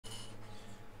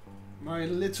My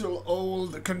little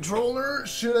old controller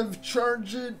should have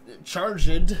charged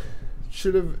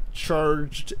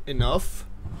enough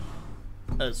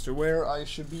as to where I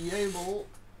should be able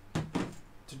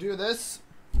to do this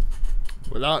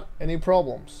without any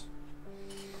problems.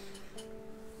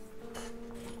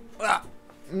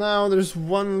 Now there's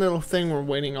one little thing we're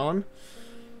waiting on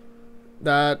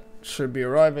that should be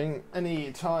arriving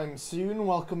any time soon.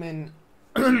 Welcome in.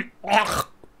 I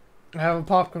have a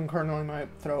popcorn kernel in my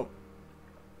throat.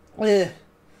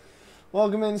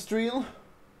 Welcome in, Streel.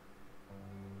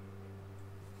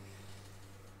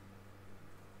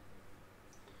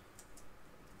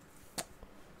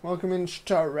 Welcome in,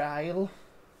 Sterile.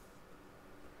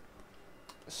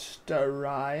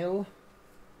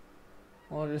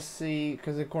 I'll just see,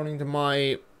 because according to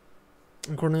my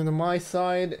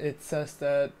side, it says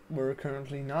that we're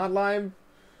currently not live.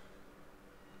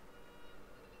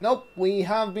 Nope, we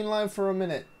have been live for a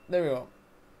minute. There we go.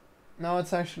 Now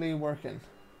it's actually working.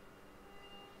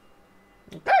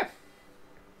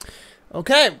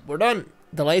 Okay, we're done.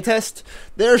 Delay test.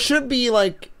 There should be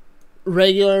like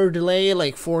regular delay,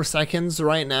 like 4 seconds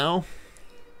right now.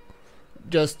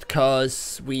 Just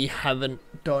cause we haven't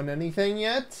done anything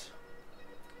yet.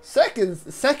 7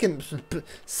 seconds.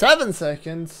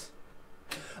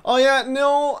 Oh yeah,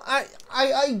 no,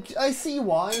 I see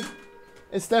why.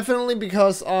 It's definitely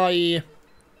because I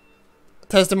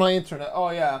tested my internet. Oh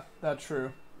yeah, that's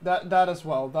true. That as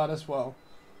well.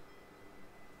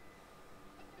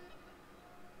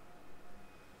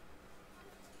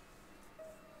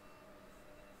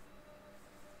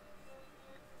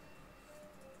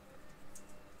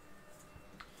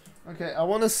 Okay, I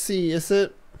want to see,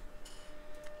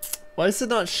 why is it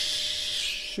not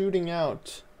shooting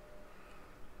out?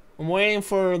 I'm waiting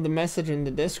for the message in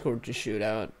the Discord to shoot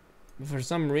out. For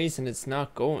some reason, it's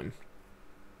not going.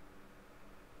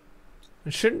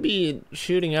 It shouldn't be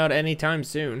shooting out anytime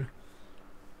soon.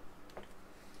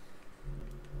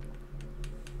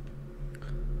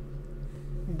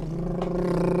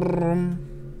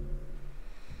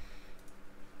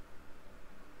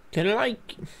 Can I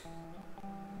like...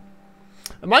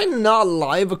 Am I not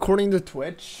live according to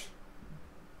Twitch?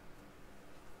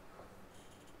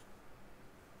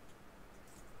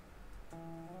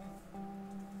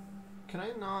 Can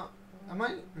I not? Am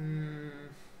I?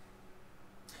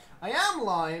 I am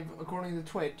live according to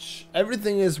Twitch.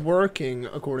 Everything is working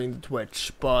according to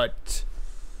Twitch, but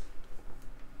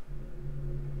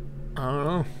I don't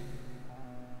know.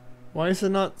 Why is it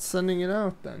not sending it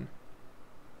out then?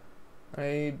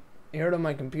 I heard on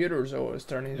my computer, so it was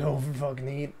turning it over fucking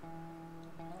heat.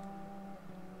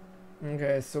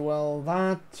 Okay, so well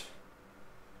that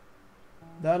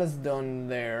is done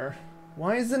there.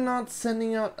 Why is it not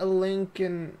sending out a link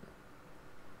in...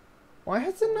 Why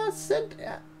has it not sent...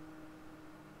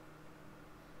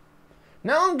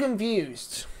 Now I'm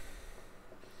confused.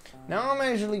 Now I'm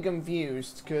actually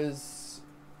confused, because...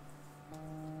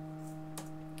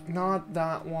 Not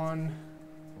that one.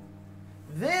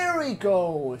 There he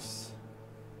goes!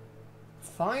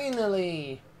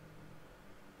 Finally!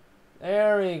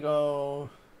 There we go.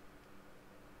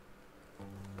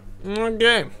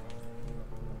 Okay.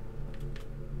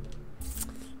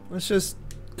 Let's just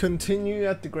continue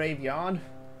at the graveyard.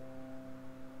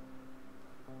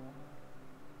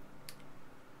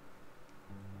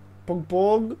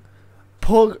 Pug,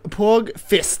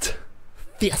 fist.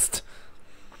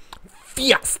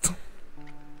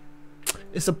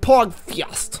 It's a pog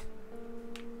fist.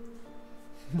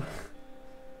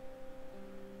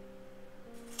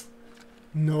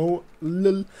 No,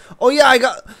 lol. Oh yeah, I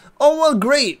got. Oh well,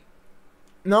 great.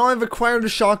 Now I've acquired a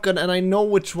shotgun and I know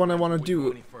which one I want to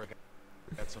do.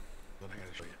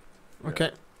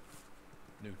 Okay.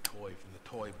 New toy from the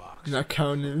toy box. Not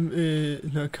counting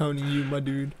you, my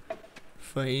dude.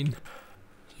 Fine.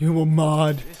 You a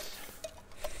mod.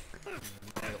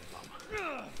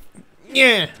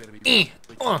 Yeah.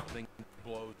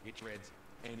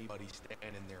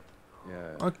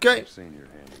 Okay.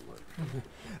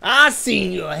 I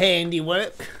seen your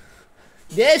handiwork.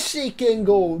 That shit can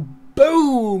go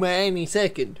boom at any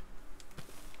second.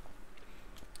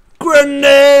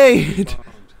 Grenade!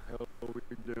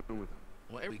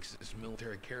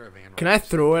 Can I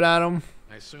throw it at him?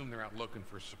 I assume they're out looking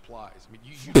for supplies. I mean,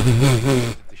 you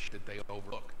the shit they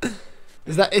overlook.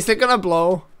 Is it gonna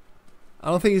blow? I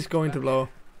don't think he's going to blow.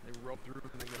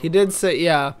 He did say,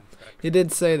 yeah. He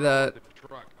did say that.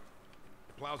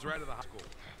 Plows right to the high school.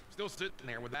 Still sitting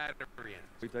there with that battery in.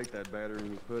 We take that battery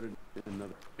and we put it in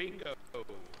another. Bingo.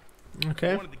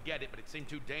 Okay. I wanted to get it, but it seemed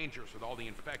too dangerous with all the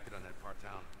infected on that part of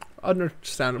town.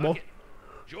 Understandable.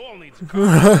 Joel needs a car.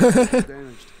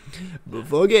 Damaged. But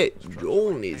forget,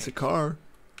 Joel needs a car.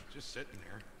 Just sitting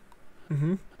there.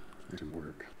 Mm-hmm. It didn't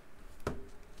work.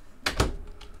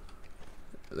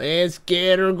 Let's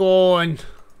get her going.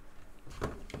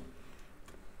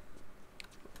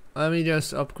 Let me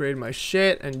just upgrade my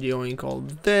shit and yoink all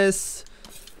this.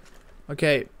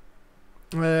 Okay.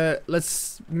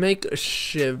 Let's make a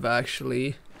shiv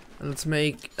actually. Let's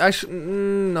make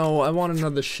no, I want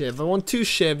another shiv. I want 2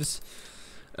 shivs.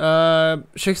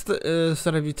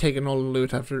 Instead of you taking all the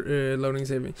loot after loading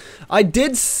saving. I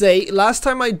did say last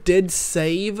time I did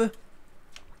save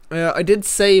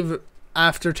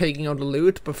after taking out the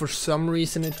loot, but for some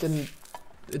reason it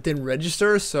didn't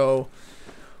register, so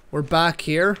we're back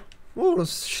here. Whoa,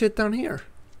 there's shit down here.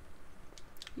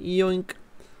 Yoink.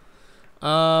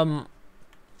 But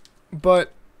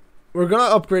we're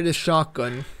gonna upgrade the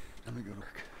shotgun. Let me go to work.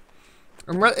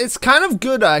 It's kind of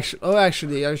good actually. Oh,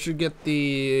 actually, I should get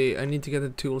the. I need to get the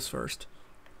tools first.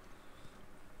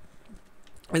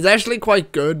 It's actually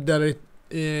quite good that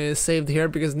it saved here,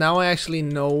 because now I actually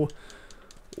know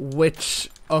which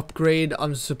upgrade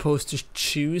I'm supposed to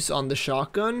choose on the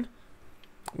shotgun.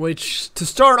 Which, to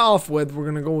start off with, we're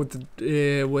gonna go with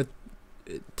the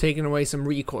taking away some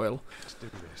recoil. Let's do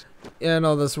this. Yeah,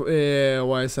 no, that's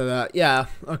why I said that. Yeah,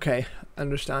 okay,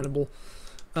 understandable.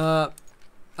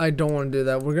 I don't want to do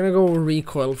that. We're gonna go with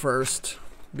recoil first,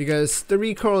 because the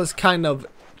recoil is kind of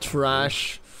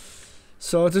trash.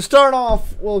 So to start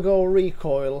off, we'll go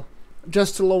recoil,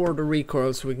 just to lower the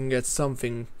recoil so we can get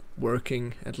something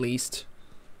working at least.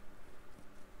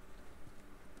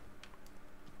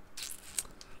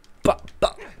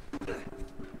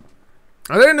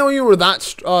 I didn't know you were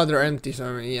that oh, they're empty, so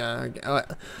I mean, yeah.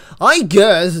 I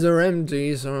guess they're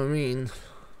empty, so I mean.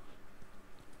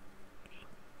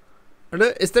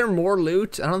 Is there more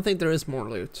loot? I don't think there is more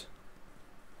loot.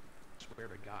 Swear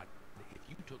to God, if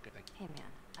you took it, Hey man,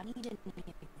 I need any of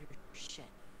your shit.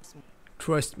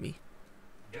 Trust me.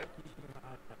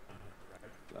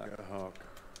 Like a hawk.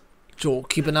 Joel,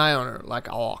 keep an eye on her like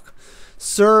a hawk.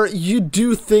 Sir, you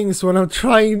do things when I'm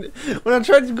trying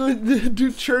to go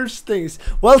do church things.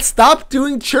 Well, stop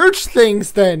doing church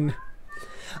things then.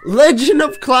 Legend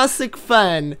of Classic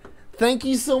Fan, thank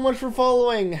you so much for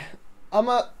following. I'm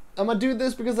gonna do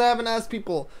this because I haven't asked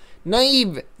people.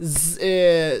 Naive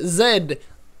Zed,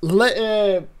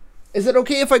 is it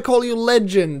okay if I call you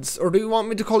Legends, or do you want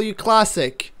me to call you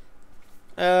Classic?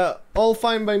 All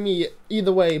fine by me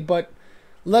either way, but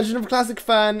Legend of Classic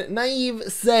Fan, Naive,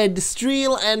 Zed,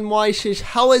 Streel, and Myshish,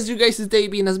 how has your guys' day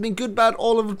been? Has it been good, bad,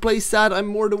 all over the place, sad? I'm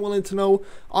more than willing to know.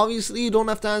 Obviously, you don't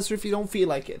have to answer if you don't feel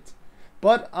like it,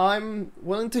 but I'm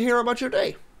willing to hear about your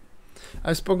day.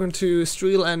 I've spoken to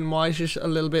Streel and Myshish a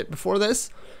little bit before this.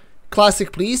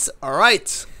 Classic, please.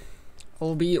 Alright.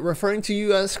 I'll be referring to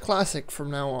you as Classic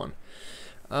from now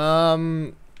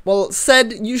on. Well,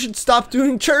 said you should stop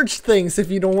doing church things if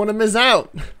you don't want to miss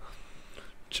out.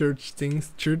 Church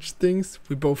things.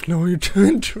 We both know you're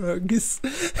doing drugs.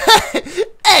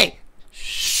 Hey!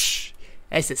 Shh!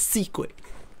 That's a secret.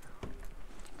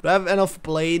 Do I have enough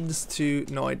blades to...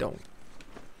 No, I don't.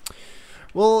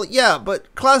 Well, yeah,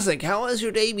 but Classic, how has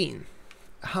your day been?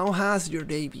 How has your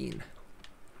day been?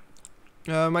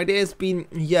 My day has been,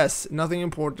 yes, nothing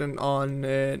important on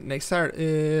next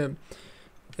Saturday.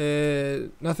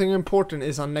 Nothing important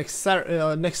is on next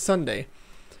Sunday.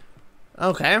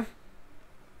 Okay.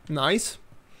 Nice.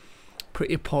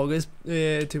 Pretty poggers,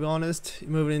 to be honest.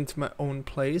 Moving into my own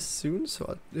place soon,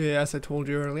 so as I told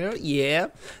you earlier. Yeah,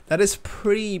 that is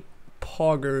pretty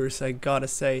poggers, I gotta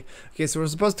say. Okay, so we're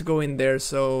supposed to go in there,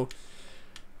 so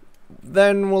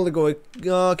then we'll go.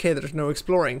 Okay, there's no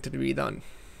exploring to be done.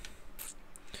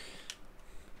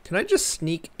 Can I just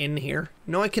sneak in here?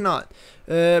 No, I cannot.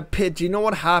 Pit, do you know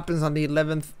what happens on the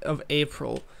 11th of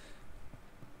April?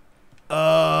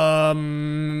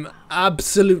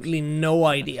 Absolutely no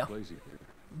idea.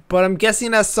 But I'm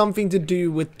guessing it has something to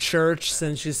do with church,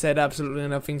 since she said absolutely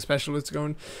nothing special is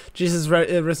going. Jesus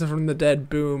risen from the dead,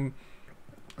 boom.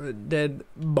 Dead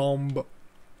bomb.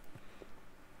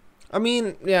 I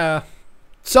mean, yeah.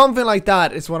 Something like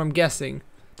that is what I'm guessing.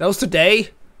 That was today?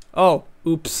 Oh,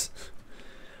 oops.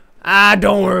 Ah,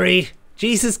 don't worry.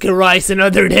 Jesus can rise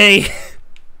another day.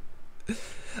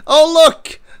 Oh,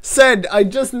 look! Said, I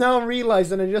just now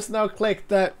realized and I just now clicked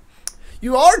that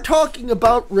you are talking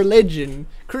about religion,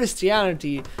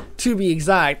 Christianity to be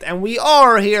exact, and we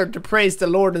are here to praise the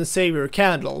Lord and Savior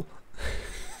Candle.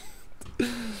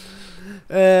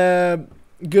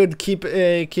 Good, keep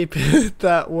it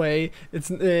that way.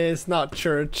 It's not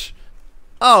church.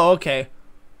 Oh, okay.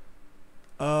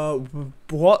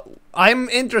 What? I'm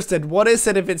interested. What is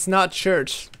it if it's not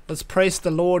church? Let's praise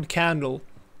the Lord candle.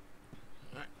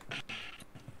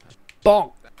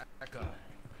 Bonk. Back up.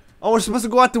 Oh, we're supposed to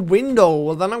go out the window.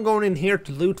 Well, then I'm going in here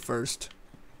to loot first.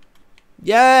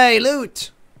 Yay,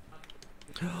 loot!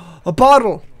 A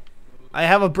bottle! I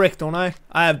have a brick, don't I?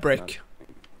 I have brick.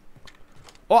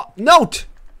 Oh, note!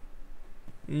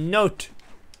 Note.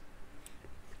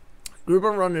 Group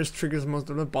of runners triggers most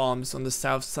of the bombs on the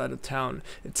south side of town.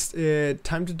 It's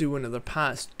time to do another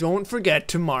pass. Don't forget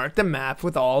to mark the map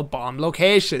with all bomb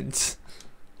locations.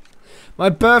 My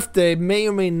birthday may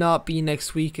or may not be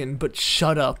next weekend, but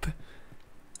shut up.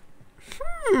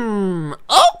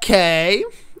 Okay.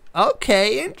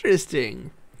 Okay,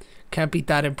 interesting. Can't be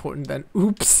that important then.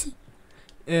 Oops.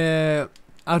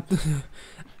 Out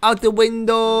the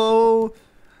window.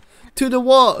 To the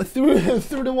wall. Through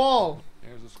the wall.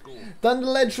 There's a school. Down the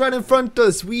ledge right in front of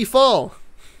us. We fall.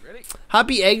 Ready?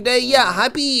 Happy Egg Day. Yeah,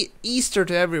 happy Easter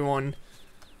to everyone.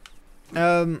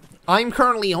 I'm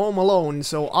currently home alone,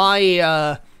 so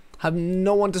I have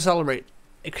no one to celebrate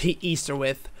Easter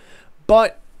with.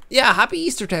 But yeah, happy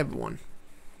Easter to everyone.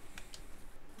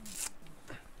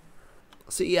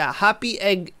 So yeah, happy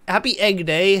egg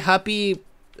day, happy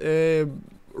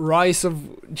rise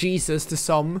of Jesus to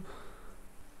some.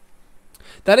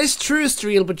 That is true,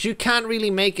 Streel, but you can't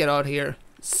really make it out here.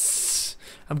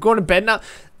 I'm going to bed now.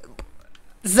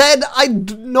 Zed,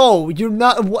 no, you're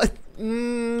not. What?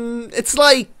 It's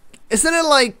like, isn't it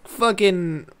like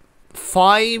fucking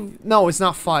 5? No, it's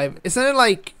not 5. Isn't it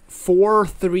like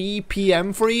 3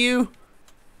 p.m. for you?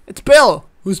 It's Bill.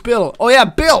 Who's Bill? Oh yeah,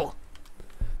 Bill.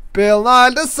 Bill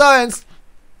Nye the Science.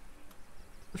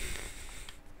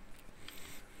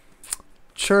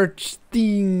 Church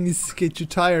things get you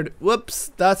tired.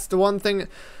 Whoops, that's the one thing.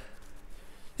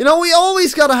 You know, we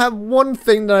always gotta have one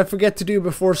thing that I forget to do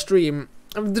before stream.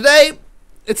 Today,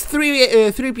 it's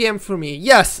 3 p.m. for me.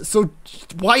 Yes, so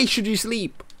why should you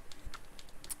sleep?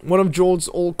 One of Joel's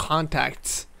old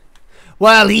contacts.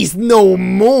 Well, he's no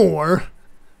more.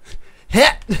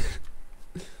 Heh.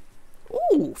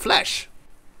 Ooh, flesh.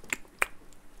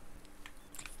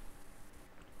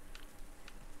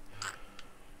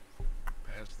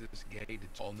 Past this gate,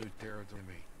 it's all new territory to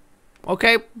me.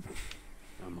 Okay.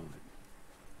 I'm on it.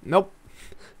 Nope.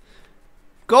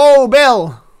 Go,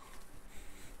 Bill.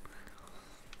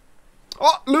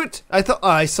 Oh, loot.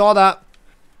 I saw that.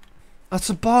 That's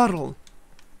a bottle.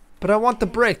 But I want the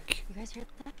brick. You guys heard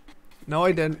that? No,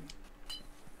 I didn't.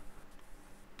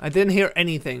 I didn't hear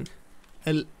anything.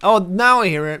 Oh, now I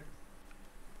hear it.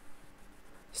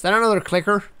 Is that another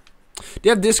clicker? Do you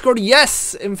have Discord?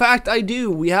 Yes, in fact I do.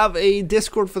 We have a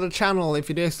Discord for the channel. If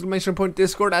you do exclamation point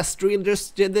Discord, as Streel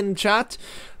just did in chat,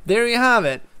 there you have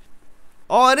it.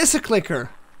 Oh, it is a clicker.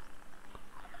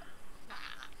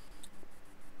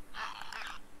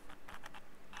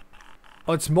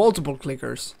 Oh, it's multiple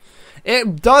clickers.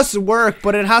 It does work,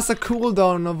 but it has a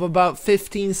cooldown of about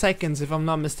 15 seconds if I'm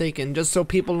not mistaken, just so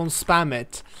people don't spam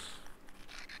it.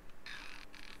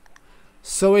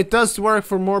 So it does work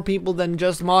for more people than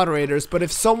just moderators, but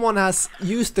if someone has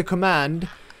used the command,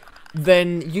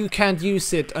 then you can't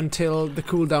use it until the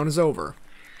cooldown is over.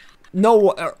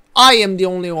 No, I am the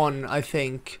only one, I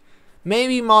think.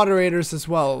 Maybe moderators as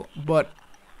well, but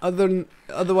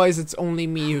otherwise it's only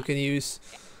me who can use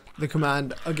the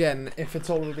command again if it's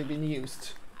already been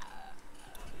used.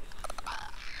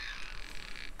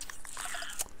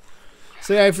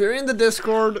 So yeah, if you're in the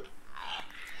Discord,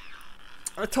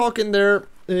 I talk in there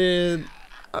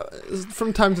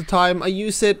from time to time. I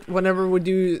use it whenever we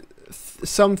do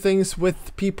some things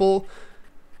with people.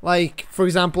 Like, for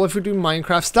example, if we do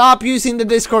Minecraft, stop using the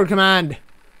Discord command.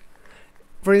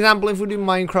 For example, if we do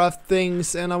Minecraft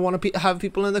things and I want to have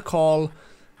people in the call,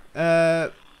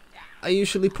 I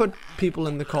usually put people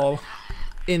in the call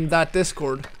in that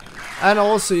Discord. And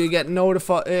also you get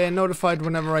notified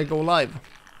whenever I go live.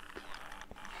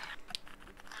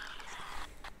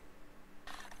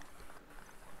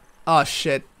 Oh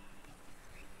shit.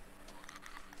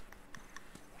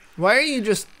 Why are you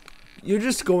just... You're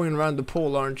just going around the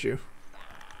pole, aren't you?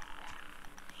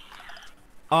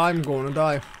 I'm gonna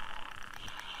die.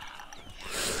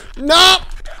 No!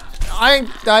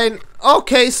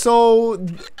 Okay, so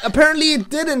apparently it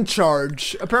didn't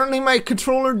charge. Apparently my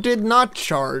controller did not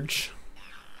charge.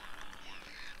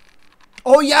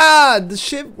 Oh yeah, the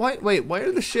shiv. Wait, why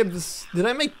are the shivs? Did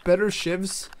I make better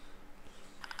shivs?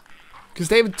 Because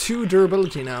they have 2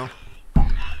 durability now.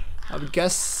 I would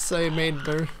guess I made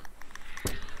better.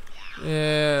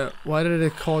 Why did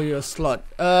it call you a slut?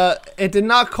 It did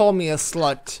not call me a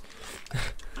slut.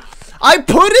 I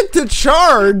put it to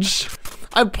charge.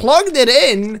 I plugged it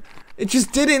in. It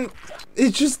just didn't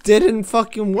It just didn't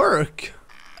fucking work.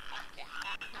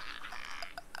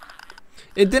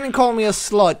 It didn't call me a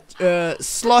slut.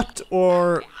 Slut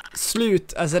or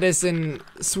slut, as it is in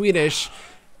Swedish,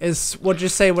 is what you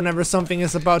say whenever something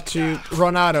is about to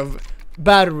run out of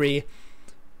battery.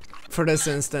 For this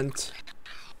instant.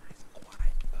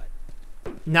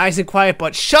 Nice and quiet,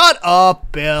 but shut up,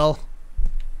 Bill.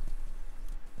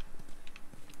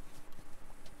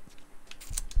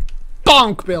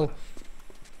 Bonk, Bill.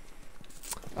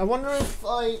 I wonder if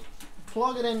I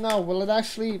plug it in now, will it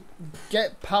actually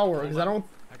get power? Because I don't.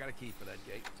 I got a key for that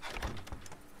gate.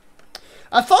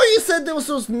 I thought you said there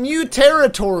was new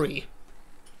territory.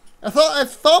 I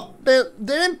thought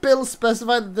didn't Bill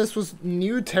specify that this was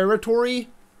new territory?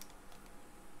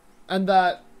 And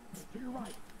that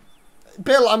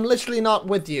Bill, I'm literally not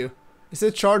with you. Is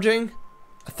it charging?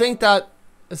 I think that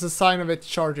is a sign of it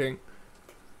charging.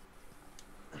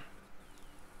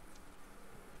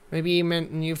 Maybe he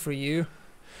meant new for you.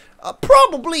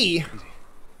 Probably.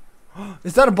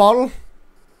 Is that a bottle?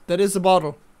 That is a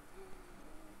bottle.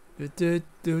 Do do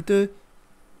do do.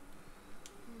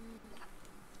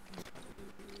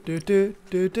 Do do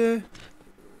do do.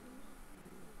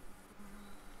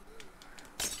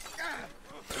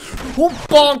 Oh,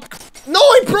 bonk! No,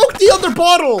 I broke the other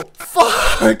bottle!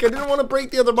 Fuck! I didn't want to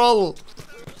break the other bottle.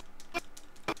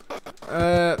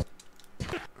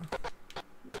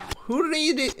 Who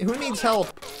needs help?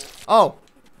 Oh.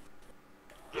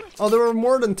 Oh, there were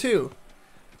more than two.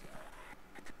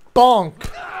 Bonk!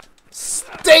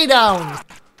 Stay down!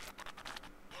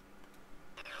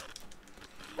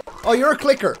 Oh, you're a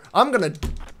clicker. I'm gonna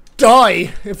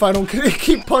die if I don't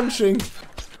keep punching.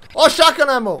 Oh, shotgun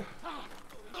ammo!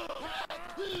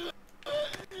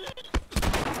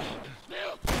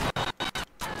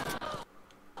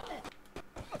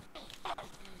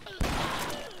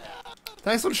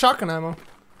 Thanks for the shotgun ammo.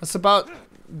 That's about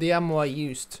the ammo I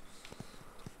used.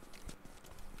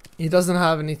 He doesn't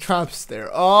have any traps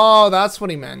there. Oh, that's what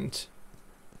he meant.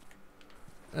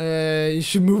 You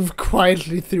should move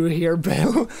quietly through here,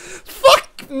 Bill.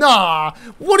 Fuck nah!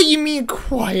 What do you mean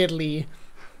quietly?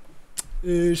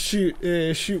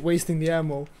 Shoot, wasting the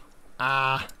ammo.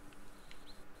 Ah.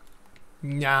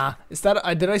 Nah. Is that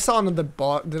did I saw another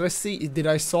bot? Did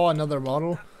I saw another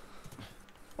bottle?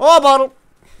 Oh, a bottle!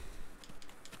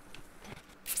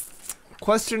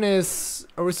 Question is,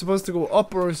 are we supposed to go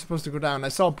up or are we supposed to go down? I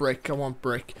saw brick. I want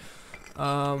brick.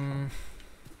 Oh,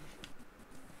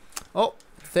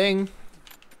 thing.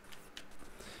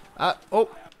 Oh,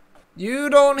 you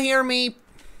don't hear me.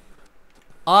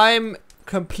 I'm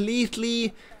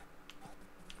completely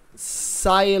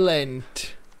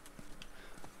silent.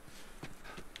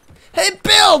 Hey,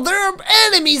 Bill, there are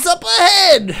enemies up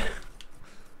ahead.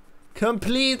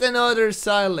 Complete and utter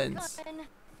silence.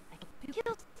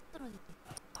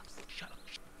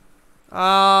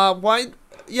 Why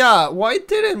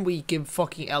didn't we give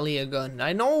fucking Ellie a gun?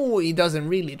 I know he doesn't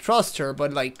really trust her,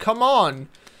 but like, come on.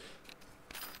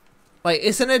 Like,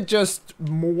 isn't it just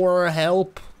more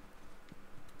help?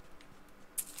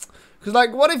 Cause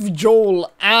like, what if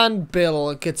Joel and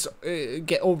Bill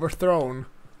get overthrown?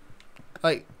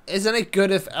 Like, isn't it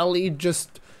good if Ellie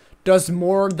just does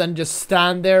more than just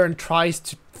stand there and tries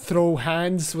to throw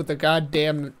hands with the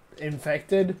goddamn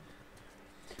infected?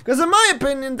 Because in my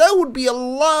opinion, that would be a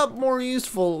lot more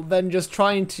useful than just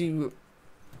trying to,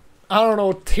 I don't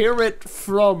know, tear it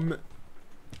from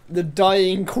the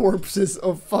dying corpses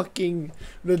of fucking,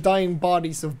 the dying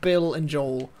bodies of Bill and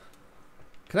Joel.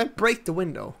 Can I break the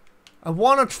window? I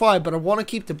want to try, but I want to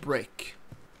keep the brick.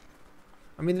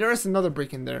 I mean, there is another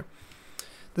brick in there.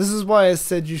 This is why I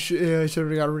said you should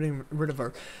have got rid of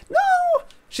her. No!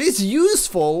 She's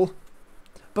useful!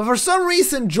 But for some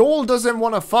reason, Joel doesn't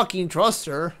want to fucking trust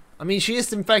her. I mean, she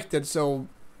is infected, so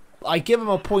I give him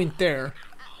a point there.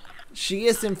 She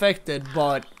is infected,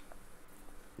 but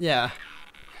yeah.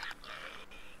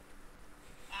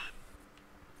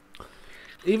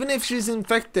 Even if she's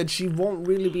infected, she won't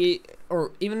really be,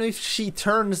 or even if she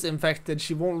turns infected,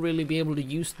 she won't really be able to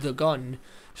use the gun.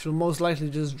 She'll most likely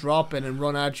just drop it and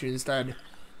run at you instead.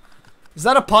 Is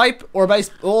that a pipe or a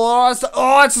base? Oh,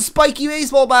 it's a spiky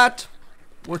baseball bat.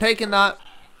 We're taking that.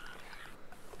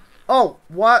 Oh,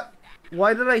 what?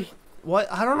 Why did I?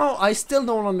 What? I don't know. I still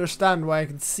don't understand why I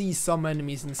can see some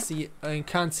enemies and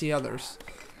can't see others.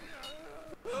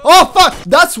 Oh fuck!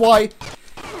 That's why.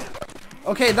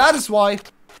 Okay, that is why.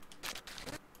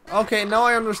 Okay, now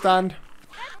I understand.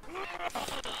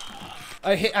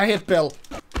 I hit Bill.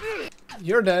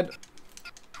 You're dead.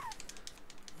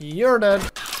 You're dead.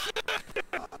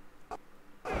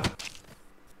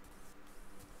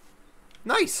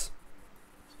 Nice.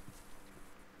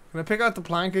 Can I pick out the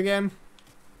plank again?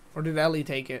 Or did Ellie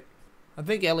take it? I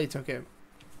think Ellie took it.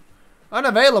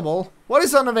 Unavailable? What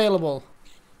is unavailable?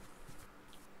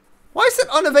 Why is it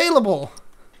unavailable?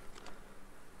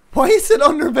 Why is it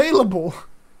unavailable?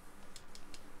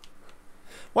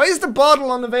 Why is the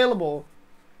bottle unavailable?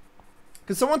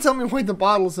 Can someone tell me why the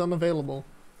bottle is unavailable?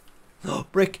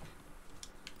 Brick.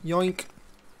 Yoink.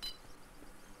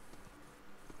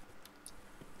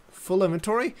 Full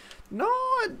inventory? No,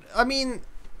 I mean...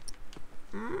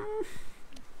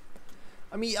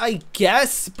 I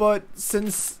guess, but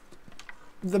since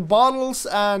the bottles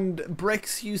and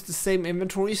bricks use the same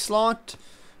inventory slot,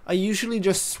 I usually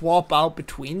just swap out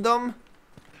between them.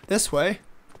 This way.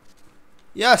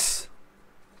 Yes!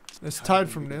 It's tied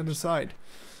from the other side.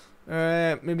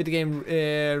 Maybe the game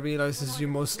realizes you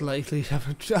most likely have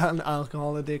an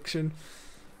alcohol addiction.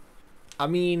 I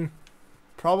mean,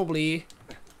 probably.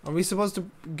 Are we supposed to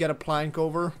get a plank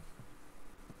over?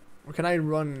 Or can I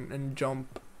run and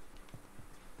jump?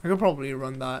 I could probably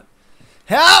run that.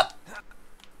 Help!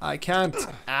 I can't.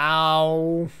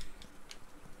 Ow.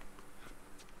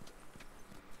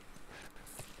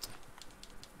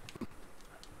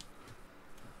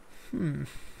 Can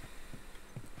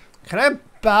I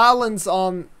balance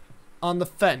on the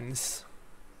fence?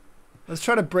 Let's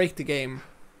try to break the game.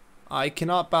 I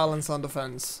cannot balance on the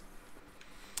fence.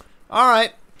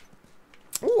 Alright.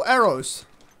 Oh, arrows.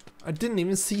 I didn't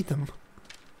even see them.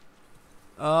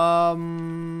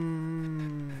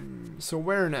 So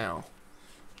where now?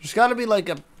 There's gotta be like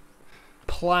a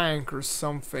plank or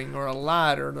something, or a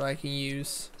ladder that I can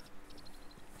use.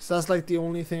 So that's like the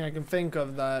only thing I can think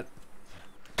of that...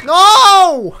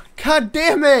 No! God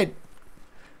damn it!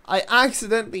 I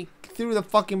accidentally threw the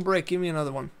fucking brick. Give me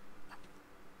another one.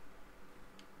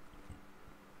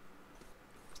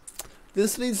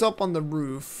 This leads up on the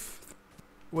roof,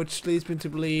 which leads me to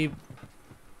believe...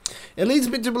 It leads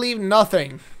me to believe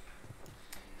nothing.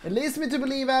 It leads me to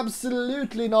believe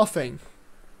absolutely nothing.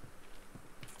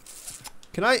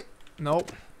 Can I?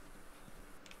 Nope.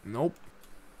 Nope.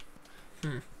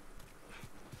 You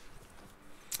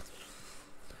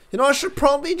know, I should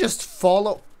probably just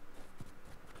follow.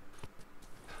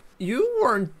 You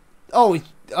weren't... Oh,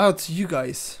 it's you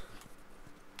guys.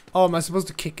 Oh, am I supposed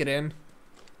to kick it in?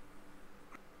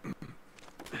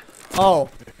 Oh.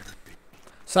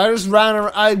 So I just ran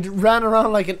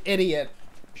around like an idiot.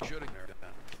 Shooting her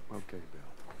down. Okay, Bill.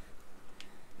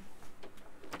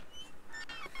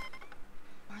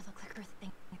 Are the clicker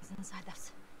things inside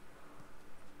this?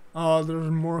 Oh, there's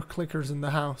more clickers in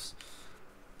the house.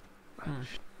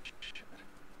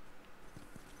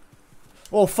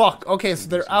 Oh fuck, okay, so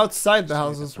they're outside the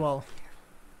house as well.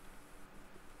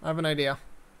 I have an idea.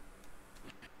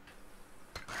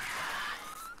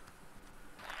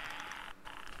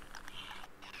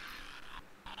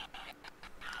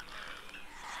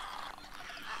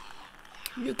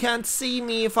 You can't see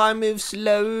me if I move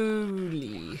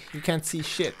slowly. You can't see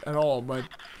shit at all, but...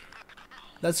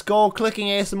 Let's go, clicking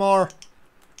ASMR.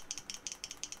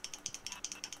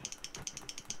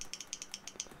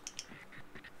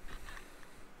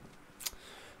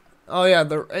 Oh yeah,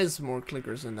 there is more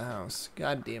clickers in the house.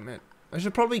 God damn it. I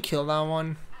should probably kill that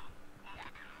one.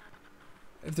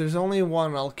 If there's only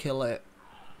one, I'll kill it.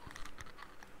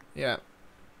 Yeah.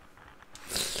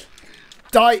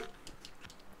 Die!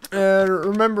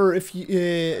 Remember, if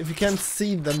you can't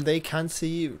see them, they can't see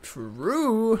you.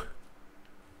 True.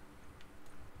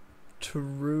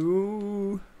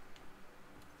 True.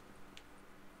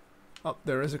 Oh,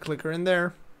 there is a clicker in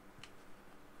there.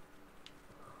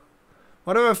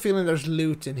 What do I have a feeling there's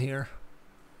loot in here?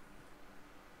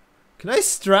 Can I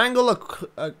strangle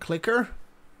a clicker?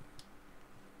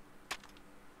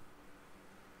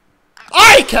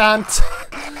 I can't!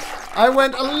 I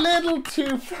went a little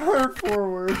too far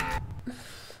forward.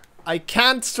 I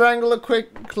can't strangle a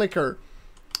clicker.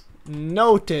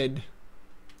 Noted.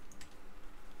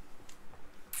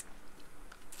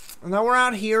 And now we're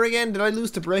out here again. Did I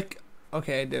lose the brick?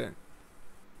 Okay, I didn't.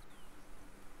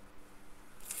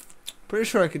 Pretty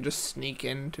sure I could just sneak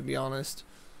in, to be honest.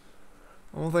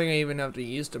 I don't think I even have to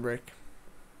use the brick.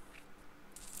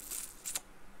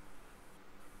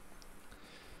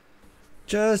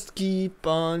 Just keep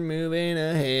on moving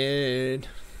ahead.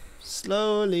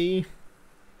 Slowly.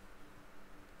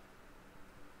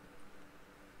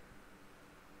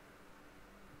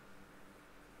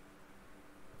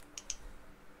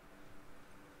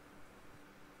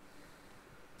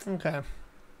 Okay.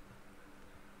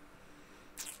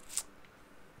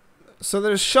 So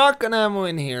there's shotgun ammo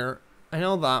in here. I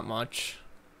know that much.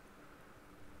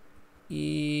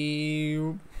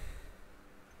 There's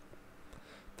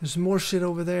more shit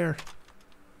over there.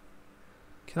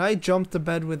 Can I jump the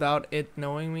bed without it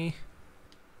knowing me?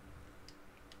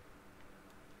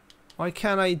 Why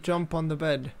can't I jump on the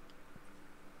bed?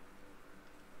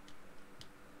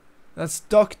 That's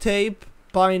duct tape,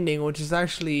 binding, which is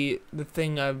actually the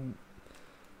thing I've...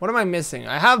 What am I missing?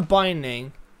 I have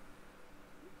binding.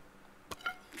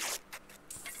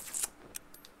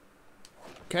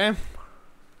 Okay.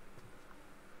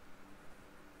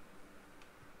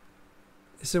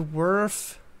 Is it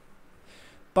worth...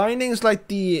 Binding's like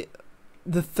the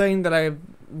thing that I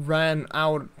ran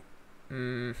out.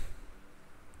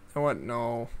 What?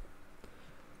 No.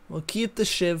 We'll keep the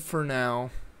shiv for now.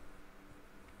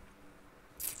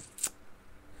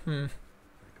 Come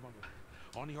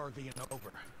on the RV and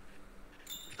over.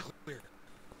 Clear.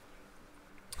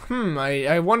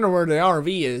 I wonder where the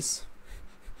RV is.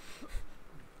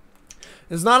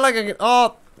 It's not like I can...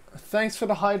 Oh, thanks for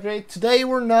the hydrate. Today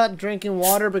we're not drinking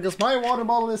water because my water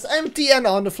bottle is empty and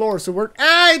on the floor. So we're...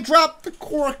 I dropped the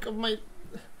cork of my...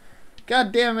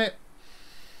 God damn it.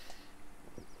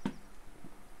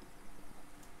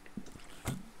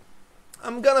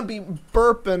 I'm gonna be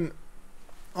burping.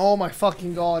 Oh my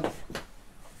fucking god.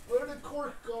 Where did the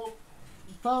cork go?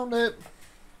 Found it.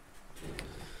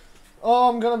 Oh,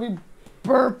 I'm gonna be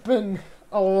burping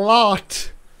a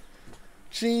lot.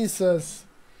 Jesus.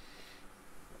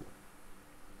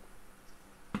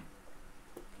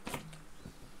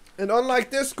 And unlike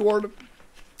Discord,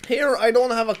 here I don't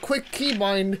have a quick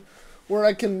keybind where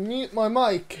I can mute my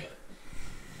mic.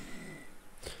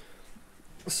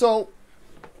 So,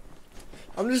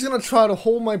 I'm just gonna try to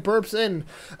hold my burps in.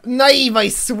 Naive, I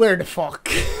swear to fuck.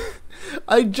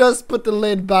 I just put the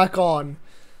lid back on.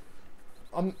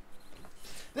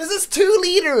 This is 2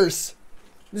 liters!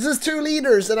 This is 2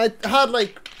 liters, and I had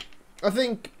like, I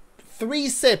think, 3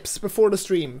 sips before the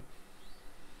stream.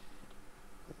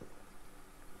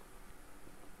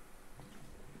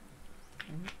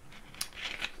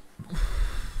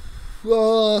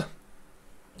 If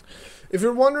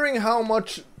you're wondering how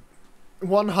much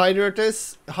one hydrate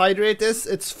is,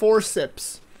 it's 4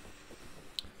 sips.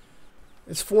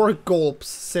 It's 4 gulps,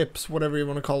 sips, whatever you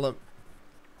want to call it.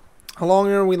 How long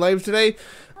are we live today?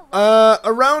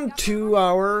 Around 2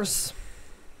 hours.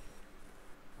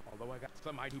 Although I got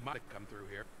some who might have come through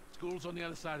here. School's on the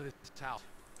other side of this house.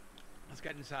 Let's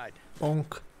get inside.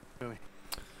 Bonk.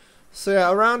 So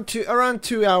yeah, around 2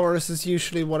 hours is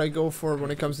usually what I go for when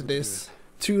it comes to this.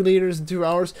 2 liters in 2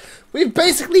 hours. We've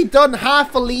basically done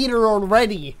half a liter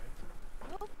already.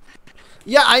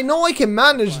 Yeah, I know I can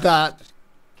manage that.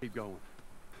 Keep going.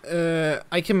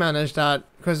 I can manage that.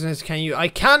 Question is, can you? I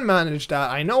can manage that.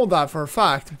 I know that for a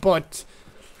fact. But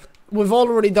we've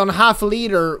already done half a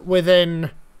liter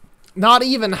within not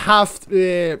even not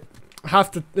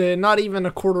even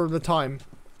a quarter of the time.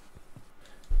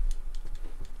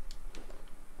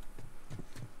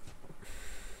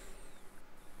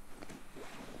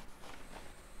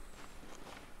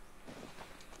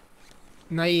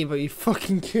 Naive, are you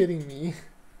fucking kidding me?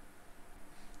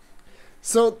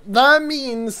 So that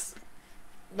means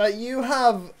that you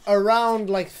have around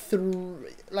like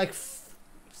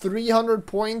 300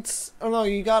 points. Oh no,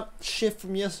 you got shift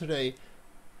from yesterday.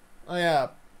 Oh yeah.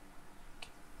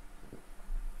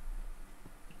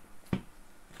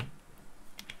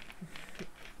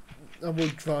 I will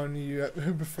drown you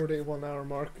before the 1 hour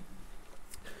mark.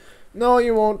 No,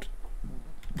 you won't.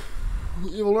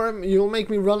 You'll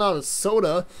make me run out of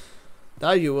soda.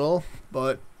 That you will,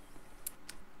 but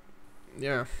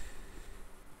yeah.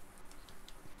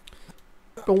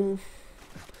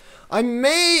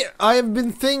 I've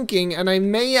been thinking, and I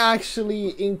may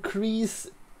actually increase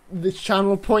the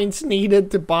channel points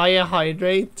needed to buy a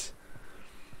hydrate.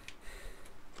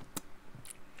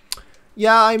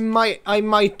 Yeah, I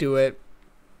might do it.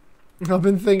 I've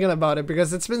been thinking about it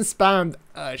because it's been spammed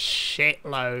a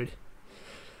shitload.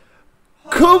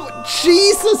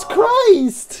 Jesus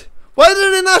Christ! Why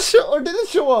did it not show, or did it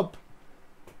show up?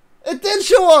 It did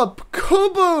show up!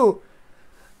 Kubu!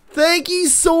 Thank you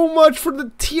so much for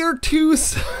the tier 2,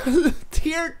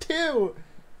 tier 2!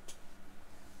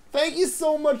 Thank you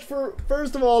so much for,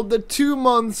 first of all, the 2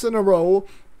 months in a row.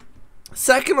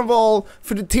 Second of all,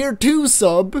 for the tier 2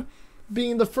 sub,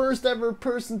 being the first ever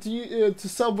person to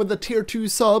sub with a tier 2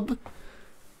 sub.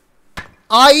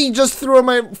 I just threw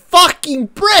my fucking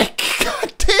brick!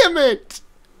 God damn it!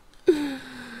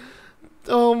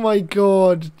 Oh my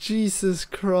god, Jesus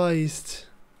Christ.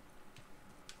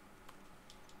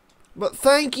 But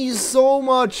thank you so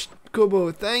much,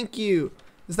 Kubo, thank you.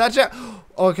 Is that chat?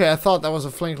 Okay, I thought that was a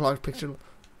Flinklock picture.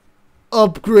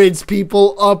 Upgrades,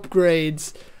 people,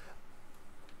 upgrades.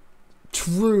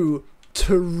 True.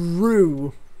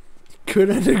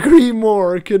 Couldn't agree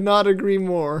more. Could not agree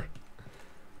more.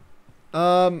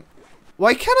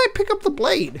 Why can't I pick up the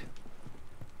blade?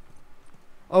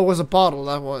 Oh, it was a bottle,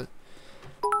 that was.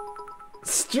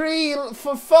 Streel,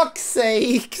 for fuck's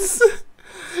sakes.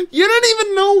 You don't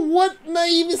even know what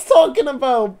Naive is talking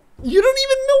about. You don't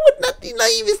even know what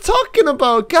Naive is talking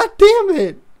about. God damn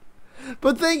it.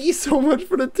 But thank you so much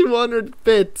for the 200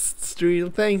 bits,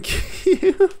 Streel. Thank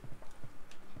you.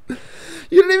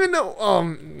 You don't even know.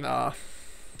 Nah.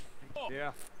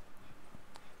 Yeah.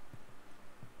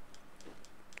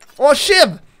 Oh,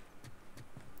 Shiv!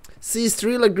 See,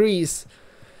 Streel agrees.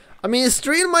 I mean,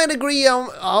 Streel might agree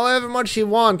however much he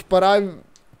wants, but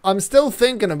I'm still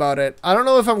thinking about it. I don't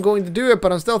know if I'm going to do it,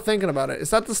 but I'm still thinking about it.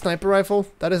 Is that the sniper rifle?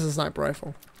 That is a sniper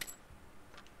rifle.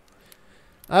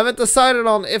 I haven't decided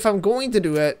on if I'm going to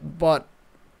do it, but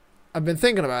I've been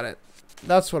thinking about it.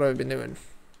 That's what I've been doing.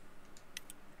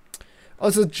 Oh,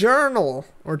 it's a journal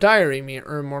or diary,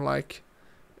 or more like.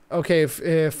 Okay,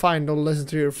 fine. Don't listen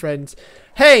to your friends.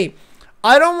 Hey,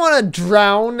 I don't want to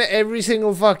drown every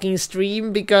single fucking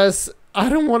stream because I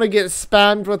don't want to get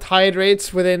spammed with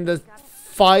hydrates within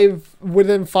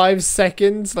 5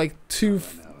 seconds, like 2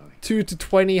 to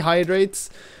 20 hydrates.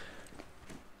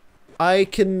 I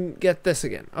can get this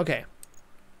again. Okay.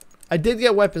 I did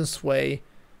get weapon sway.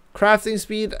 Crafting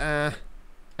speed,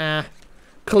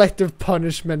 collective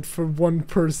punishment for one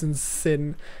person's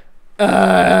sin.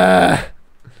 I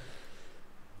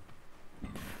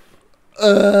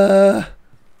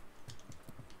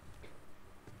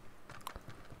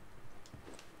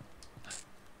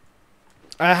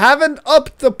haven't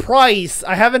upped the price.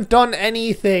 I haven't done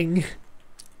anything.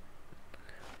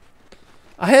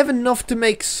 I have enough to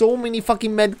make so many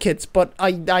fucking medkits, but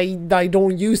I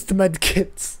don't use the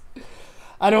medkits.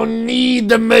 I don't need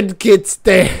the medkits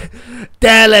there.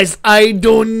 Dallas, I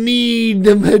don't need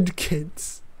the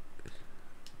medkits.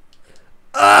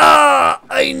 Ah,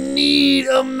 I need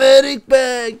a medic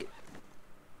bag.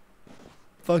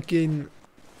 Fucking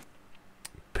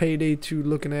Payday 2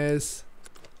 looking ass.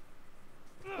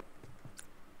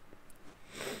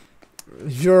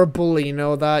 You're a bully, you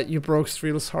know that. You broke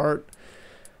Streel's heart.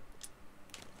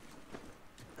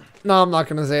 No, I'm not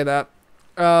gonna say that.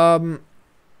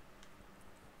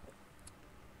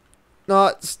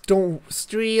 No, don't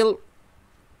Streel.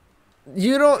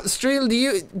 You don't, Streel.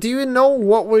 Do you know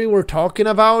what we were talking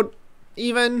about?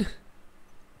 Even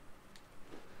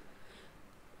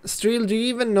Streel, do you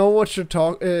even know what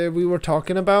we were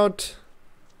talking about?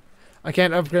 I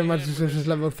can't upgrade my subscriptions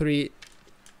level 3.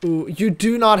 Ooh, you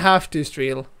do not have to,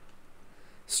 Streel.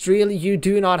 Streel, you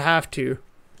do not have to.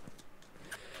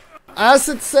 As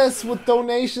it says with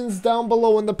donations down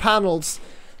below in the panels,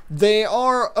 they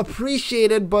are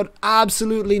appreciated but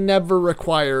absolutely never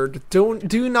required.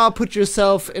 Do not put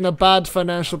yourself in a bad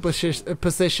financial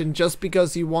position just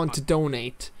because you want to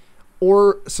donate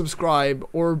or subscribe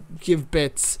or give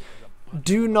bits.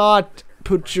 Do not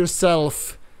put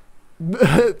yourself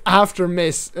after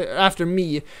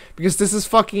me, because this is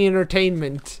fucking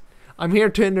entertainment. I'm here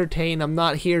to entertain. I'm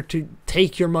not here to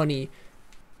take your money.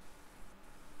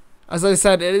 As I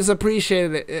said, it is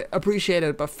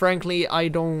appreciated, but frankly, I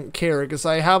don't care because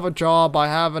I have a job, I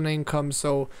have an income,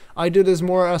 so I do this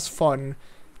more as fun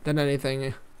than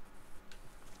anything.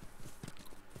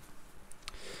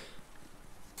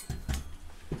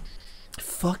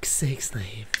 Fuck's sakes,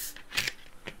 Naive.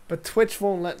 But Twitch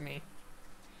won't let me.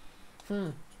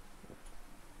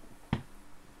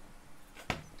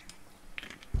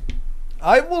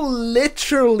 I will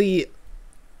literally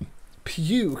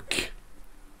puke.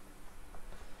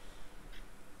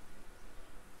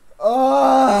 You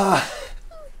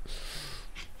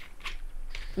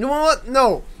know what?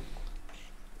 No.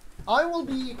 I will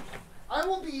be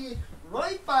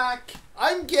right back.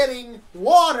 I'm getting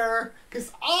water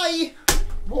because I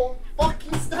won't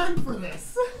fucking stand for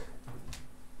this.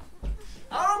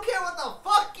 I don't care what the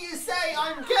fuck you say.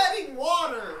 I'm getting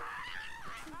water.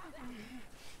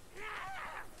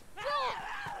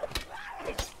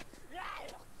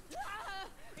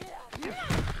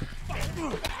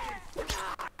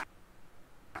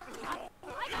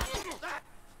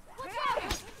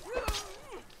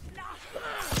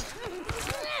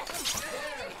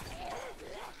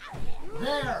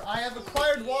 There, I have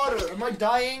acquired water. Am I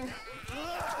dying?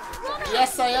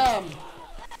 Yes, I am.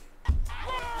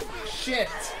 Shit.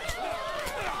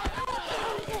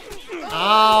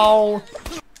 Ow.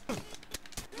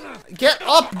 Get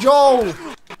up, Joe.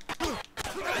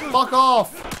 Fuck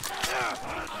off.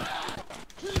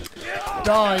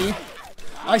 Die.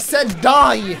 I said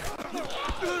die.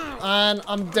 And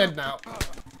I'm dead now.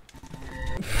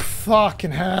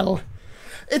 Fucking hell.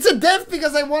 It's a death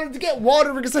because I wanted to get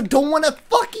water because I don't want to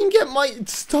fucking get my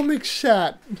stomach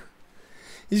shat.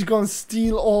 He's gonna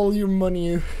steal all your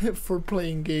money for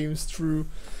playing games through.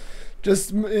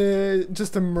 Just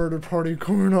a murder party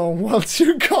going on whilst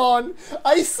you're gone.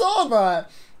 I saw that.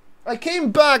 I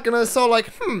came back and I saw like,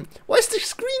 why is the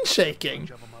screen shaking?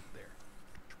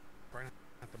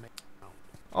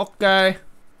 Okay.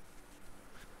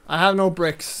 I have no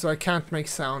bricks, so I can't make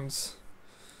sounds.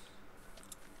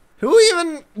 Who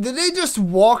even... Did they just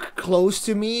walk close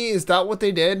to me? Is that what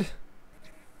they did?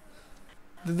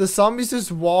 Did the zombies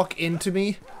just walk into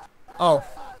me? Oh.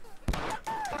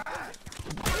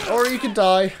 Or you could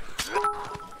die.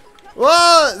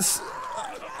 What?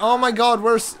 Oh my god,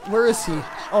 where is he?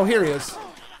 Oh, here he is.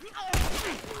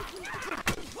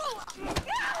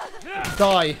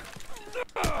 Die.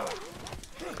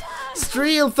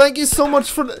 Streel, thank you so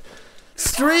much for the...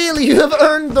 Streel, you have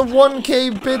earned the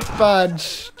 1k bit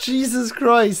badge. Jesus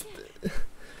Christ.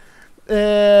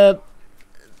 This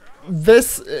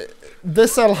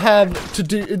I'll have to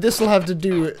do. This will have to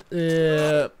do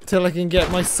till I can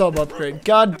get my sub upgrade.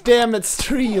 God damn it,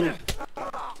 Streel.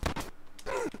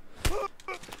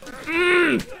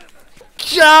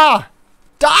 Ja!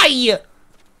 Die!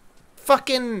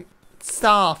 Fucking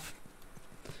stop.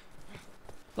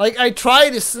 Like, I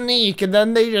tried to sneak and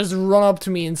then they just run up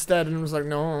to me instead and I was like,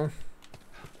 no.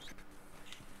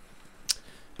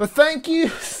 But thank you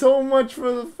so much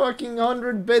for the fucking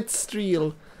 100 bits,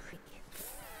 Streel.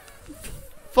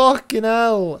 Fucking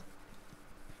hell.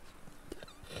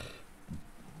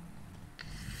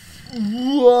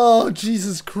 Whoa,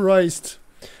 Jesus Christ.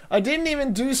 I didn't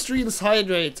even do Streel's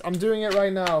hydrate. I'm doing it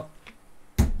right now.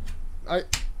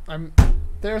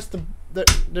 There's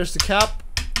the cap.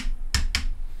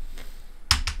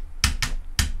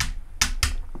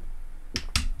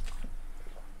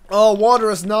 Oh, water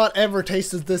has not ever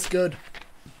tasted this good.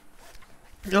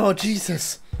 Oh,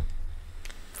 Jesus.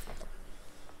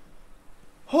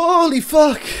 Holy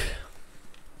fuck.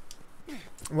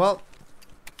 Well,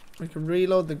 we can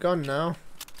reload the gun now.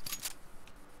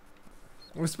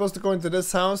 We're supposed to go into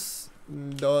this house.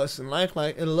 Doesn't look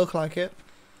like it.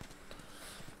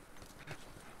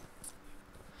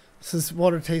 This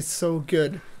water tastes so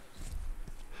good.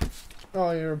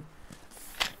 Oh, you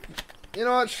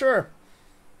know what? Sure.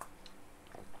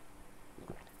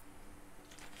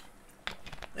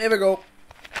 Here we go.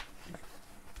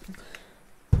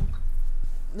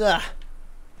 Ah.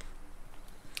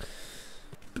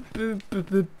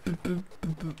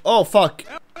 Oh fuck.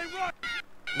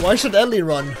 Why should Ellie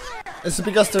run? Is it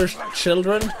because there's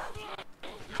children?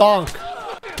 Bonk.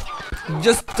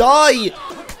 Just die!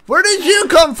 Where did you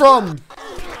come from?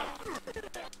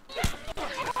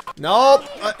 Nope.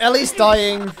 Ellie's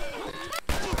dying.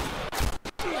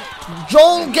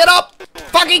 Joel, get up!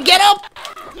 Fucking get up!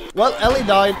 Well, Ellie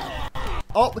died.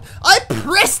 Oh, I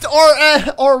pressed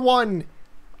R1.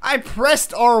 I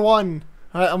pressed R1.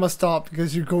 Alright, I'm gonna stop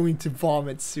because you're going to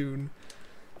vomit soon.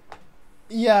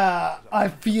 Yeah, I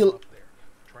feel.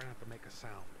 Try not to make a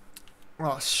sound.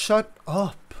 Oh, shut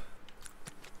up.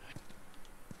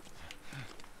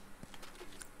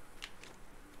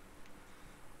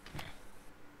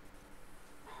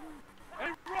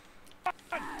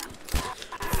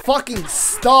 Fucking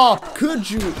stop! Could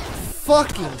you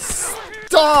fucking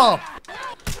stop?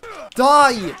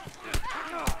 Die!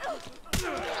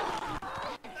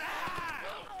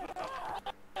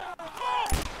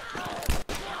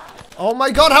 Oh my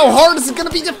god, how hard is it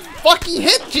gonna be to fucking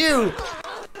hit you?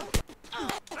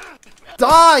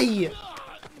 Die!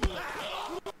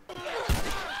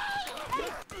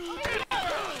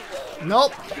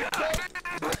 Nope.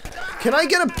 Can I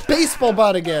get a baseball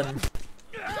bat again?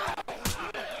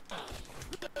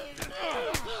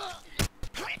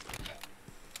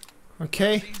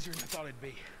 Okay.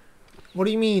 What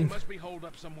do you mean? Must be holed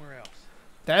up somewhere else.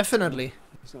 Definitely.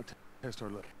 Let's not test our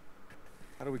luck.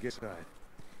 How do we get inside?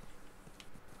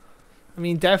 I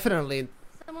mean, definitely.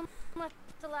 Someone left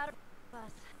the ladder bus.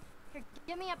 Here,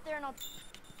 get me up there and I'll...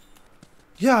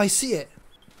 Yeah, I see it.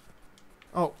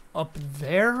 Oh, up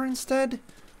there instead?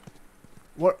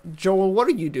 What, Joel, what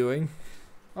are you doing?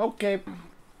 Okay.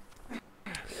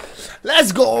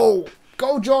 Let's go!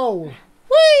 Go, Joel!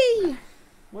 Whee!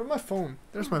 Where's my phone?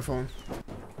 There's my phone.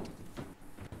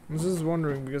 I was just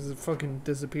wondering because it fucking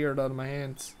disappeared out of my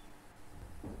hands.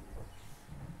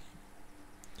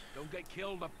 Don't get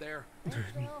killed up there.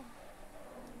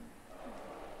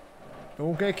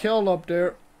 Don't get killed up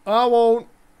there. I won't.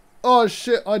 Oh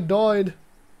shit, I died.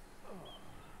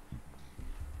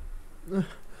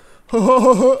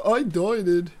 I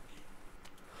died.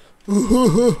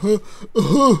 Okay,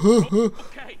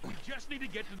 we just need to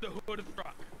get to the hood of the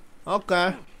truck.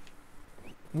 Okay.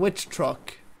 Which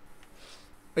truck?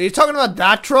 Are you talking about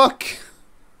that truck?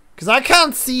 Cause I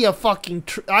can't see a fucking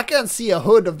I can't see a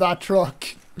hood of that truck.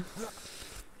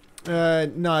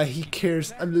 No, he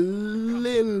cares a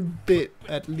little bit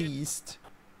at least.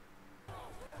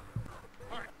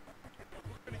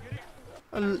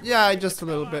 Yeah, just a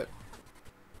little bit.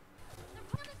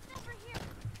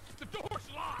 The door's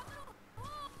locked.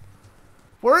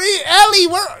 Where are you, Ellie?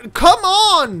 Where? Come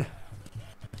on!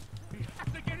 We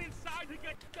have to get inside to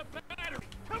get the battery.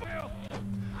 Come on.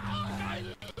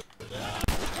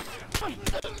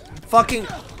 Fucking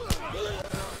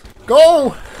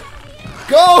go!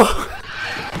 Go!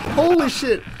 Holy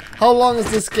shit! How long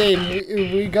is this game?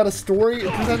 We got a story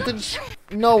percentage?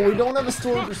 No, we don't have a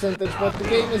story percentage, but the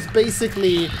game is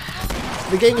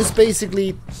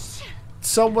basically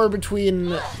somewhere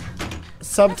between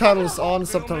subtitles on,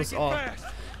 subtitles off.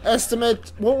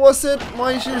 Estimate, what was it?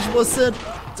 My issues was it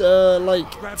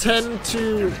like 10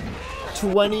 to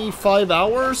 25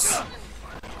 hours?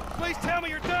 Please tell me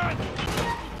you're done.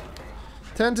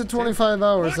 10 to 25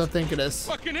 hours, I think it is.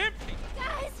 Fucking empty.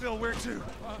 Bill, where to?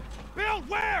 Bill,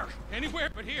 where?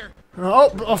 Anywhere but here. Oh,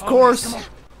 of course.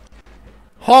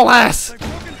 Haul ass!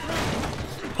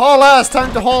 Haul ass!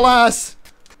 Time to haul ass!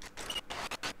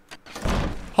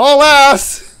 Haul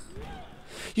ass!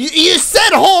 You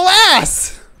said haul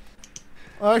ass!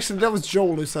 Oh, actually, that was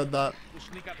Joel who said that. We'll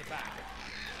sneak out the back.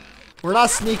 We're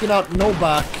not sneaking out no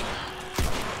back.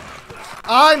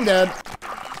 I'm dead.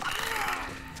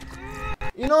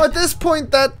 You know, at this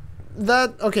point,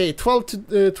 okay, 12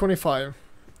 to 25.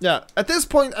 Yeah, at this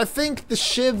point, I think the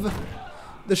shiv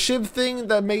thing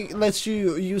that lets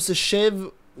you use a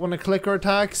shiv when a clicker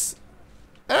attacks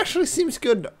actually seems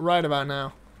good right about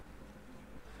now.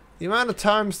 The amount of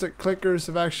times that clickers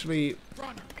have actually...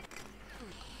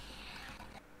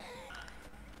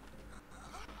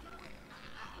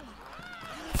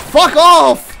 Fuck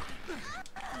off!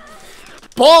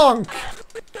 Bonk!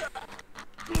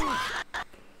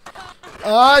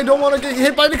 I don't want to get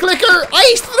hit by the clicker!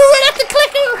 I threw it at the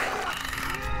clicker!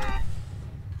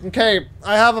 Okay,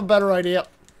 I have a better idea.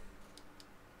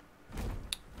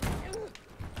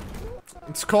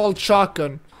 It's called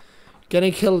shotgun.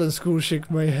 Getting killed in school shook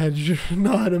my head. You're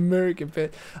not American,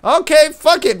 bitch. Okay,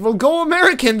 fuck it. We'll go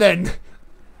American then.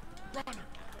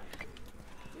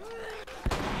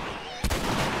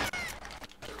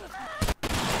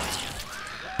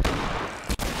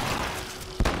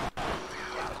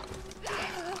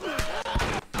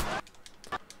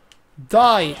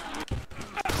 Die.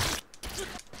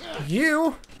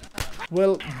 You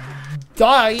will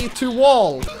die to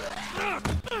wall.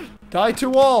 Die to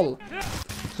wall.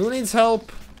 Who needs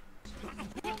help?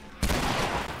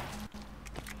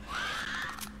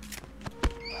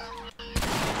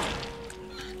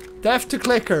 Death to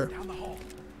clicker.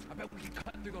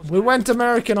 We went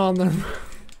American on them.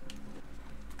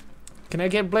 Can I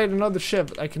get blade another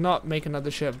shiv? I cannot make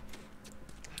another shiv.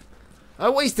 I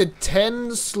wasted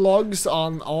 10 slugs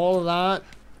on all of that.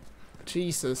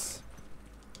 Jesus.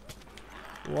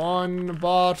 One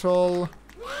bottle.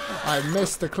 I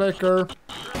missed the clicker.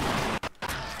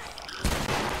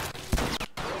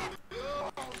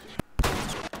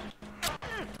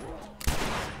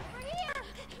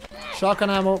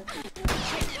 Shotgun ammo.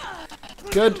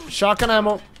 Good. Shotgun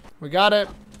ammo. We got it.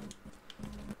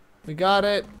 We got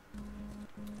it.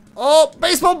 Oh,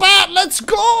 baseball bat! Let's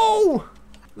go!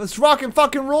 Let's rock and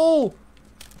fucking roll!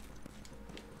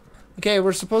 Okay,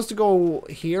 we're supposed to go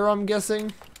here, I'm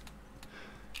guessing.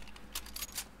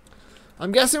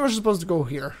 I'm guessing we're supposed to go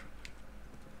here.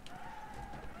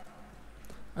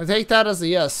 I take that as a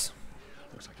yes.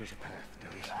 Looks like there's a path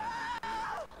down.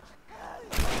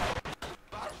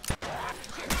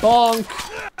 Bonk!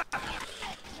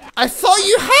 I thought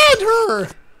you had her!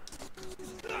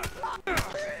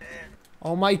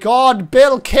 Oh my god,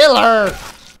 Bill, kill her!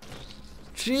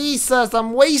 Jesus,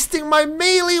 I'm wasting my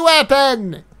melee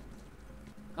weapon!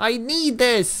 I need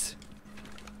this!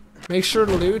 Make sure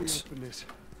to loot.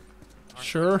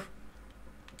 Sure.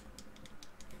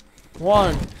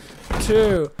 1,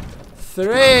 2,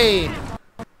 3.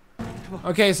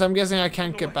 Okay, so I'm guessing I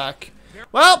can't get back.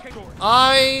 Well,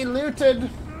 I looted.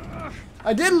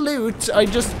 I did loot.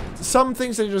 Some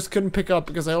things I just couldn't pick up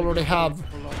because I already have.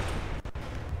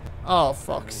 Oh,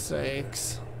 fuck's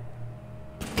sakes.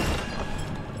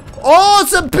 Oh,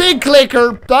 it's a big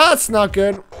clicker. That's not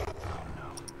good.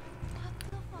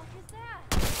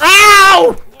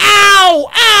 Ow! Ow!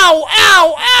 Ow!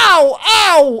 Ow! Ow!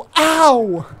 Ow!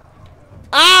 Ow!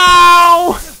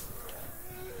 Ow!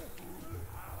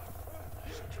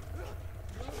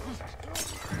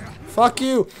 Fuck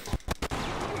you.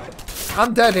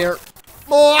 I'm dead here.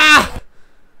 Ah!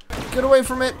 Get away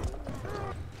from it.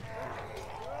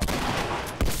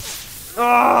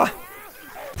 Ah!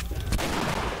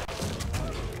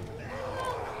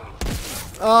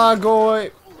 Ah, go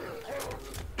away.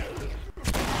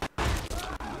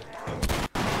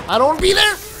 I don't want to be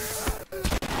there.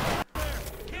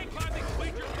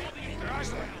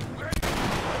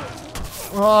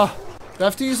 Ah, do I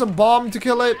have to use a bomb to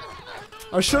kill it?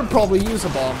 I should probably use a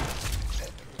bomb.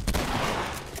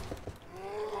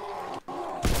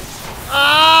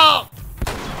 Ah!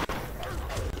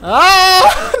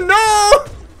 Ah! No!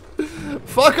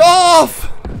 Fuck off!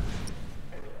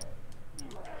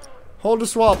 Hold the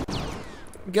swap.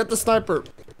 Get the sniper.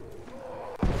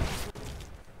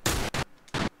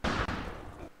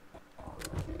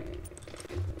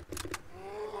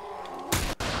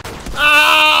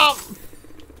 Ah!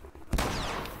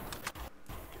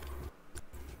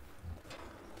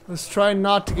 Let's try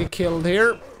not to get killed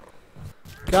here.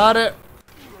 Got it.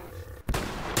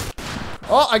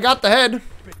 Oh, I got the head.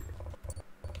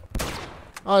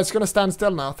 Oh, it's gonna stand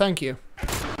still now. Thank you.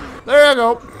 There you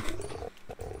go.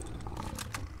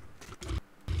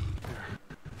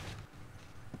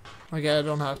 Okay, I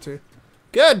don't have to.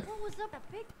 Good. What was up, that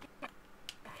big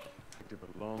Took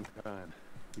a long time.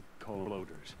 We call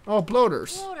bloaters. Oh,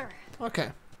 bloaters. floater? Okay.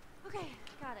 Okay,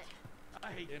 got it.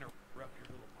 I hate to interrupt your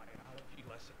little biology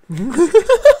lesson.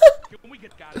 Can we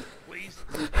get guys, please?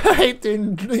 I hate to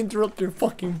interrupt your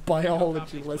fucking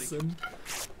biology lesson.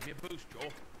 Give me a boost,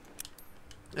 Joel.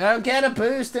 I'll get a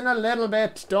boost in a little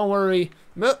bit. Don't worry.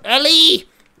 Move, Ellie!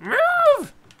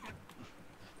 Move!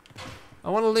 I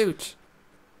want to loot.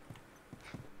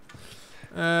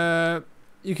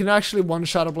 You can actually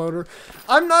one-shot a bloater.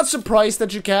 I'm not surprised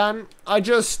that you can. I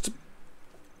just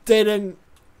didn't.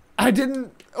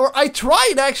 Or I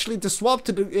tried actually to swap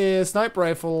to the sniper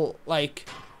rifle, like,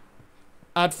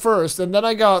 at first, and then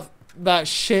I got that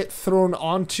shit thrown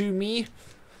onto me,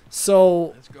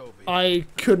 so Let's go, V. I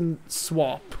couldn't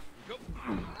swap.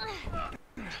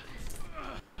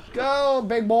 Go,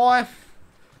 big boy. All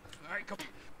right, come.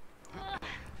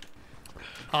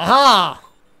 Aha!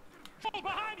 Oh,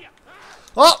 behind you.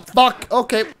 Oh, fuck.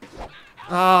 Okay.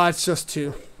 Ah, it's just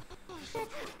two.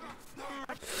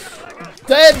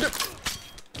 Dead.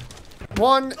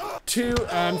 1, 2,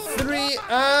 and 3,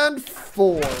 and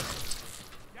 4. Down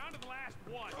to the last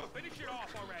one. Finish it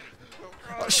off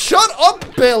already. Shut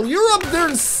up, Bill. You're up there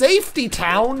in safety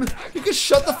town. You can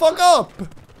shut the fuck up.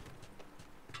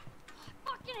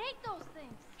 Fucking hate those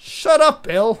things. Shut up,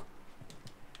 Bill.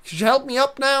 Could you help me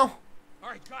up now? All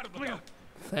right, got him. Look out.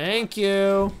 Thank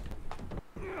you.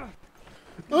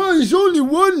 Oh, there's only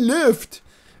one left.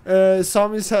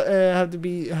 Zombies have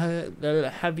been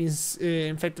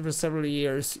infected for several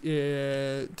years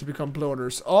to become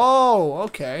bloaters. Oh,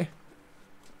 okay.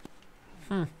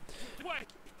 Way.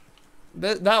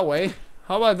 That way.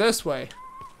 How about this way?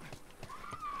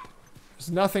 There's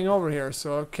nothing over here,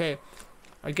 so okay.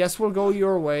 I guess we'll go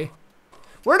your way.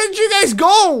 Where did you guys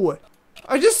go?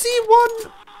 I just see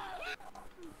one.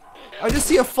 I just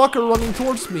see a fucker running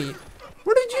towards me.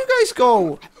 Where did you guys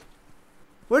go?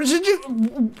 Where did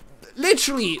you...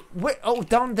 Literally. Where? Oh,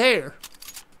 down there.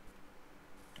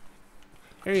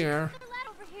 Here you are.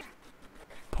 Over here.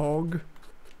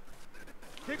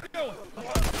 Keep going.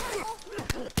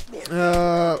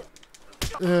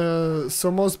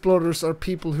 So most bloaters are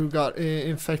people who got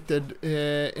infected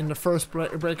in the first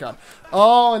breakout.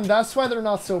 Oh, and that's why they're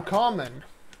not so common.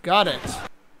 Got it.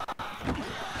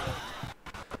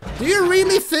 Do you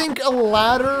really think a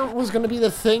ladder was gonna be the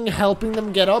thing helping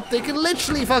them get up? They can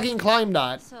literally fucking climb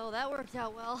that. So that worked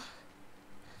out well.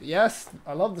 Yes,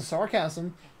 I love the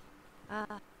sarcasm.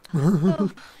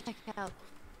 So check out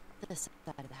this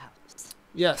side of the house.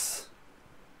 Yes.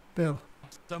 Bill.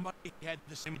 Somebody had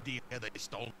the same idea. They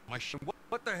stole my shit.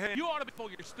 What the hell? You ought to be full.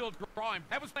 You're still drawing.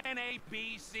 That was plan A,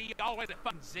 B, C, all the way to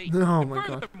fucking Z. Oh And my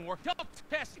God. furthermore, tell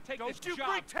Tess to take this Don't you job.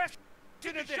 bring Tess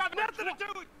into this. Nothing to do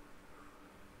with.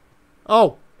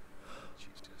 Oh.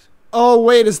 Jesus. Oh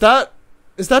wait, is that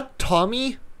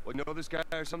Tommy? What, you know this guy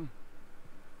or something?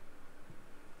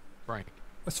 Frank.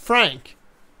 That's Frank.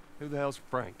 Who the hell's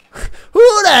Frank?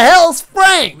 Who the hell's He was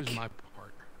Frank? my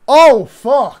partner. Oh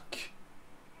fuck.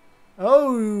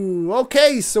 Oh,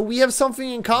 okay, so we have something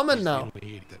in common He's now. the only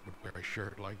idiot that would wear a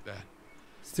shirt like that.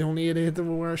 It's the only idiot that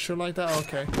will wear a shirt like that?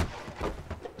 Okay.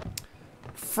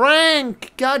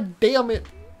 Frank! God damn it.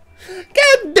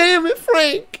 God damn it,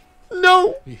 Frank!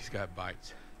 No! He's got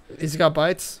bites. He's got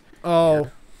bites? Oh.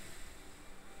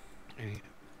 And he,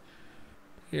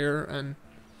 Here and...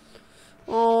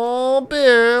 Oh,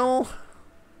 Bill!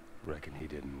 Reckon he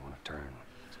didn't want to turn.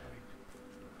 So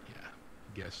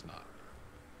Guess not.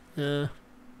 Yeah.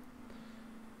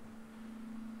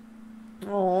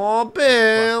 Oh,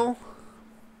 Bill.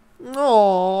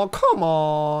 Oh, come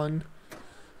on.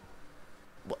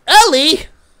 Ellie!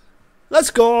 Let's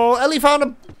go. Ellie found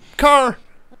a car.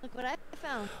 Look what I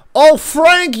found. Oh,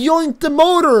 Frank yoinked the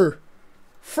motor.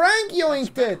 Frank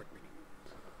yoinked it.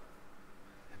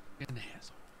 An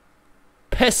asshole.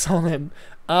 Piss on him.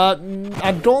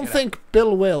 I don't think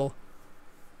Bill will.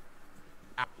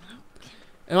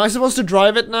 Am I supposed to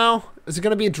drive it now? Is it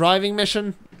going to be a driving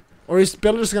mission? Or is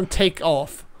Bill just going to take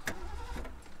off?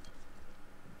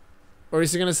 Or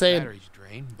is he going to say... Battery's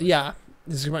drained. Yeah,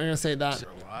 he's going to say that. Still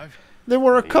alive. There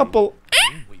were a couple...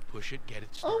 We push it, get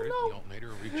it started. no. The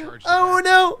alternator recharge. Oh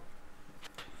no!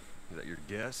 Is that your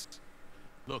guess?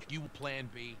 Look, you plan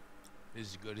B is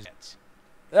as good as that.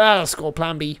 Let's go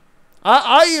plan B.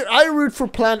 I root for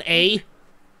plan A.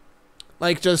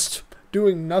 Like just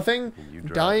doing nothing, And you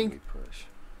drive dying. and we push.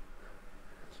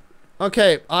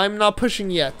 Okay, I'm not pushing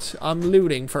yet. I'm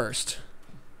looting first.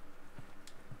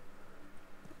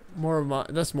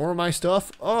 That's more of my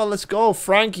stuff. Oh, let's go.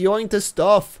 Frank yoinked his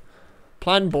stuff.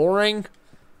 Plan boring.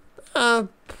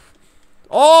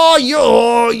 Oh,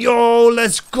 yo,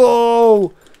 let's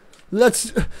go.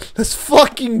 Let's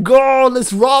fucking go.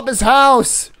 Let's rob his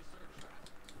house.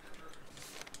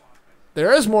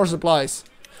 There is more supplies.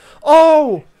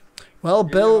 Oh, well,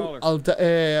 Bill,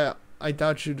 I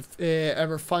doubt you'd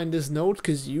ever find this note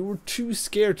because you were too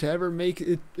scared to ever make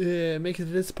it to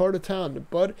this part of town.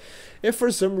 But if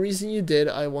for some reason you did,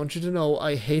 I want you to know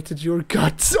I hated your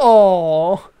guts.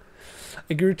 Oh,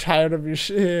 I grew tired of your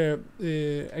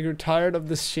I grew tired of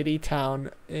this shitty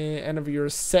town and of your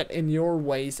set in your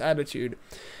ways attitude.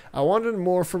 I wanted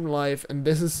more from life, and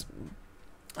this is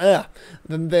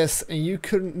than this, and you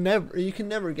can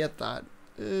never get that.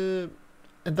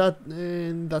 And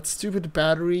that stupid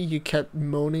battery you kept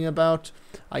moaning about,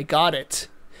 I got it.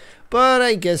 But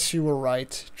I guess you were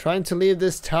right. Trying to leave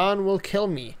this town will kill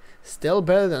me. Still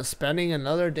better than spending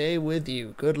another day with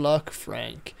you. Good luck,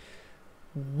 Frank.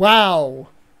 Wow.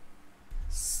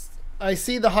 I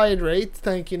see the hydrate.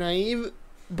 Thank you, Naive.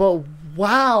 But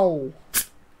wow.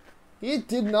 He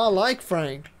did not like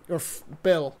Frank. Or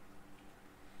Bill.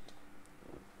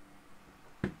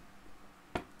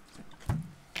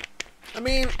 I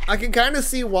mean, I can kind of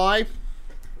see why.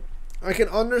 I can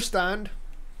understand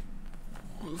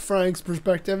Frank's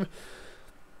perspective.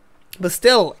 But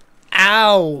still,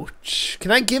 ouch.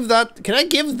 Can I give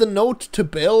the note to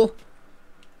Bill?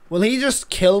 Will he just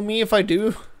kill me if I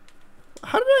do?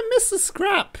 How did I miss the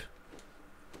scrap?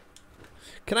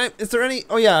 Is there any,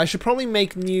 oh yeah, I should probably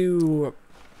make new,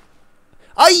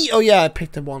 oh yeah, I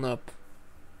picked one up.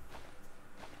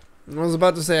 I was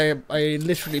about to say, I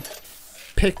literally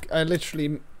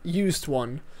used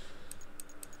one.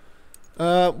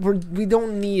 We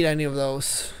don't need any of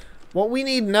those. What we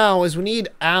need now is we need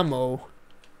ammo.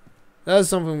 That is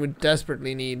something we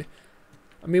desperately need.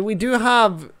 I mean, we do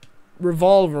have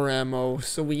revolver ammo,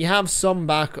 so we have some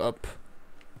backup.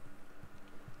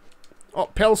 Oh,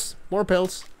 pills. More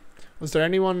pills. Was there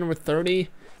anyone with 30?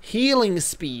 Healing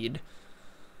speed.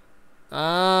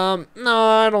 No,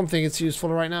 I don't think it's useful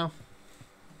right now.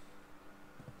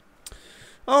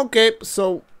 Okay,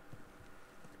 so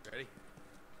Ready?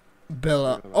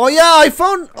 Bella. Oh yeah, I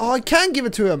found. Oh, I can't give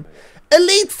it to him.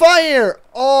 Elite fire.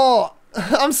 Oh,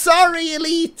 I'm sorry,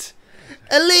 Elite.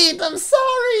 Elite, I'm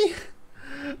sorry.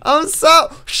 I'm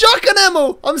so shotgun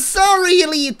ammo. I'm sorry,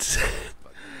 Elite.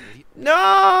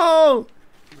 No.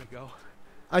 Here we go.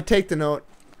 I take the note.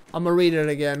 I'm gonna read it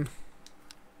again.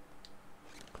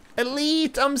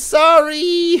 Elite, I'm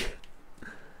sorry.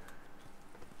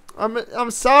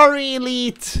 I'm sorry,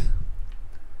 Elite.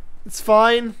 It's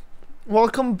fine.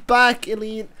 Welcome back,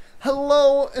 Elite.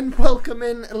 Hello and welcome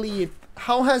in, Elite.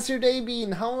 How has your day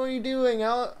been? How are you doing?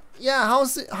 How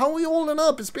are you holding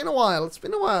up? It's been a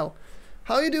while.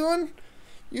 How are you doing?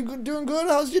 You doing good?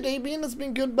 How's your day been? It's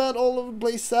been good, bad, all over the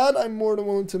place, sad. I'm more than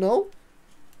willing to know.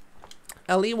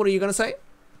 Ellie, what are you gonna say?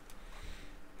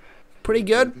 Pretty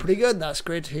good. Pretty good. That's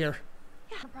great to hear.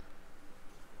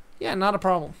 Yeah, not a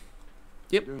problem.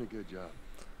 Yep. You're doing a good job.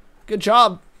 Good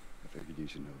job. I figured you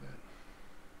should know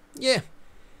that. Yeah.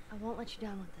 I won't let you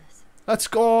down with this. Let's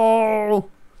go.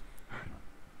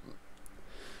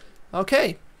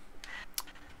 Okay.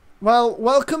 Well,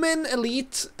 welcome in,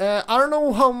 Elite. I don't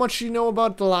know how much you know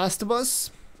about The Last of Us,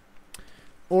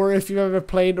 or if you've ever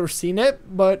played or seen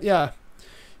it, but yeah.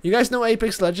 You guys know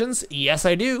Apex Legends? Yes,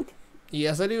 I do.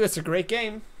 Yes, I do. It's a great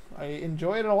game. I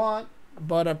enjoy it a lot,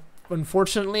 but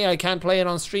unfortunately, I can't play it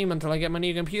on stream until I get my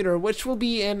new computer, which will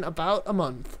be in about a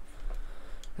month.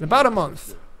 In about a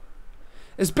month.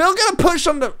 Is Bill gonna push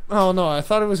on the... Oh no, I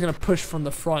thought he was gonna push from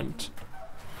the front.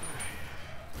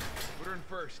 Put her in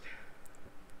first.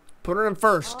 Put her in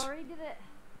first. Already did it.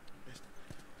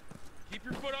 Keep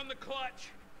your foot on the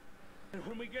clutch. And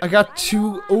when we get I got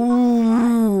 2...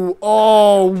 Ooh.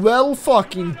 Oh, well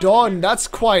fucking done. That's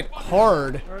quite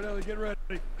hard. All right, Ellie, get ready.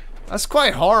 That's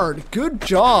quite hard. Good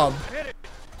job. hit it.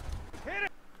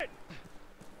 Hit it.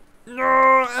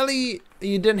 No, Ellie.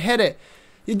 You didn't hit it.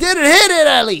 You didn't hit it,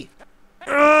 Ellie.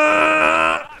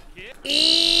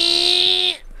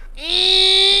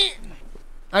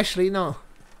 Actually, no.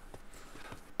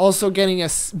 Also getting a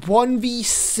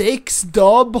 1v6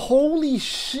 dub. Holy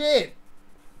shit.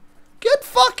 Good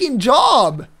fucking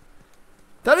job.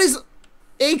 That is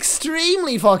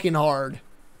extremely fucking hard.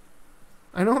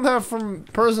 I know that from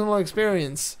personal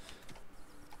experience.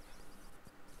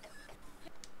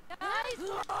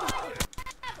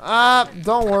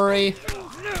 Don't worry.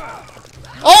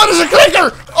 Oh, there's a clicker!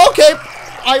 Okay,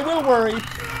 I will worry.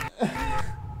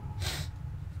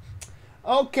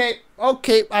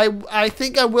 Okay, I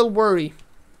think I will worry.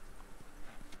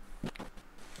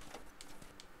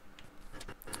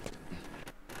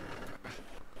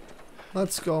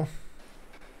 Let's go.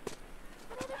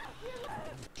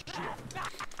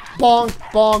 Bonk,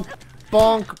 bonk,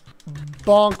 bonk,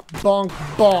 bonk, bonk,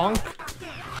 bonk.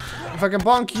 If I can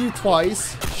bonk you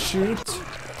twice, shoot.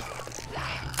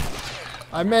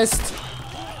 I missed.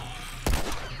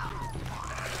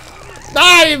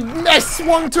 I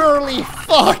swung too early.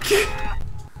 Fuck.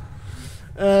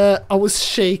 I was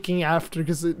shaking after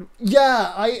because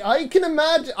yeah, I can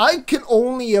imagine. I can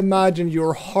only imagine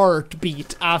your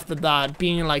heartbeat after that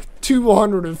being like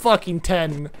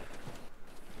 210.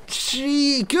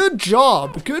 Gee, good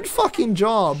job. Good fucking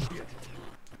job.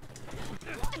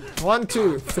 1,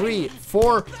 2, 3,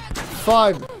 4,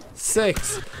 5,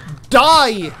 6.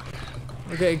 Die!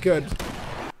 Okay, good.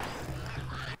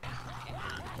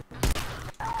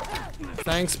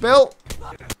 Thanks, Bill.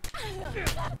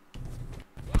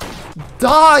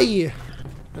 Die!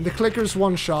 And the clicker's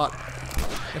one shot.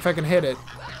 If I can hit it.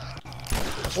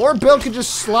 Or Bill could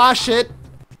just slash it.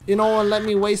 You know, and let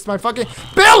me waste my fucking...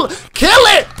 Bill! Kill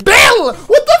it! Bill!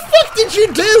 What the fuck did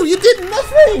you do? You did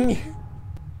nothing!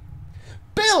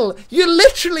 Bill, you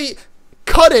literally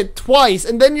cut it twice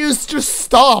and then you just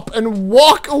stop and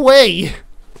walk away.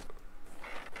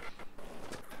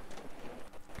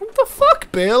 What the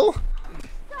fuck, Bill?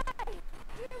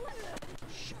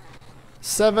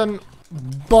 7.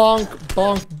 Bonk,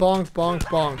 bonk, bonk, bonk,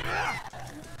 bonk.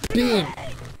 Beam.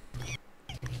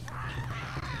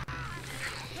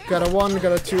 Got a 1,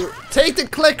 got a 2. Take the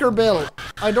clicker, Bill.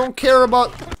 I don't care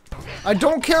about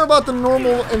the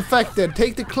normal infected.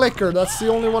 Take the clicker. That's the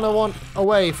only one I want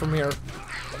away from here.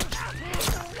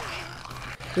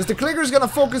 Because the clicker's gonna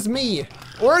focus me.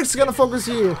 Or it's gonna focus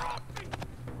you.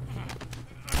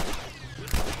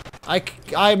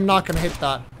 I'm not gonna hit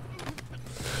that.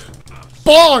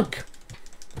 Bonk!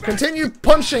 Continue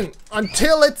punching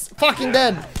until it's fucking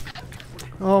dead.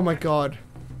 Oh my god.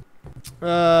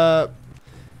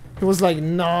 He was like,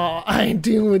 nah, I ain't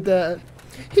dealing with that.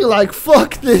 He like,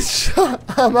 fuck this shit.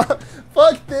 I'm out.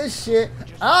 Fuck this shit.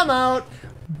 I'm out.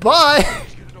 Bye.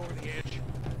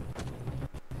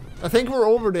 I think we're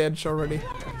over the edge already.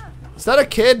 Is that a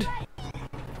kid?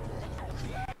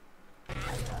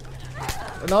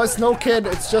 No, it's no kid.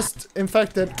 It's just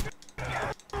infected.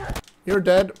 You're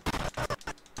dead.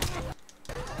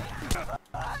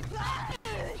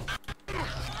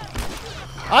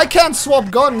 I can't swap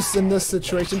guns in this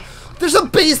situation. There's a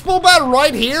baseball bat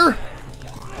right here.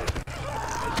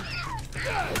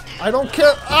 I don't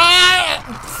care.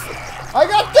 Ah! I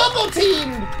got double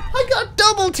teamed. I got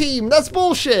double teamed. That's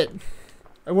bullshit.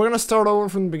 And we're gonna start over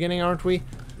from the beginning, aren't we?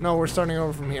 No, we're starting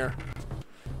over from here.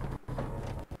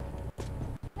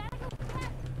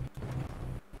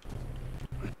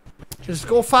 Just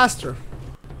go faster.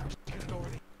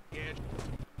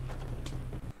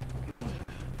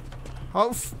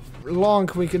 How long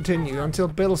can we continue until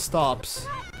Bill stops?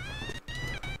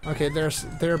 Okay,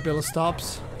 there Bill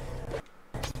stops.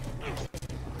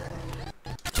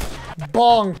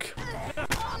 Bonk.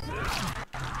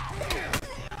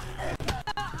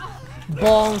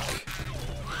 Bonk.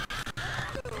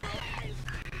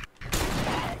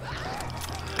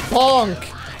 Bonk.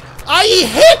 I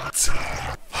hit!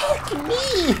 Fuck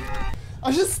me!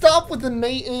 I should stop with the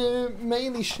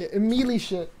melee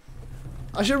shit.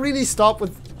 I should really stop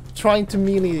with trying to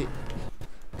melee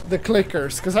the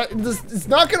clickers, because it's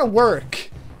not gonna work.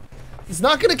 It's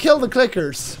not gonna kill the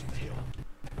clickers.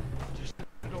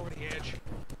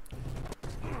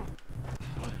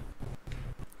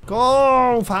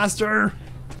 Go faster!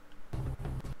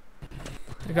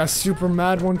 I got super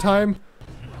mad one time.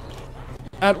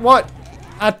 At what?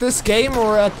 At this game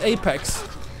or at Apex?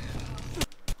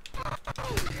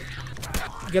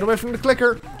 Get away from the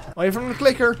clicker. Away from the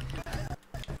clicker.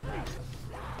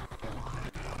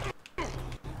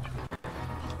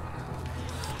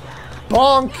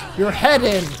 Bonk! Your head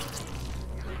in!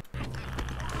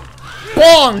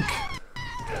 Bonk!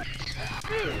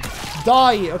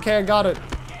 Die! Okay, I got it.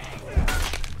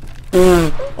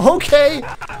 Okay!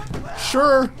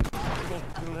 Sure.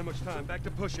 We don't have much time. Back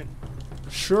to pushing.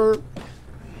 Sure.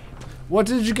 What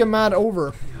did you get mad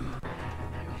over?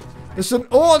 There's an—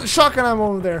 oh, the shotgun ammo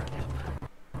over there.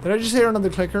 Did I just hear another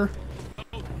clicker?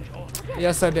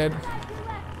 Yes, I did.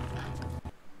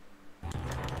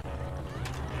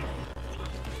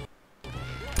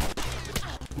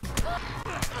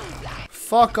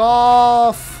 Fuck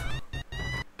off!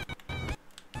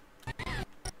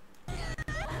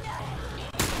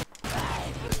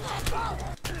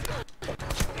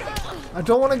 I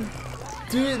don't want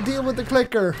to deal with the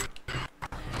clicker.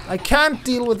 I can't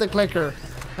deal with the clicker.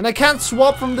 And I can't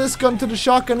swap from this gun to the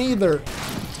shotgun either.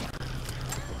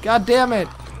 God damn it.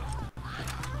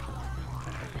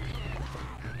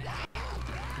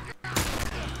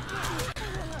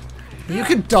 You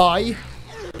could die.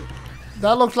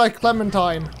 That looked like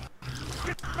Clementine.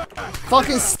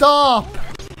 Fucking stop!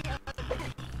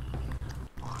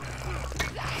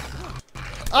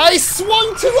 I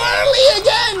swung too early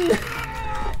again!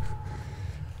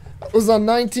 I was on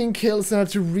 19 kills and I had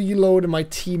to reload and my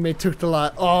teammate took the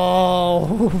last.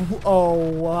 Oh, oh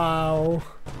wow.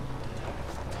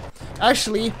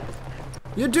 Actually,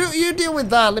 you deal with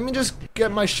that. Let me just get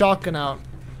my shotgun out.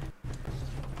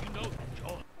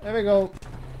 There we go.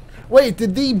 Wait,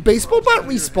 did the baseball bat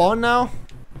respawn now? I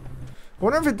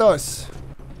wonder if it does.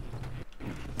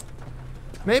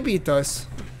 Maybe it does.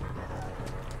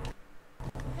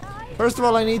 First of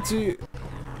all, I need to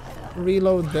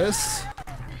reload this.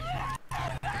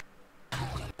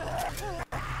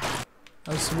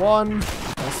 That's one.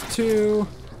 That's two.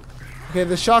 Okay,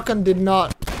 the shotgun did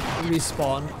not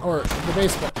respawn. Or the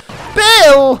baseball.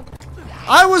 Bill!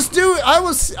 I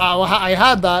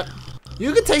had that.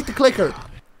 You can take the clicker.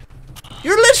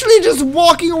 You're literally just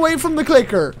walking away from the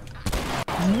clicker.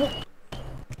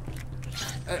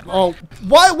 Oh,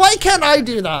 why can't I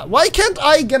do that? Why can't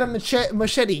I get a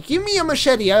machete? Give me a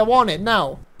machete. I want it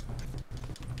now.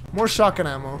 More shotgun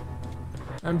ammo.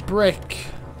 And brick.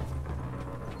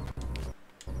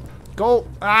 Go.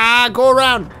 Ah, go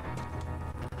around.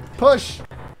 Push.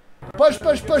 Push,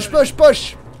 push, push, push,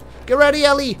 push. Get ready,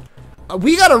 Ellie.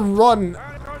 We gotta run.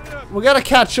 We gotta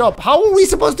catch up. How are we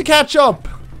supposed to catch up?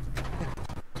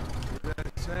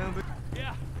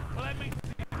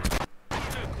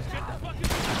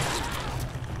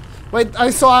 Wait, I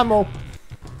saw ammo.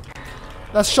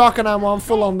 That's shotgun ammo. I'm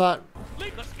full on that.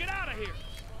 Let's get out of here.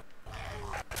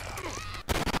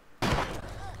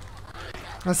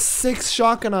 That's 6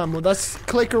 shotgun ammo. That's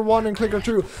clicker 1 and clicker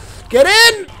 2. Get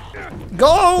in!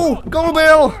 Go! Go,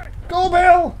 Bill! Go,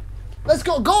 Bill! Let's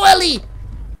go. Go, Ellie!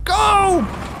 Go!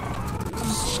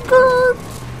 Skirt!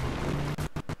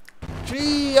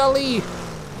 Gee, Ellie!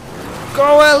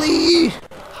 Go, Ellie!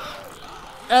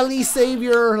 Ellie,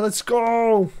 savior! Let's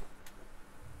go!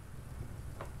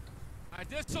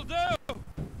 This'll do.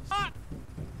 Hot.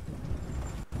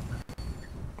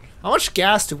 How much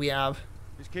gas do we have?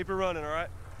 Just keep it running, all right?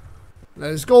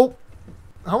 Let's go.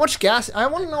 How much gas? I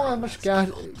want to know how much gas.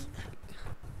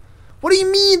 What do you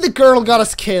mean the girl got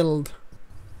us killed?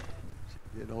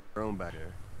 Get on her own back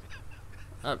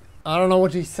there. I don't know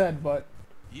what he said, but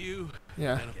You.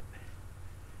 yeah.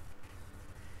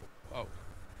 Oh.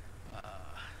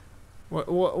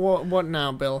 What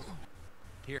now, Bill?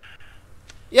 Here.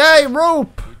 Yay,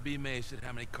 rope! You'd be amazed at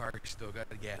how many cars still got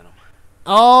to get in them.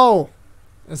 Oh,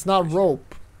 it's not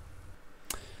rope.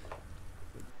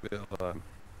 Bill,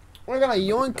 We're gonna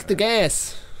yoink the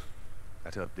gas.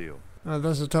 that's a tough deal.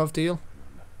 That's a tough deal.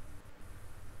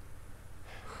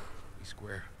 We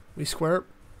square. We square.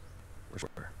 We're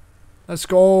sure. Let's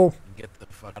go. Get the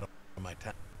fuck out of my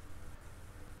town.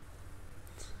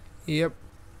 Yep.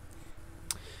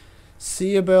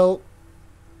 See ya, Bill.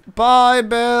 Bye,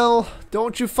 Bill.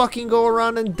 Don't you fucking go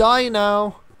around and die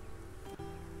now.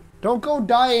 Don't go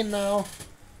dying now.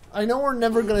 I know we're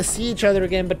never gonna see each other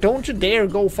again, but don't you dare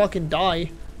go fucking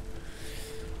die.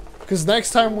 Cause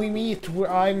next time we meet,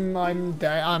 I'm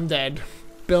dead.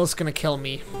 Bill's gonna kill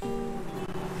me.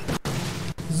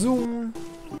 Zoom.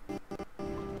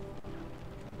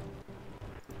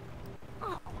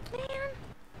 Oh, man.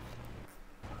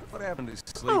 What happened to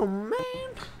sleep? Oh man.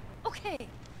 Okay.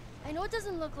 I know it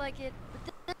doesn't look like it,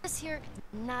 but this here,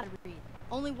 not a read.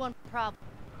 Only one problem.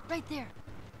 right there.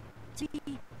 To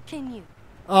continue.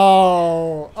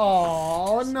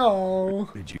 Oh no.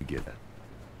 Where did you get that?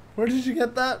 Where did you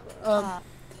get that?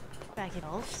 Back at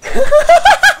all.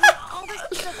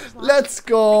 Let's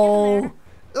go.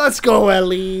 Let's go,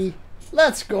 Ellie.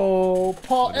 Let's go.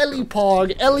 Ellie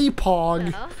Pog. Ellie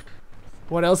Pog.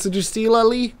 What else did you steal,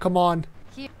 Ellie? Come on.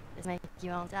 Here, this make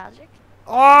you nostalgic.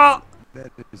 Ah!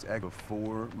 That is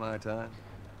before my time.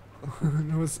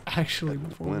 It was actually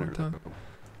before my Winter. time.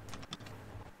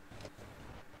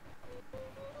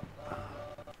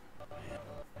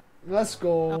 Let's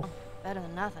go. Oh, better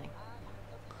than nothing.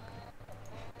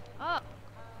 Oh.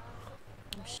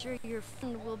 I'm sure your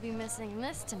friend will be missing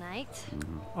this tonight.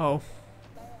 Oh.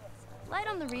 Light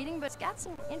on the reading, but it's got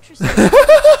some interesting.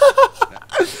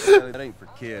 That ain't for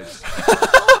kids.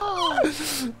 Oh.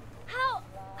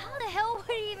 How the hell would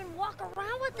he even walk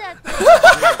around with that thing?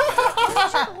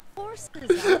 Horses. I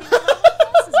don't even know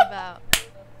what this is about.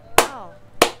 Oh.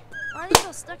 Why are they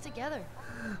so stuck together?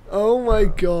 Oh my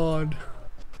god.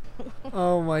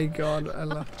 Oh my god. I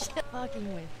love. Just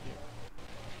fucking with you.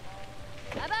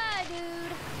 Bye bye,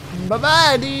 dude. Bye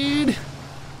bye, dude.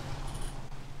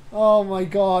 Oh my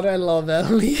god, I love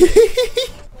Ellie.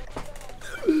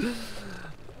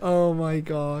 Oh my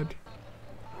god.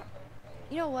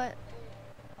 You know what?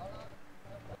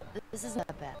 This isn't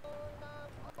that bad.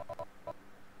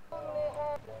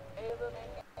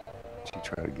 She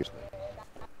tried to get.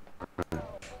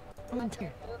 I'm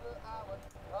tired.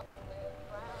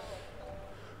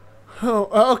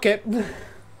 Oh, okay.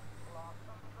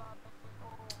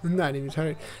 Not even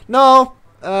tired. No,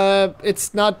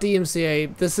 it's not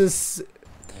DMCA. This is.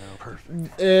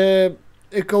 Perfect.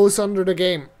 It goes under the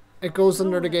game. It goes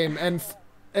under the game,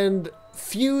 and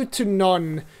few to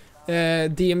none,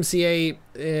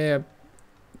 DMCA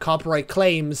copyright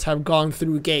claims have gone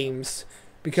through games,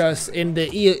 because in the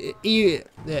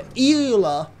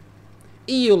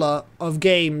EULA of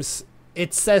games,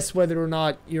 it says whether or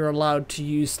not you're allowed to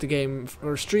use the game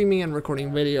for streaming and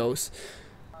recording videos.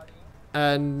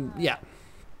 And yeah.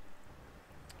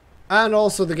 And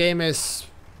also the game is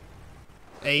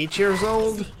 8 years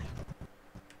old.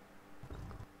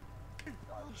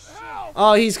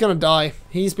 Oh, he's gonna die.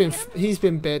 He's been bit. He's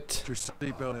been bit. What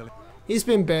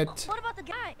about the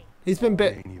guy? He's been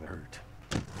bit. Ain't even hurt.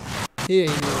 He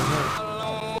ain't even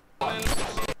hurt.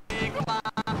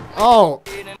 Oh.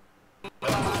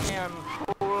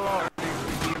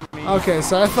 Okay,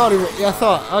 so I thought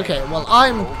okay, well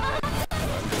I'm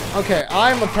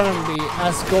apparently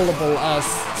as gullible as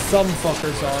some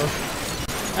fuckers are.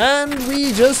 And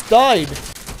we just died.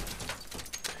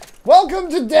 Welcome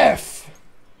to death!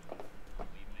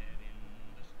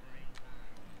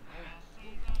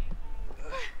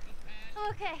 I'm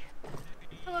okay.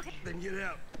 I'm okay. Then get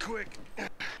out, quick.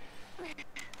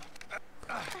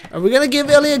 Are we gonna give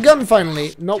Ellie a gun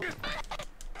finally? Nope.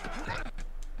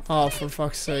 Oh, for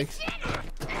fuck's sake.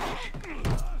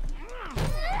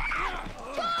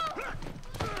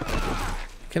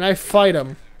 Can I fight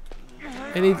him?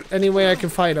 Any way I can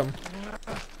fight him?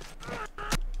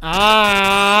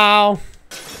 Ow!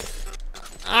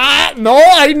 Ah! No,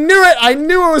 I knew it! I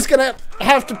knew I was gonna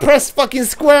have to press fucking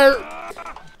square.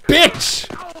 Bitch!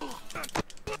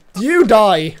 You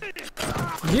die.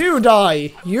 You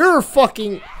die. You're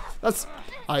fucking. That's.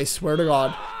 I swear to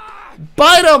God.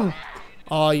 Bite him!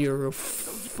 Oh, you're a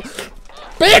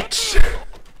bitch!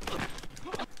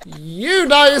 You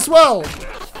die as well!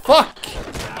 Fuck!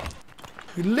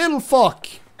 You little fuck!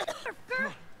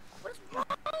 What's wrong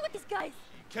with these guys?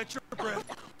 Catch your breath.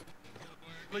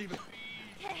 Leave it.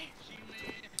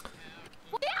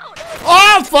 Way out!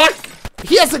 Oh, fuck!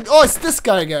 He has a. Oh, it's this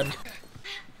guy again.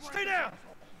 Stay down.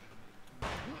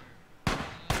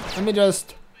 Let me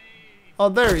just. Oh,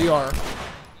 there you are.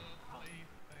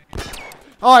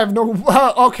 Oh, I have no.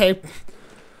 Okay.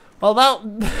 Well,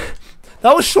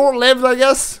 that was short-lived, I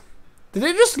guess. Did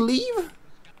they just leave?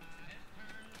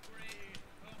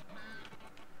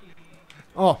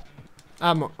 Oh,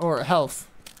 ammo or health.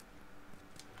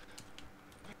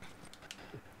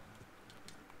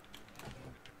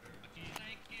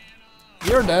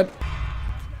 You're dead.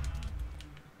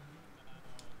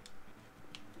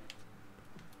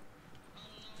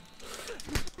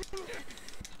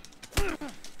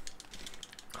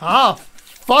 Ah,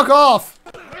 fuck off!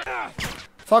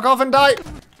 Fuck off and die!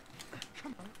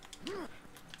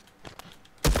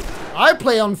 I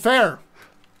play unfair.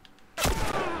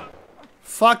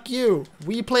 Fuck you.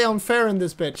 We play unfair in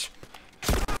this bitch.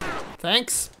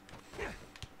 Thanks.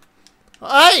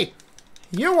 Hey!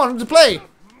 You wanted to play.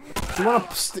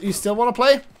 You still want to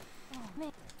play?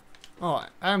 Oh,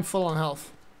 I am full on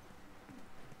health.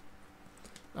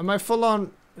 Am I full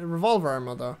on revolver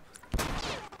ammo though.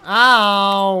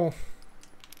 Ow!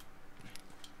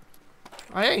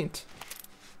 I ain't.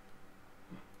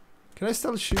 Can I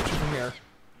still shoot you from here?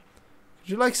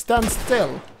 Could you like stand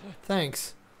still?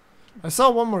 Thanks. I saw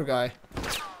one more guy.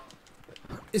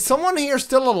 Is someone here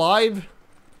still alive?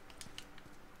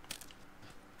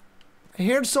 I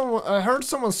heard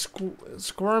someone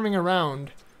squirming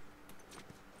around.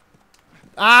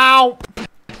 Ow!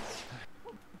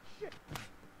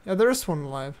 Yeah, there is one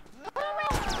alive.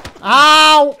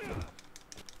 Ow!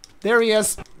 There he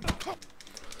is.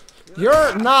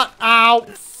 You're not. Ow!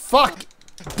 Fuck!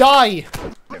 Die!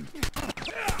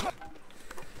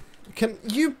 Can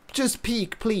you just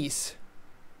peek, please?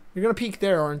 You're gonna peek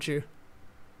there, aren't you?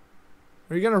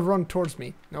 Or are you gonna run towards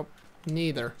me? Nope.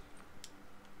 Neither.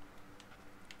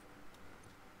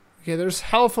 Okay, there's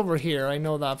health over here. I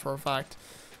know that for a fact.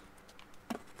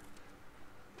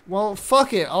 Well,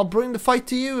 fuck it. I'll bring the fight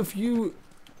to you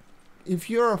if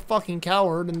you're a fucking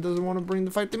coward and doesn't want to bring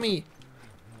the fight to me.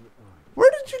 Where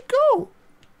did you go?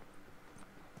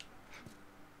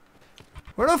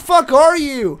 Where the fuck are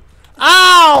you?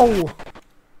 Ow!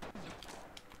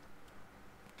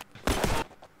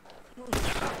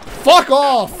 Fuck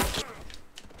off!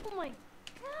 Oh my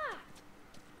god!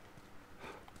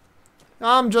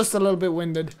 I'm just a little bit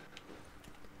winded.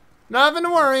 Nothing to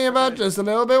worry about, just a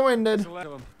little bit winded.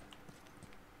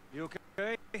 You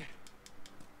okay?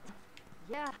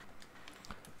 Yeah.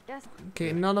 Yes.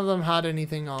 Okay, none of them had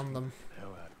anything on them.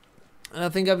 And I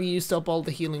think I've used up all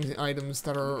the healing items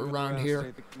that are around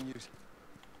here.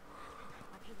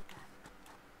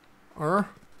 Or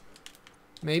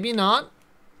maybe not.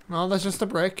 No, that's just a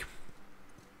brick.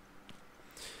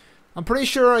 I'm pretty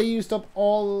sure I used up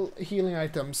all healing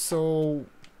items, so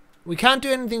we can't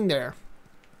do anything there.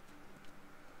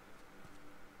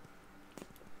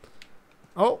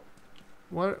 Oh,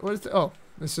 what is it? Oh,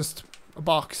 it's just a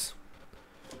box.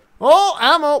 Oh,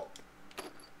 ammo.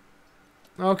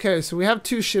 Okay, so we have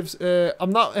two ships.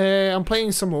 I'm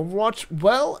playing some Overwatch.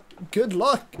 Well, good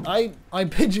luck. I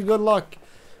bid you good luck.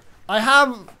 I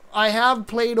have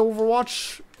played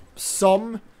Overwatch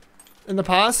some in the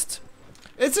past.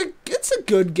 It's a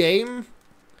good game,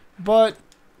 but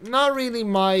not really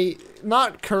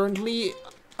not currently.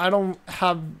 I don't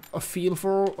have a feel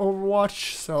for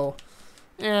Overwatch, so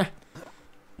eh.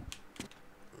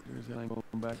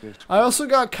 I also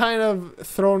got kind of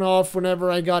thrown off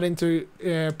whenever I got into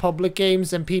public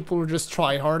games and people were just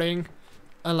tryharding,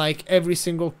 and like every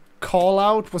single call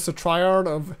out was a tryhard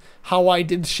of how I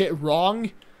did shit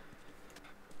wrong.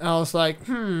 And I was like,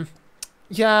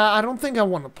 yeah, I don't think I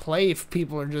want to play if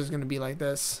people are just gonna be like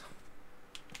this.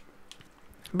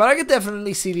 But I could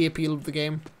definitely see the appeal of the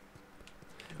game.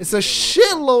 It's a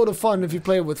shitload of fun if you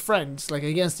play with friends, like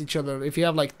against each other. If you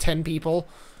have like 10 people,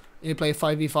 and you play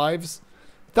 5v5s.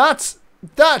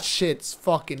 That shit's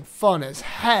fucking fun as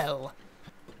hell.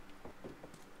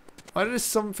 Why did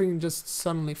something just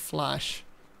suddenly flash?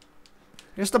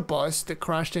 Here's the bus that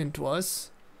crashed into us.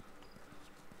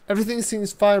 Everything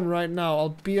seems fine right now.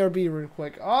 I'll BRB real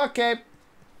quick. Okay.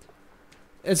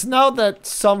 It's now that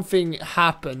something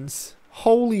happens.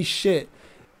 Holy shit.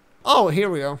 Oh, here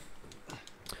we go.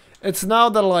 It's now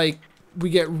that like we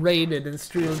get raided and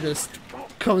Stream just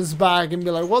comes back and be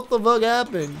like, what the fuck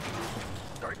happened?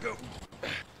 Alright, go.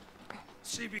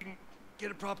 See if you can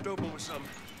get it propped open with something.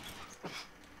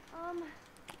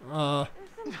 There's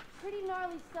some pretty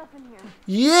gnarly stuff in here.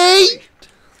 Yeet!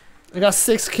 I got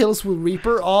 6 kills with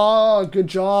Reaper. Oh, good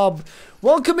job.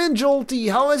 Welcome in,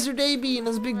 Jolty. How has your day been?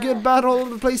 Has it been good, bad, all over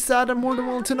the place, sad? I'm more than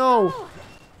willing to know.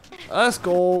 Let's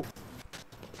go.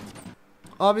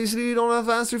 Obviously, you don't have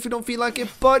to answer if you don't feel like it,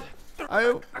 but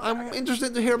I'm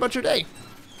interested to hear about your day.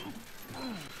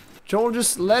 Joel,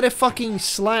 just let it fucking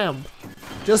slam.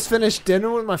 Just finished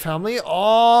dinner with my family.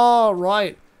 All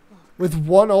right. With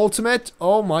 1 ultimate.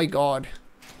 Oh my god.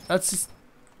 That's...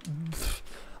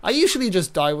 I usually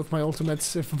just die with my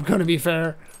ultimates, if I'm gonna be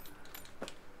fair.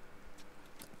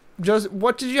 Just,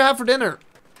 what did you have for dinner?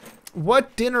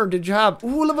 What dinner did you have?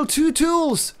 Ooh, level 2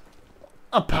 tools!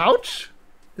 A pouch?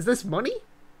 Is this money?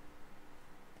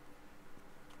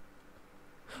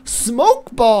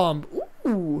 Smoke bomb!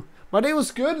 Ooh! My day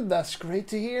was good, that's great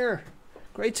to hear.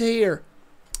 Great to hear.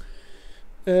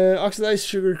 Oxidized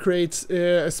sugar creates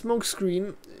a smoke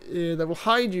screen that will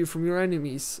hide you from your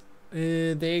enemies.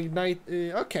 They ignite.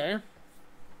 Okay.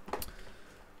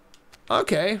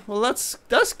 Okay. Well, that's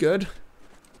good.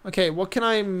 Okay. What can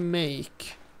I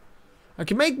make? I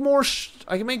can make more.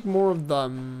 I can make more of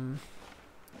them.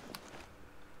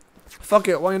 Fuck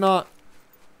it. Why not?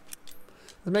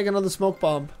 Let's make another smoke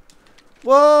bomb.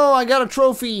 Whoa! I got a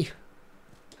trophy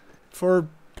for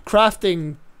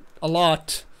crafting a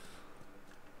lot.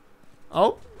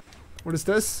 Oh, what is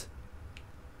this?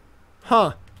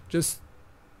 Huh, just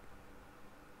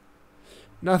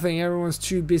nothing. Everyone's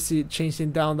too busy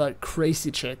chasing down that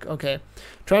crazy chick. Okay,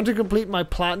 trying to complete my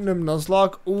platinum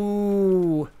Nuzlocke.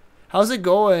 Ooh, how's it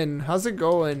going? How's it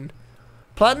going?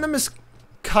 Platinum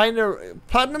kind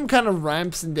of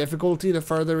ramps in difficulty the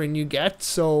further in you get.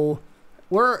 So,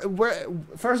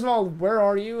 first of all, where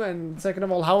are you? And second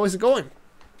of all, how is it going?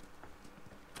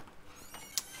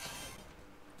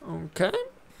 Okay.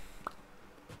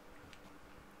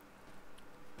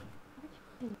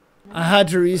 I had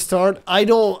to restart.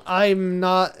 I'm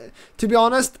not, to be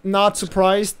honest, not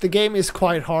surprised. The game is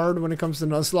quite hard when it comes to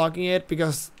nuzlocking it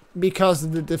because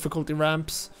of the difficulty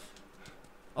ramps.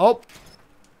 Oh,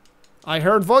 I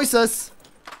heard voices.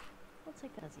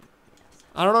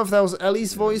 I don't know if that was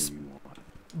Ellie's voice,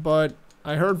 but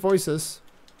I heard voices.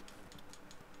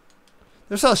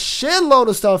 There's a shitload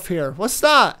of stuff here. What's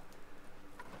that?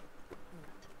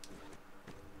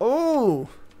 Oh.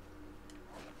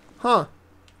 Huh.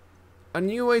 A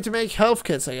new way to make health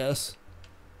kits, I guess.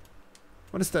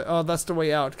 What is that? Oh, that's the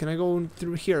way out. Can I go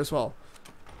through here as well?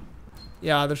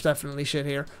 Yeah, there's definitely shit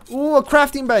here. Ooh, a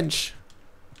crafting bench.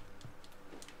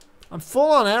 I'm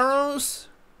full on arrows.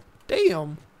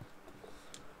 Damn.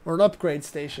 Or an upgrade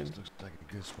station.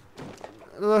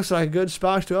 It looks like a good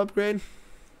spot to upgrade.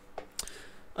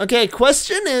 Okay,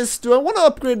 question is, do I want to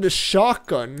upgrade the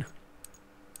shotgun?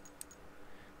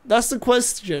 That's the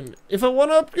question. If I want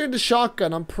to upgrade the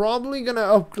shotgun, I'm probably gonna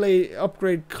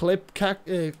upgrade clip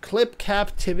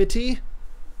captivity.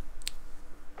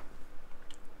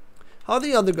 How are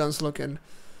the other guns looking?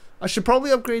 I should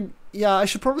probably upgrade. Yeah, I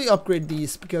should probably upgrade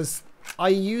these because I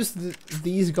use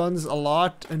these guns a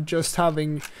lot, and just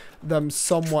having them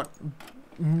somewhat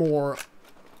more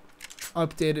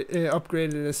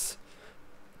upgraded is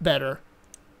better.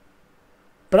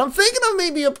 But I'm thinking of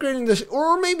maybe upgrading this,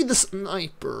 or maybe the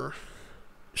sniper.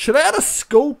 Should I add a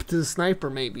scope to the sniper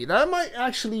maybe? That might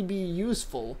actually be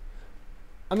useful.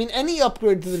 I mean, any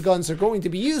upgrade to the guns are going to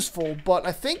be useful, but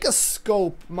I think a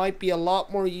scope might be a lot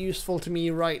more useful to me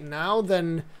right now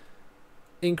than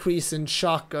increase in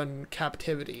shotgun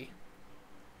captivity.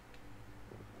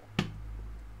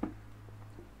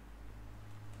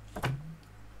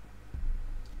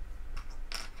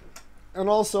 And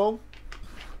also,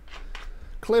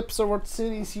 clips are what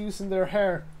cities use in their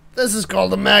hair. This is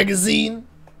called a magazine.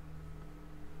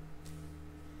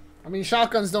 I mean,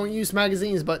 shotguns don't use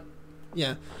magazines, but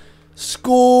yeah.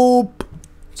 Scope.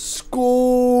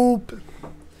 Scope.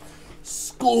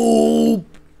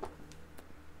 Scope.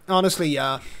 Honestly,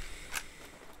 yeah.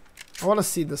 I want to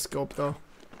see the scope though.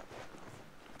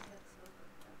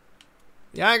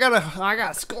 Yeah, I got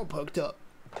a scope hooked up.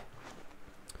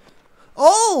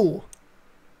 Oh!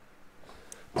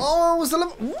 Oh, it was a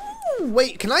level. Ooh,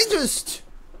 wait, can I just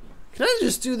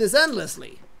do this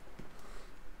endlessly?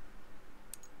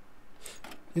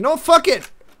 You know, fuck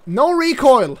it. No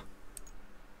recoil.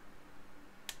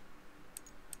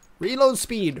 Reload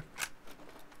speed.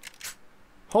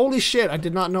 Holy shit, I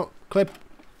did not know. Clip.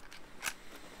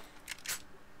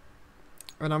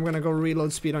 And I'm gonna go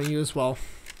reload speed on you as well.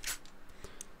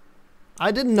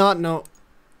 I did not know.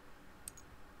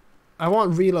 I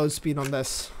want reload speed on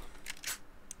this.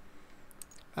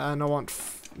 And I want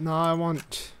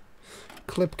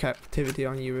clip captivity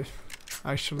on you,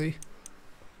 actually.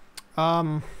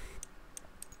 Let's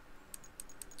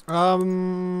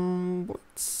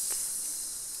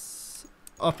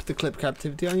up the clip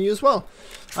captivity on you as well.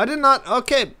 I did not.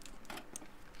 Okay.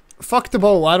 Fuck the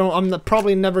bow. I'm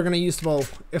probably never gonna use the bow.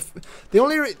 If the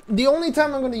only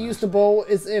time I'm gonna use the bow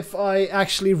is if I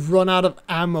actually run out of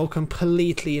ammo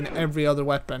completely in every other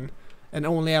weapon, and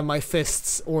only have my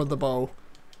fists or the bow.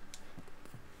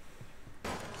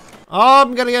 Oh,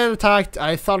 I'm gonna get attacked.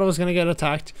 I thought I was gonna get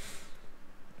attacked.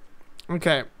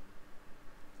 Okay.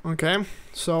 Okay.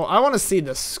 So I want to see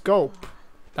the scope.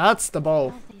 That's the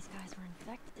bow. These guys were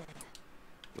infected.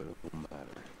 But it won't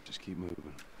matter. Just keep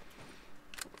moving.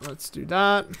 Let's do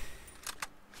that.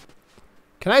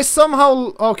 Can I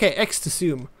somehow... Okay, X to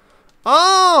zoom.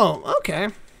 Oh, okay.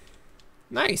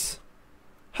 Nice.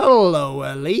 Hello,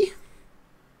 Ellie.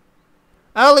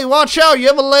 Ellie, watch out. You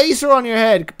have a laser on your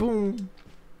head. Boom.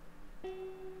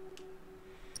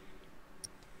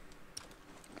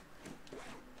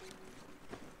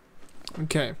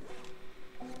 Okay.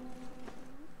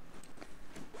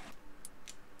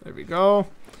 There we go.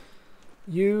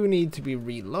 You need to be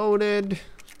reloaded.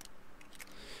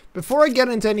 Before I get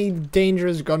into any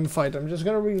dangerous gunfight, I'm just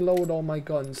gonna reload all my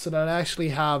guns so that I actually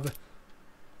have...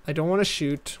 I don't want to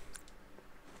shoot.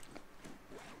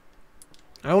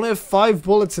 I only have 5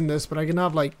 bullets in this, but I can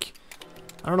have like,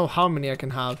 I don't know how many I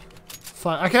can have.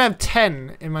 5. I can have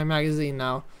 10 in my magazine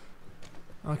now.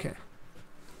 Okay.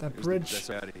 That bridge. Let's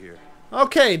out of here.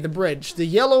 Okay, the bridge. The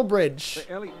yellow bridge.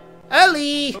 Hey, Ellie,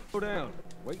 Ellie! slow down.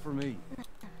 Wait for me.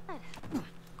 Right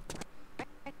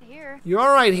here. You're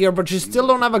alright here, but you still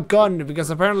don't have a gun because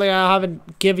apparently I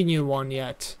haven't given you one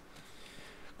yet.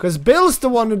 Because Bill's the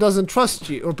one who doesn't trust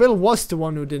you. Or Bill was the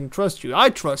one who didn't trust you. I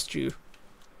trust you.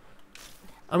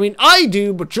 I mean, I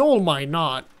do, but Joel might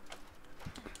not.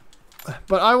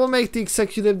 But I will make the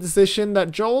executive decision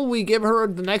that Joel, we give her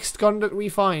the next gun that we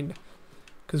find.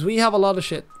 Because we have a lot of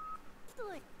shit.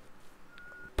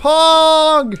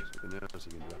 Pog!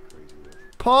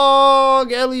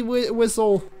 Pog! Ellie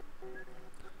whistle.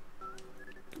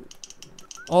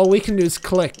 All we can do is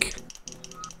click.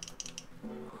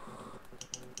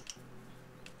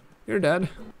 You're dead.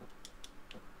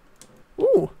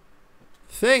 Ooh.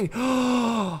 Thing.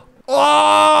 Oh!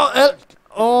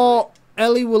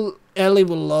 Ellie will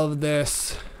love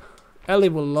this. Ellie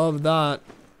will love that.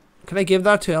 Can I give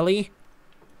that to Ellie?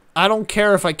 I don't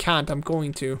care if I can't. I'm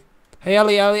going to. Hey,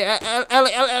 Ellie, Ellie,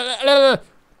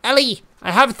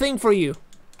 I have a thing for you.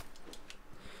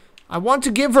 I want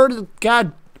to give her the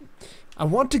goddamn. I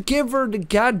want to give her the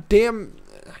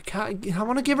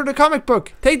comic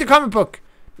book. Take the comic book.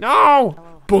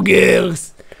 No!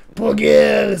 Boogers!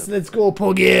 Boogers! Let's go,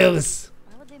 boogers!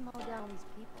 Why would they mow down these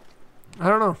people? I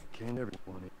don't know. Can't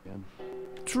everyone again.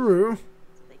 True.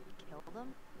 Did they kill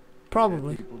them?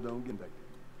 Probably. People don't get infected.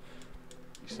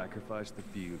 You sacrifice the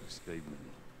few to save many.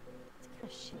 It's kind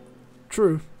of shit.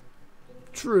 True.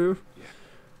 True. Yeah.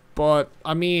 But,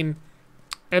 I mean,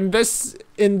 in this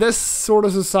sort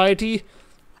of society,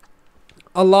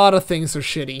 a lot of things are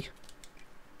shitty.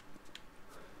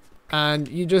 And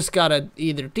you just gotta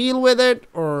either deal with it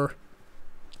or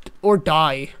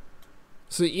die.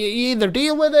 So you either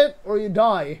deal with it or you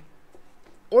die.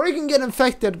 Or you can get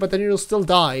infected, but then you'll still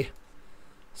die.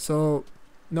 So,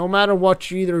 no matter what,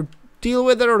 you either deal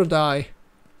with it or die.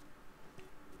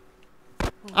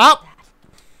 Up!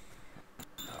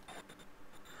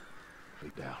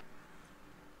 Lay down.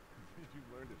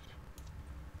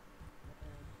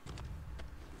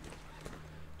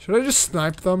 Should I just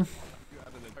snipe them? You had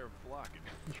an entire block.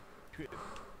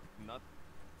 Not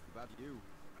about you.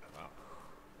 Wow.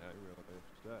 Yeah, you really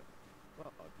upset.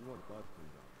 Well, if you want to bust me,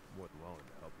 I'm more than willing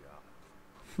to help you out.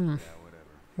 Yeah,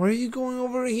 whatever. Why are you going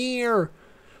over here?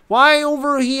 Why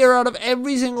over here out of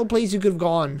every single place you could have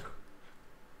gone?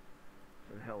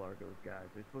 Where the hell are those guys?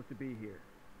 They're supposed to be here.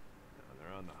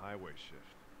 They're on the highway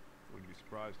shift. Wouldn't be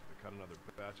surprised if they cut another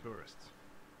batch of tourists.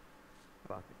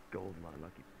 About the gold mine,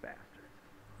 lucky bastards.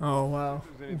 Oh, wow.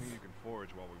 If there's anything you can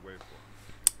forage while we wait for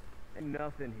them. Ain't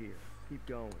nothing here. Keep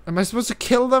going. Am I supposed to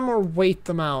kill them or wait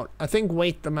them out? I think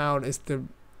wait them out is the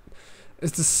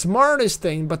smartest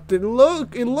thing, but it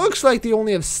looks like they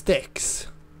only have sticks.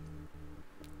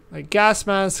 Like gas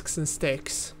masks and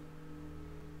sticks.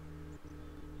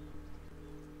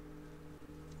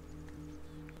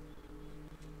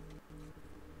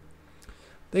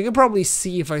 They can probably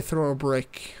see if I throw a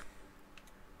brick.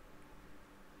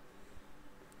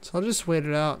 So I'll just wait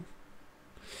it out.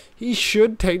 He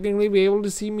should technically be able to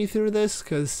see me through this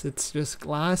because it's just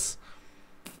glass.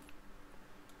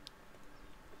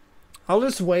 I'll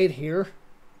just wait here.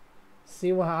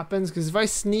 See what happens, because if I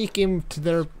sneak into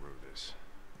their... Screw this.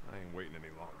 I ain't waiting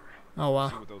any longer. Oh, wow.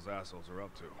 See what those assholes are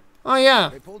up to. Oh, yeah.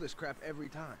 They pull this crap every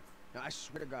time. Now, I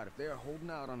swear to God, if they are holding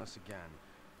out on us again,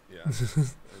 Yeah.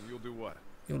 And you'll do what?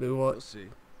 You'll do we'll what? see.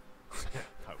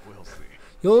 I will see.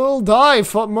 You'll die,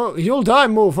 you'll die,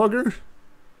 motherfucker.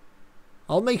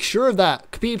 I'll make sure of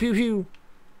that. Pew pew pew.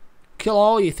 Kill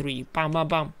all you three. Bam bam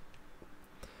bam.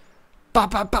 Ba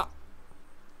ba ba.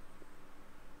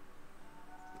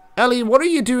 Ellie, what are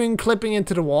you doing clipping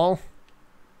into the wall?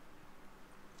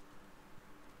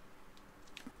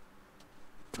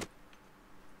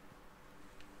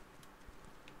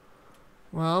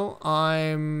 Well,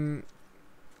 I'm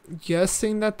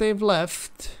guessing that they've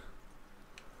left.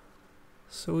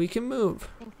 So we can move.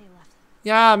 I think they left.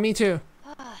 Yeah, me too.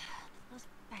 Those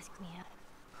guys me up.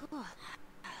 Whew.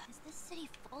 Is this city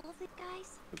full of these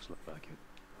guys? Looks like it.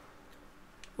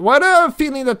 Why do I have a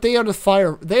feeling that they are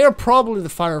they are probably the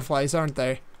Fireflies, aren't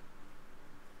they?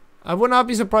 I would not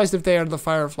be surprised if they are the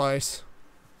Fireflies.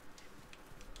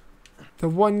 The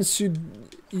ones who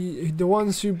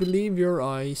believe your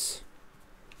eyes.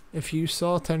 If you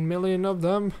saw 10 million of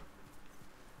them.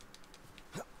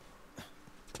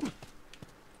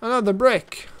 Another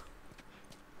brick.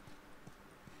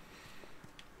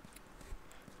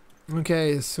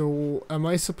 Okay, so am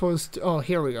I supposed to... Oh,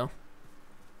 here we go.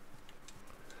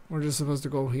 We're just supposed to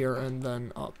go here and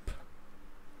then up.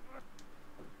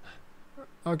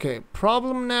 Okay,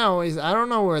 problem now is I don't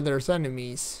know where there's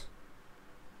enemies.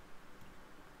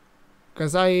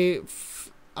 Cause I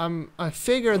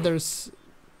figured there's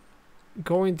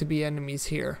going to be enemies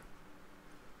here.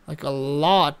 Like a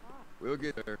lot. We'll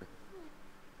get there.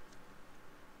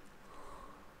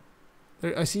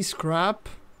 There, I see scrap.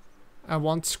 I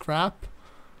want scrap.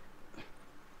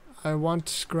 I want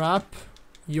scrap.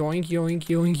 Yoink, yoink,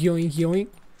 yoink, yoink, yoink.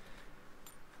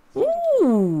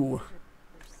 Ooh!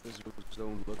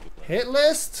 Hit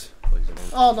list?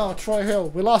 Oh no, Troy Hill.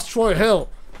 We lost Troy Hill.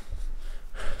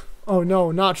 Oh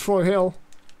no, not Troy Hill.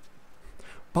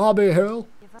 Bobby Hill.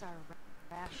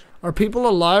 Are people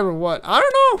alive or what? I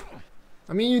don't know.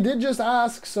 I mean, you did just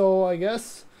ask, so I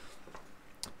guess.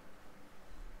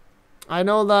 I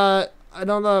know that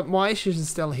Moish is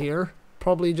still here.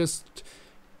 Probably just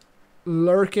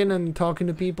lurking and talking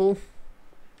to people.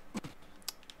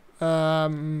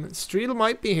 Streel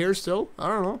might be here still. I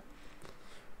don't know.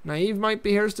 Naive might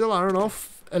be here still. I don't know.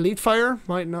 Elite Fire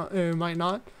might not. Might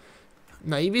not.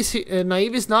 Naive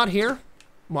is not here.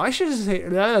 Moish is here.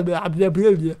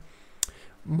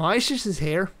 Moish is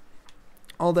here.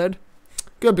 All dead.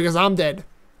 Good, because I'm dead.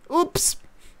 Oops.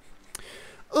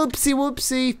 Oopsie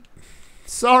whoopsie.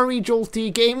 Sorry,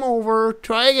 Jolty. Game over.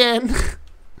 Try again.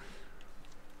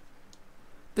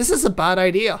 This is a bad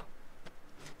idea.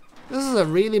 This is a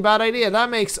really bad idea. That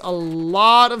makes a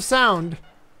lot of sound.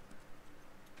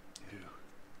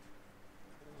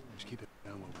 Just keep it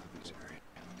down low for this area.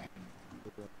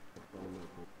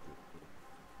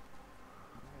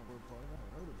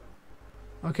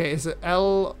 Okay, is it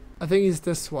L? I think it's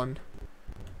this one.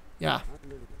 Yeah.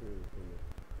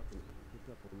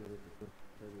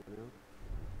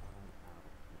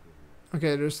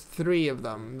 Okay, there's 3 of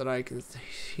them that I can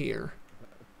hear.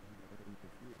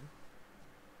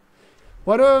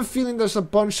 Why do I have a feeling there's a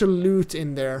bunch of loot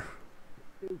in there?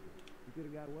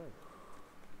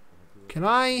 Can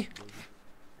I?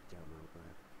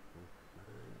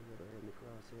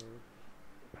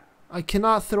 I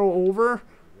cannot throw over?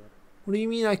 What do you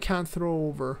mean I can't throw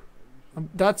over?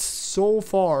 That's so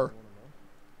far.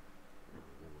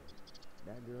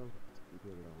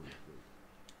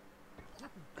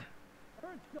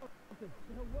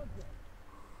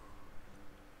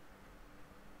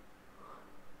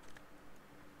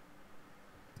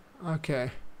 Okay.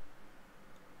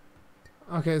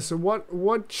 Okay, so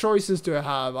what choices do I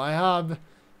have? I have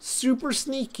super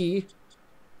sneaky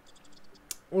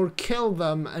or kill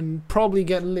them and probably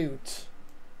get loot.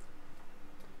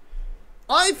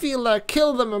 I feel that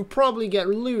kill them and probably get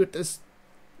loot is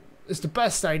the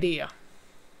best idea.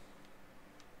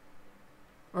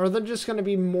 Or are there just gonna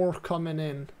be more coming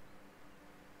in?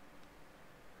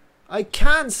 I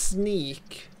can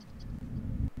sneak.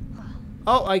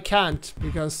 Oh, I can't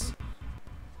because.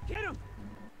 Get him!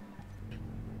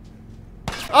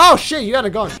 Oh shit! You had a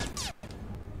gun.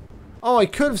 Oh, I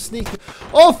could have sneaked.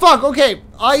 Oh fuck! Okay,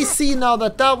 I see now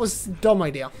that that was a dumb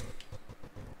idea.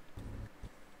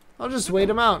 I'll just wait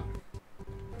him out.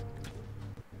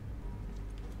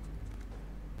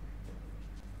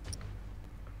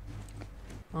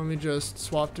 Let me just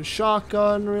swap to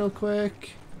shotgun real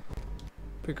quick.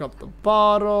 Pick up the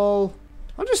bottle.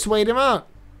 I'll just wait him out.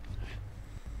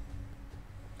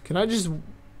 Can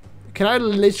I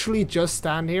literally just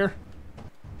stand here?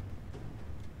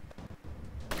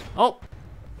 Oh.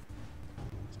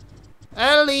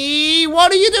 Ellie,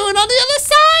 what are you doing on the other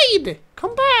side?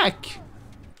 Come back.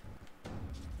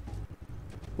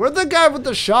 Where'd the guy with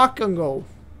the shotgun go?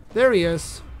 There he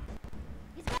is.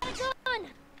 He's got a gun.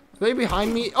 Are they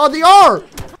behind me? Oh, they are!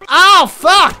 Ow,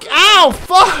 fuck! Ow,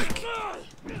 fuck!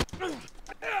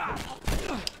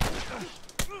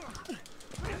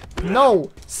 No,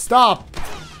 stop.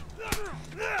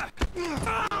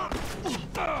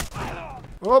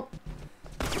 Oh.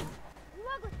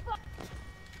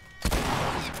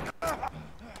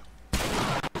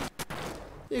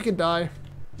 You can die.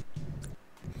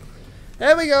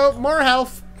 There we go, more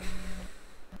health.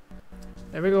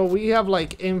 There we go, we have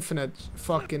like infinite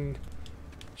fucking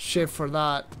shit for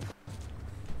that.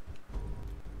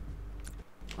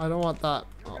 I don't want that.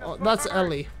 Oh, that's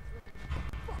Ellie.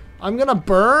 I'm gonna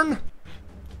burn?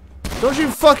 Don't you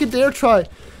fucking dare try.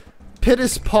 Pit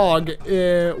is pog.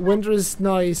 Winter is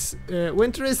nice.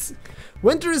 Winter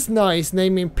is nice.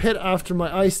 Naming Pit after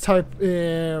my ice type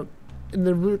in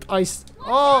the root ice.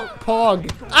 Oh,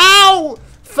 pog. Ow!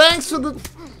 Thanks for the.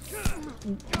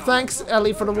 Thanks,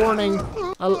 Ellie, for the warning.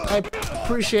 I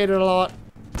appreciate it a lot.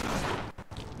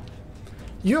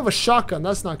 You have a shotgun.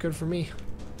 That's not good for me.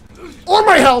 or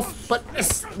my health, but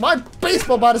my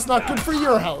baseball bat is not good for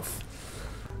your health.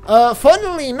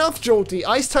 Funnily enough, Jolty,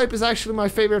 Ice type is actually my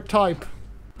favorite type.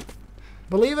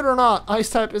 Believe it or not, Ice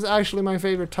type is actually my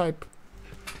favorite type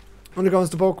when it comes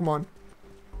to Pokemon.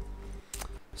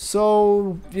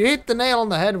 So, you hit the nail on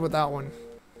the head with that one.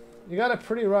 You got it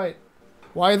pretty right.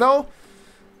 Why though?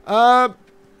 I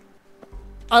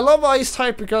love Ice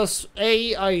type because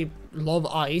A, I love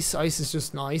ice. Ice is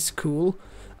just nice, cool.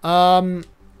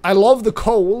 I love the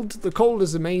cold. The cold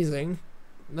is amazing.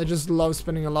 I just love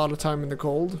spending a lot of time in the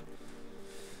cold.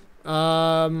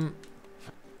 And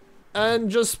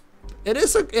just it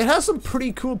has some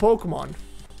pretty cool Pokemon.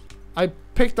 I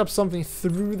picked up something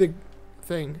through the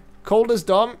thing. Cold is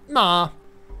dumb? Nah.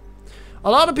 A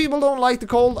lot of people don't like the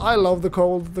cold. I love the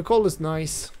cold. The cold is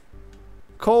nice.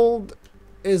 Cold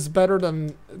is better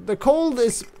than the cold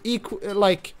is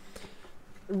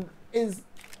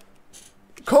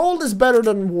cold is better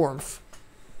than warmth.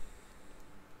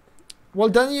 Well,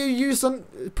 then you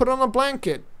put on a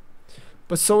blanket,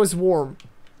 but so is warm.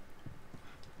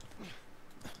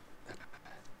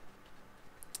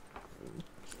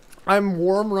 I'm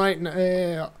warm right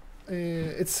now.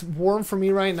 It's warm for me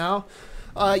right now.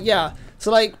 Yeah. So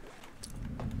like,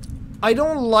 I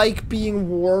don't like being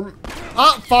warm.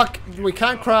 Ah, fuck. We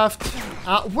can't craft.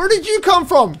 Where did you come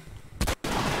from?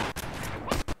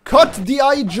 Cut the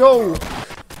eye, Joe.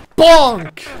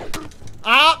 Bonk.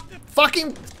 Ah,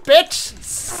 fucking bitch.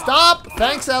 Stop.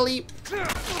 Thanks, Ellie.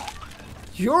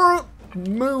 Your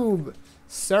move,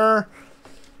 sir.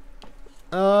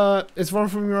 It's one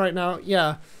from me right now.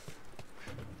 Yeah.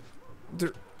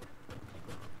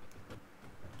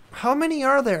 How many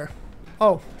are there?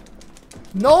 Oh.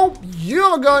 No, you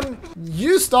have a gun.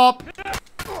 You stop.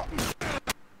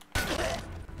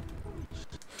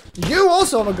 You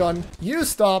also have a gun. You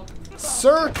stop.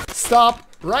 Sir, stop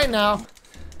right now.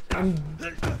 And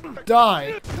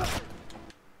die.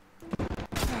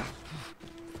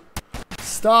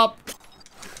 Stop.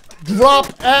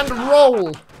 Drop and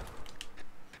roll.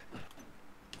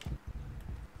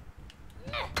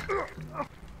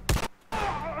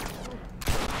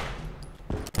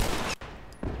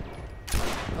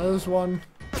 There's one.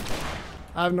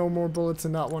 I have no more bullets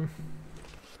in that one.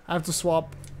 I have to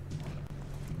swap.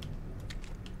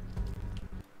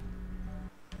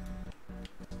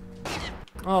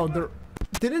 Oh, there.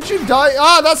 Didn't you die?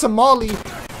 Ah, that's a Molly.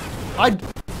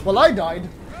 Well, I died.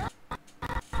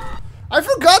 I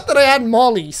forgot that I had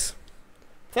mollies.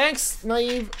 Thanks,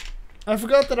 Naive. I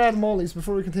forgot that I had mollies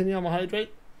before we continue on my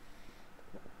hydrate.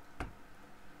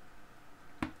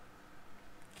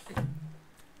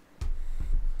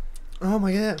 Oh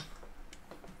my god.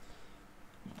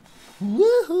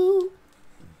 Woohoo!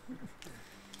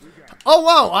 Oh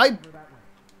wow,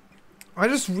 I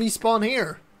just respawn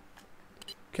here.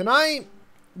 Do I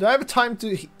have time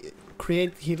to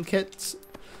create heal kits?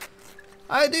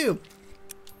 I do.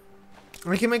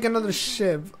 I can make another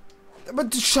shiv.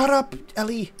 But shut up,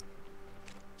 Ellie.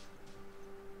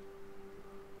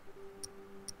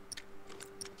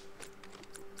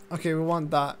 Okay, we want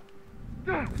that.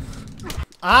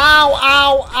 Ow,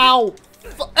 ow, ow.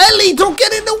 Ellie, don't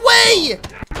get in the way!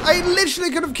 I literally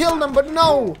could have killed him, but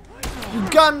no. You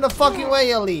got in the fucking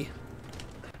way, Ellie.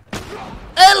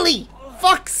 Ellie!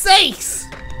 Fuck's sakes!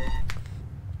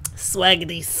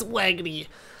 Swaggity, swaggity.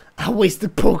 I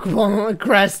wasted Pokemon on a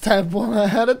grass type while I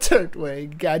had a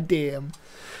Turtwig. Goddamn.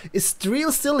 Is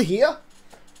Streel still here?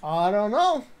 I don't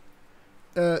know.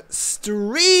 Streel!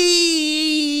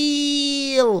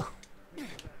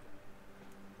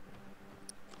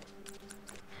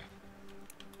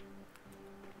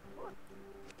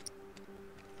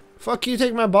 Fuck you,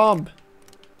 take my bomb.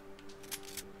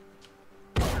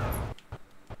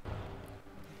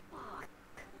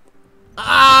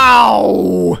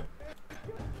 Ow!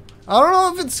 I don't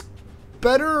know if it's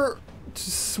better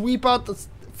to sweep out the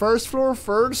first floor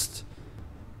first.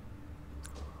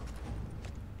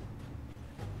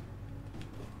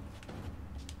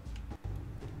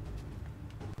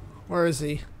 Where is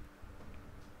he?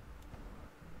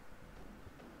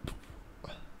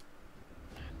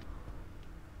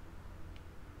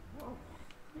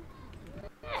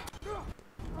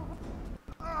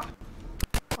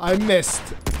 I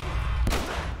missed.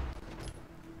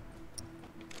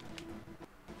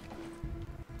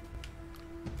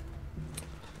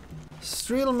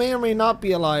 Streel may or may not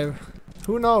be alive.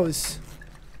 Who knows?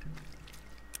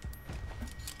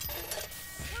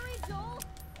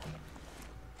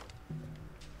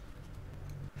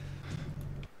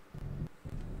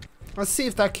 Let's see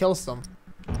if that kills them.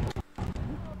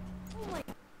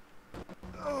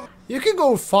 You can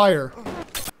go with fire.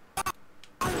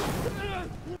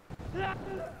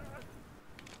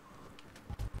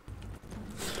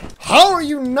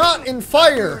 not in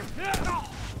fire.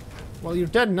 Well, you're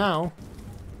dead now.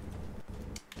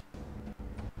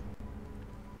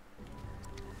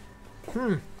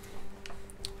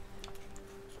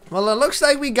 Well, it looks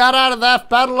like we got out of that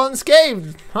battle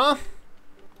unscathed, huh?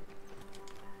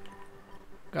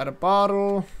 Got a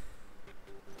bottle.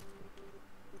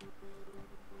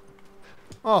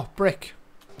 Oh, brick.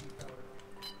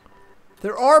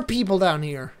 There are people down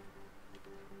here.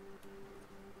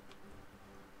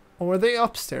 Or were they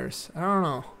upstairs? I don't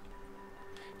know.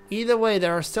 Either way,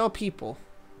 there are still people.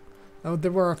 Oh, they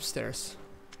were upstairs.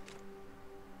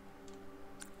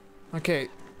 Okay.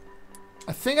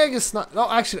 I think I can snipe. Oh,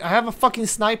 actually, I have a fucking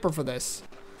sniper for this.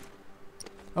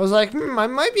 I was like, I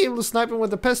might be able to snipe him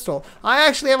with a pistol. I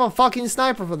actually have a fucking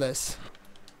sniper for this.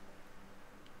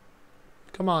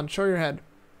 Come on, show your head.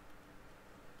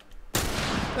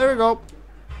 There we go.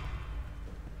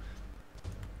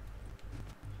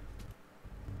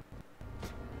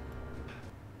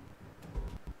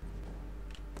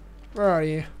 Where are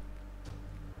you?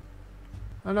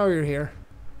 I know you're here.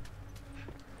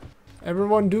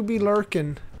 Everyone do be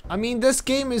lurking. I mean, this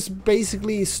game is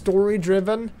basically story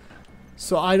driven,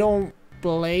 so I don't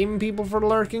blame people for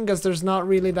lurking because there's not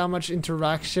really that much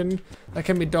interaction that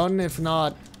can be done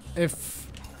if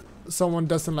someone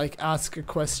doesn't like ask a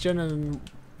question and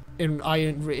in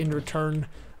return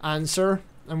answer,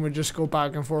 and we just go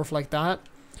back and forth like that.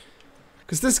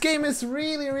 Because this game is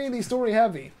really story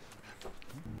heavy.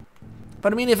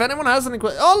 But I mean, if anyone has any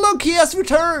questions... Oh, look, he has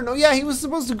returned! Oh yeah, he was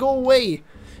supposed to go away.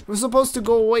 He was supposed to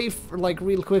go away for, like,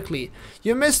 real quickly.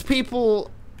 You missed people,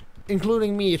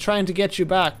 including me, trying to get you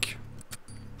back.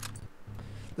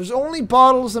 There's only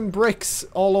bottles and bricks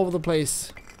all over the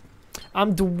place.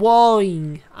 I'm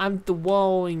dwelling. I'm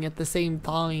dwelling at the same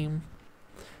time.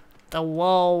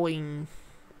 Dwelling.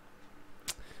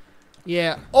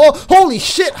 Yeah. Oh, holy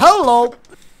shit! Hello!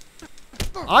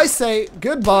 I say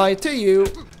goodbye to you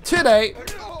today.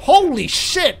 Holy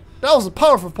shit! That was a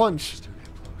powerful punch.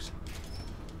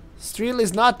 Streel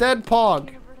is not dead,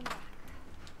 Pog.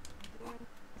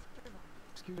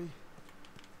 Excuse me.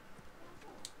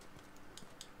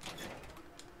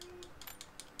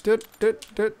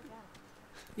 Dut.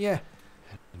 Yeah.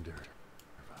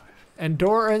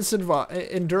 Endure and survive.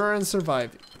 Endure and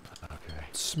survive. Okay.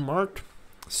 Smart.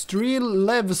 Streel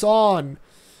lives on.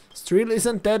 Streel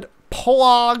isn't dead.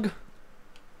 Pog.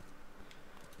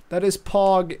 That is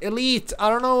Pog. Elite. I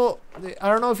don't know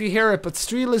if you hear it, but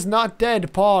Streel is not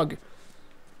dead, Pog.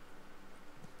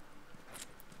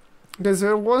 Because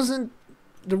there was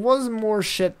more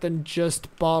shit than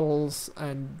just bottles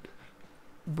and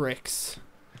bricks.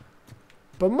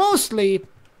 But mostly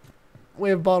we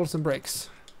have bottles and bricks.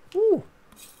 Ooh.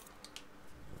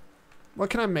 What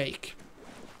can I make?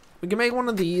 We can make one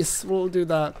of these. We'll do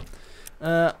that.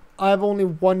 I have only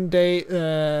one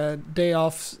day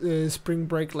off spring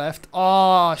break left.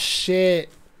 Oh shit.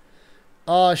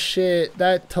 Oh shit.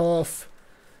 That tough.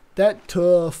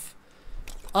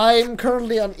 I'm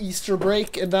currently on Easter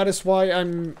break, and that is why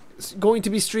I'm going to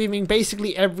be streaming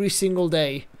basically every single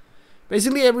day. Because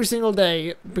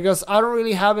I don't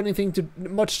really have anything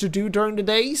much to do during the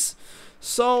days.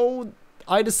 So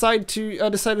I decided to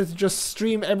just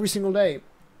stream every single day.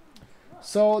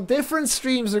 So different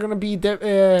streams are gonna be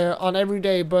on every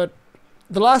day, but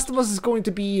The Last of Us is going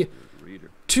to be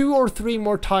 2 or 3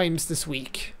 more times this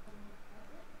week.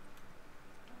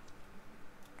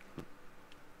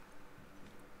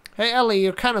 Hey Ellie,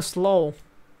 you're kind of slow.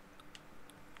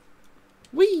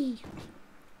 Whee!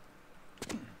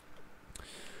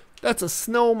 That's a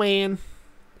snowman.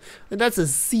 And that's a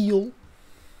seal.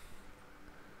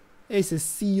 It's a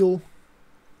seal.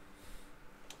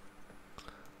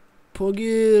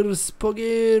 Poggers.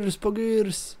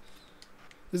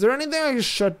 Is there anything I can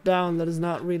shut down that is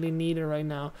not really needed right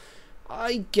now?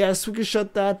 I guess we could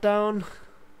shut that down.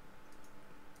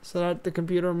 So that the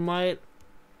computer might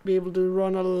be able to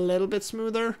run a little bit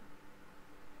smoother.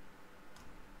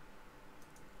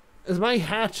 Is my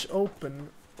hatch open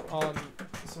on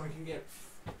so I can get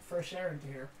fresh air into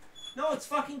here? No, it's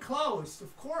fucking closed.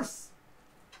 Of course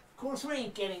we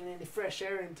ain't getting any fresh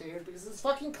air into here because it's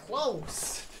fucking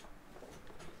closed.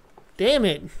 Damn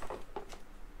it.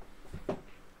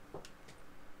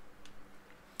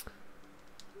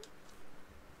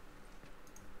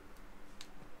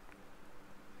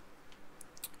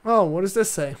 Oh, what does this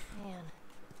say? Man,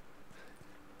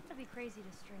 that'd be crazy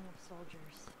to string up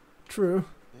soldiers. True.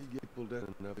 You get pulled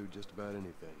down enough to do just about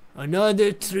anything.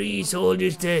 Another 3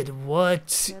 soldiers dead.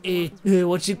 What's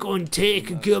it going to take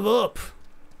to give up?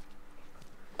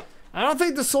 I don't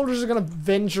think the soldiers are going to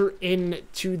venture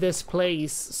into this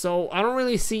place, so I don't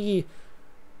really see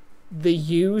the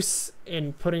use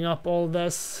in putting up all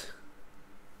this.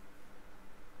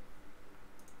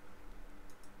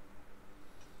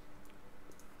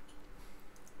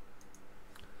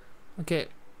 Okay,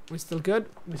 we still good?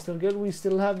 We still good? We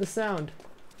still have the sound.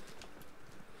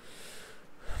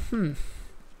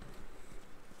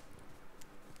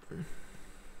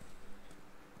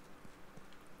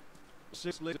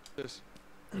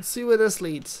 Let's see where this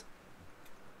leads.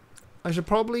 I should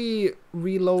probably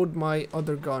reload my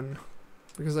other gun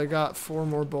because I got 4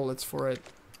 more bullets for it.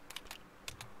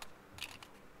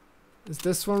 Is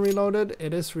this one reloaded?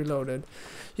 It is reloaded.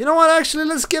 You know what? Actually,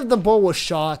 let's give the bow a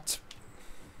shot.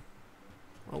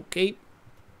 Okay.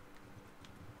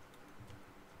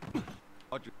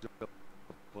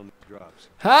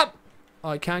 Hop! Oh,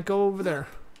 I can't go over there.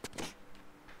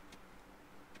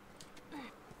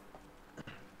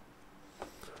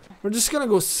 We're just gonna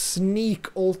go sneak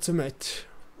ultimate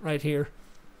right here.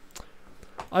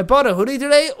 I bought a hoodie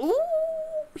today. Ooh!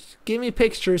 Give me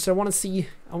pictures. I wanna see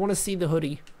the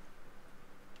hoodie.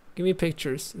 Give me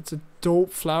pictures. It's a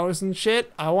dope flowers and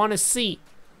shit. I wanna see.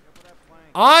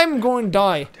 I'm going to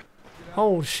die.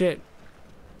 Oh shit.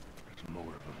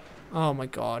 Oh my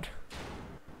god.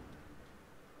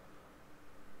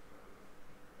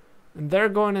 And they're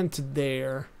going into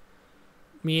there.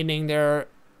 Meaning there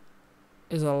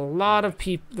is a lot of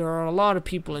people. There are a lot of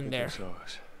people in there.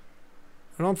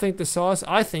 I don't think they saw us.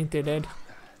 I think they did.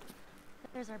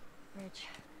 There's our bridge.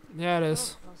 Yeah, it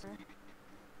is.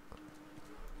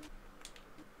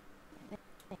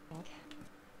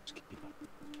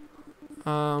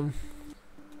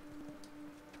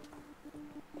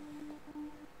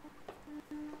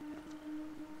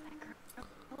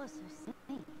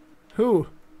 Who?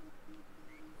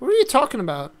 What are you talking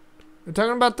about? You're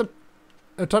talking about the...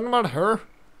 You're talking about her?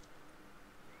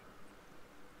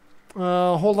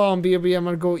 Hold on, BB. I'm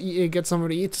gonna go get something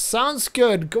to eat. Sounds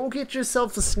good. Go get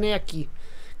yourself a snacky.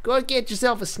 Go get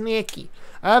yourself a snacky.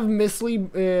 I have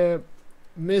Mizzly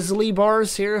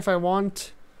bars here if I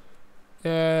want.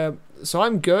 So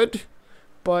I'm good.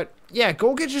 But, yeah,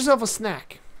 go get yourself a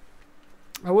snack.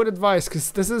 I would advise, because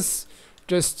this is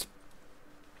just...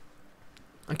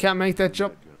 I can't make that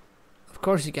jump. Of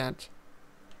course you can't.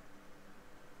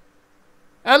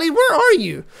 Ellie, where are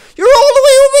you? You're all the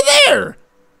way over there!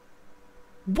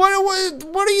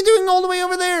 What are you doing all the way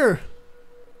over there?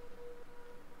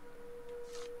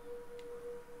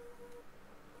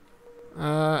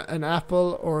 An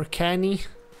apple or canny.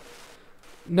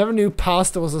 Never knew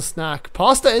pasta was a snack.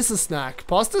 Pasta is a snack.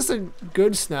 Pasta's a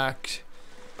good snack.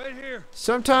 right here.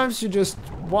 Sometimes you just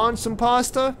want some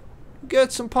pasta.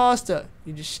 Get some pasta.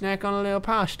 You just snack on a little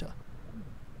pasta.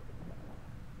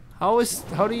 How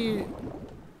do you...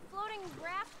 Floating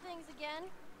raft things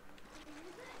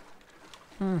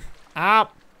again. Ah.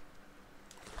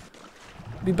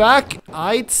 Be back.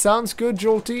 Aight, sounds good,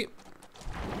 Jolty.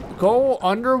 Go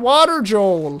underwater,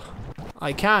 Joel.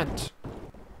 I can't.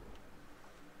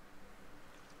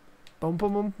 Boom,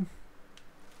 boom, boom.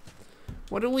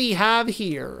 What do we have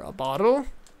here? A bottle?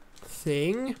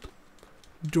 Thing?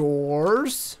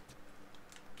 Doors?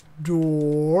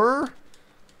 Door?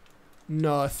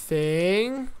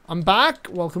 Nothing. I'm back.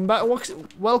 Welcome back.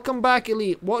 Welcome back,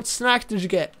 Elite. What snack did you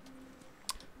get?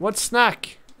 What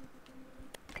snack?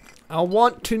 I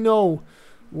want to know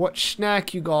what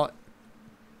snack you got.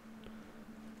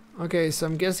 Okay, so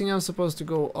I'm guessing I'm supposed to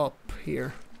go up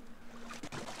here.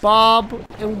 Bob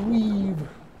and weave.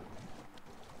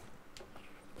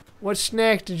 What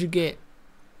snack did you get?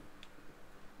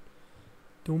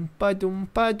 Doompa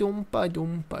doompa doompa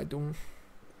doompa doom.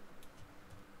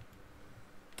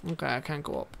 Okay, I can't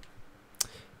go up.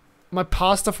 My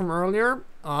pasta from earlier?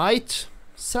 Alright.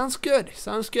 Sounds good.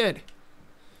 Sounds good.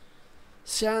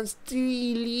 Sounds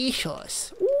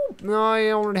delicious. Ooh, no,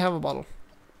 I already have a bottle.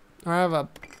 I have a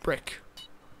brick.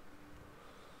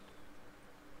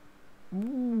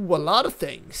 Ooh, a lot of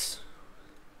things.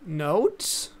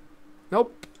 Notes?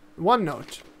 Nope. One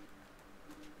note.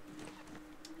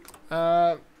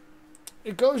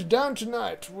 It goes down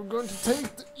tonight. We're going to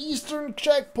take the eastern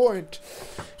checkpoint.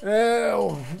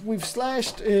 We've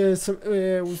stashed some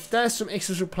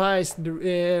extra supplies in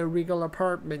the Regal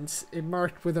apartments.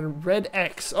 Marked with a red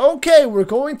X. Okay, we're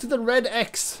going to the red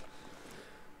X.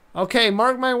 Okay,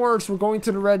 mark my words. We're going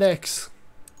to the red X.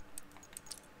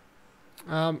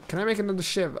 Can I make another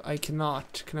shiv? I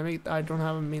cannot. Can I make? I don't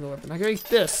have a metal weapon. I can make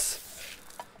this.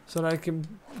 So that I can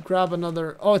grab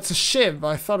another... Oh, it's a shiv.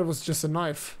 I thought it was just a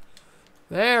knife.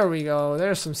 There we go.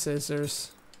 There's some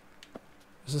scissors.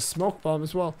 There's a smoke bomb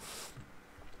as well.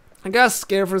 I got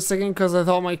scared for a second because I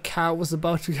thought my cat was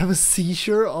about to have a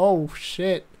seizure. Oh,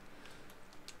 shit.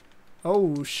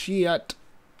 Oh, shit.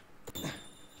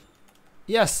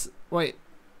 Yes. Wait.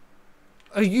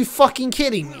 Are you fucking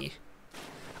kidding me?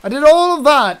 I did all of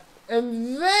that,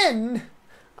 and then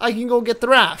I can go get the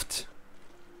raft.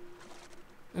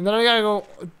 And then I gotta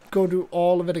go do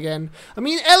all of it again. I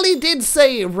mean, Ellie did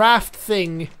say raft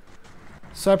thing,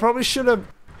 so I probably should have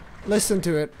listened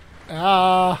to it.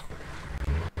 Ah.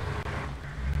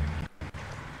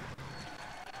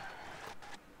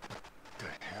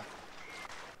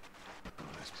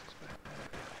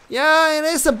 Yeah, it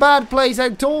is a bad place, I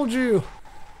told you.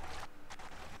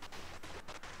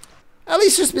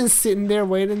 Ellie's just been sitting there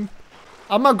waiting.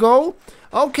 I'ma go.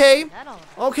 Okay.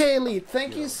 Okay, Elite.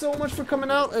 Thank you so much for coming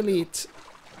out, Elite.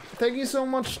 Thank you so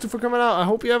much for coming out. I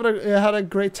hope you had a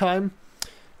great time.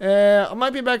 I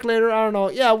might be back later. I don't know.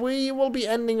 Yeah, we will be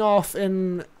ending off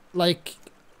in like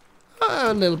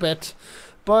a little bit.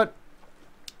 But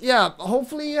yeah,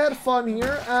 hopefully you had fun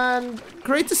here and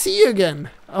great to see you again.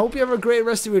 I hope you have a great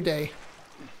rest of your day.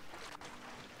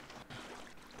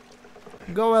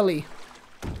 Go, Ellie.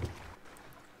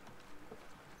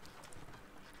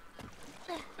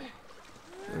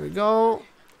 There we go.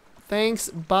 Thanks.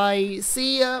 Bye.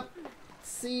 See ya.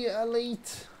 See ya,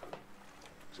 Elite.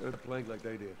 Set up the plank like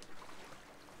they did.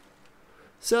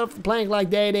 Set up the plank like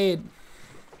they did.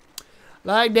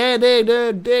 Like they did.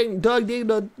 Doug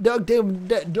Dimmadome. Doug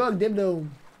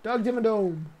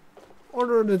Dimmadome.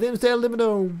 Order the Dimsdale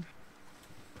Dimmadome.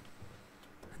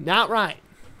 Not right.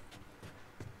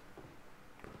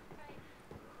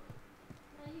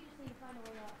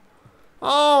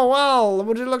 Oh, well,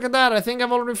 would you look at that? I think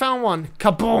I've already found one.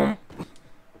 Kaboom!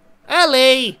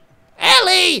 Ellie!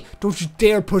 Ellie! Don't you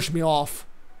dare push me off.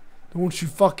 Don't you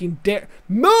fucking dare.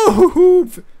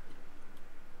 Move!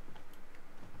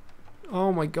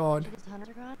 Oh my god.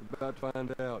 About to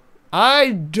find out.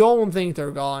 I don't think they're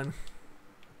gone.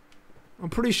 I'm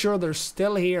pretty sure they're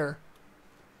still here.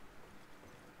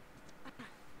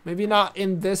 Maybe not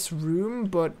in this room,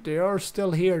 but they are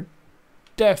still here.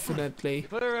 Definitely.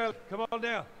 Clear out. Come on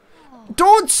down.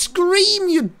 Don't scream,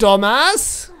 you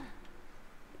dumbass!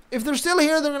 If they're still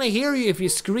here, they're gonna hear you if you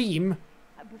scream.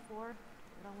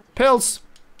 Pills.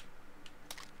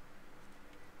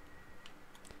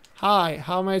 Hi,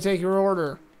 how may I take your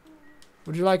order?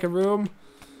 Would you like a room?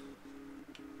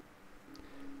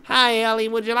 Hi, Ellie,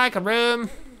 would you like a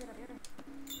room?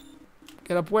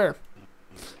 Get up where?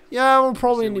 Yeah, we're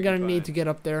probably gonna need to get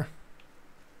up there.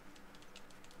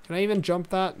 Can I even jump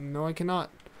that? No, I cannot.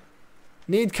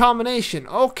 Need combination.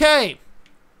 Okay.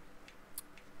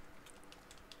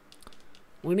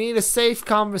 We need a safe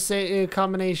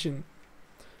combination.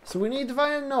 So we need to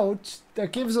find a note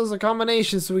that gives us a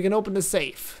combination so we can open the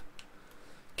safe.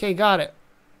 Okay, got it.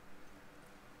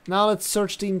 Now let's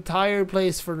search the entire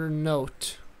place for the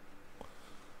note.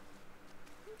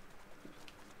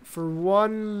 For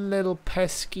one little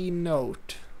pesky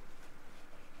note.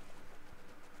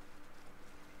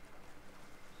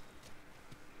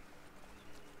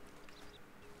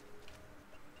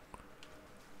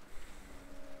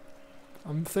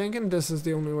 I'm thinking this is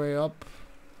the only way up.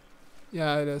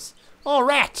 Yeah, it is. Oh,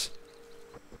 rat!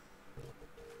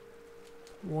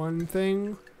 One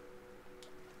thing.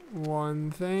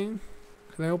 One thing.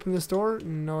 Can I open this door?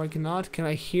 No, I cannot. Can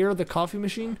I hear the coffee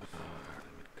machine?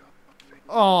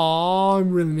 Oh, I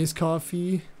really miss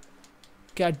coffee.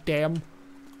 God damn.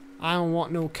 I don't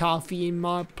want no coffee in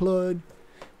my blood.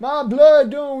 My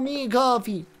blood don't need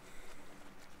coffee.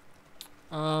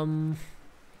 Oh,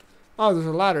 there's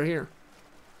a ladder here.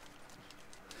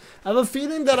 I have a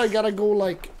feeling that I gotta go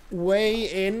like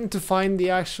way in to find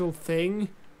the actual thing,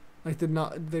 like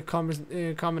the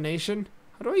combination.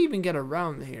 How do I even get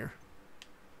around here?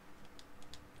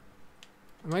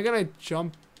 Am I gonna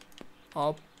jump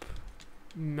up?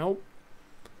 Nope.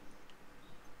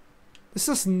 This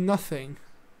is nothing.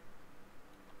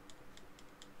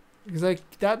 Because like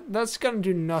that's gonna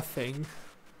do nothing.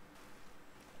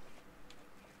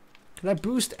 Can I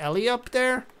boost Ellie up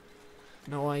there?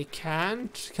 No, I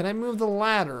can't. Can I move the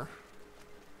ladder?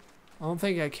 I don't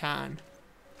think I can.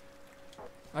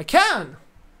 I can!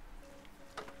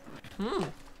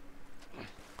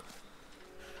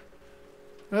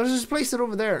 Let's just place it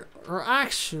over there. Or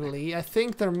actually, I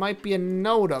think there might be a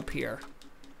note up here.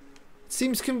 It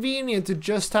seems convenient to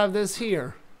just have this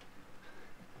here.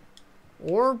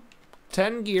 Or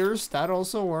 10 gears, that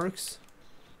also works.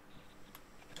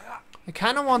 I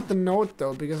kind of want the note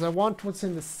though, because I want what's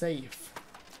in the safe.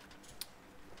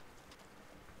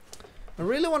 I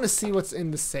really want to see what's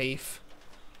in the safe.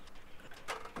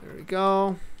 There we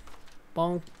go.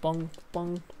 Bonk, bonk,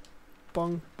 bonk,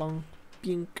 bonk, bonk,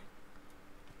 bink.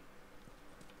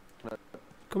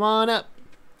 Come on up.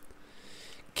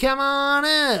 come on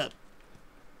up.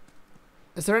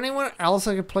 Is there anywhere else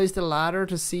I could place the ladder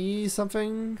to see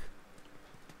something?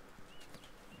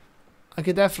 I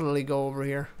could definitely go over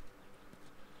here.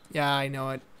 Yeah, I know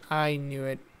it. I knew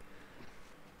it.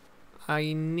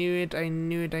 I knew it, I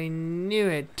knew it, I knew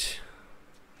it.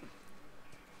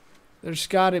 There's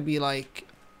gotta be like...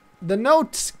 The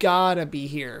note's gotta be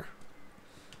here.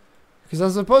 Because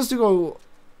I'm supposed to go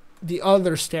the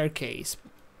other staircase.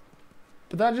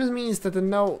 But that just means that the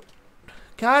note...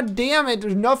 God damn it,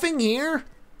 there's nothing here?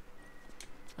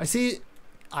 I see...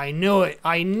 I knew it.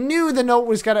 I knew the note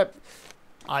was gotta...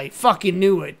 I fucking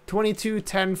knew it. 22,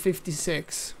 10,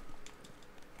 56.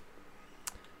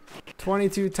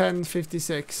 22, 10,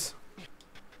 56.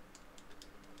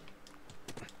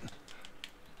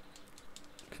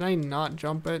 Can I not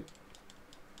jump it?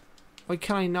 Why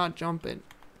can I not jump it?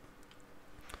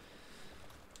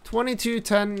 22,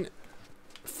 10,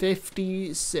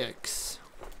 56.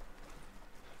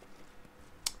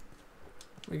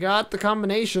 We got the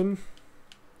combination.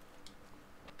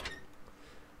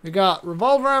 We got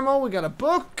revolver ammo. We got a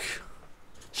book.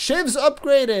 Shivs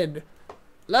upgraded.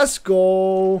 Let's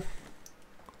go.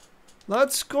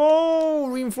 Let's go.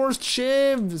 Reinforced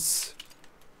shivs.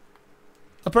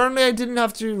 Apparently I didn't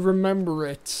have to remember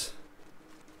it.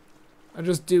 I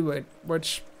just do it.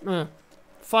 Which,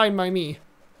 fine by me.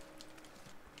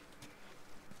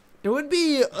 It would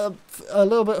be a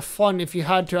little bit fun if you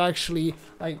had to actually,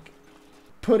 like,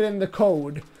 put in the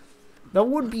code. That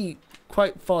would be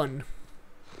quite fun.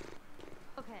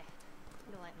 Okay.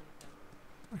 I'm gonna light my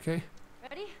phone. Okay.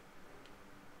 Ready?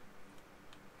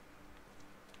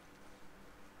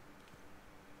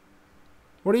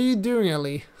 What are you doing,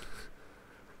 Ellie?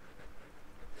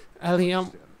 Ellie,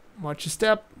 watch your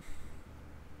step.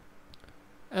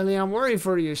 Ellie, I'm worried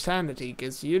for your sanity,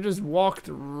 because you just walked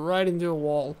right into a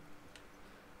wall.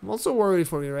 I'm also worried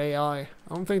for your AI. I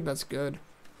don't think that's good.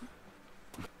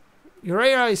 Your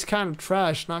AI is kind of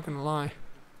trash, not gonna lie.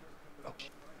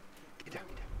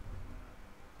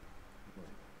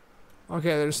 Okay,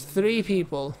 there's 3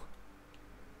 people.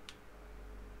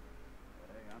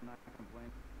 Hey, I'm not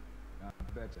complaining. I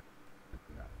betcha.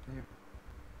 Here.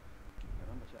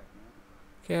 I'm gonna check,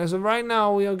 man. Okay, so right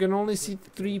now we can only see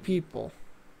 3 people.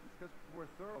 Because we're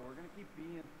thorough. We're gonna keep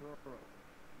being thorough.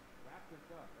 Wrap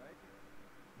this up, right?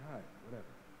 Alright, whatever.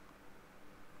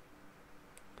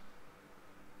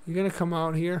 You gonna come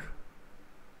out here?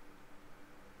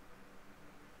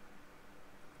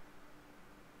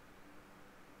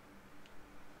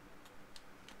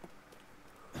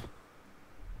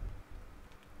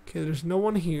 Okay, there's no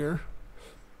one here.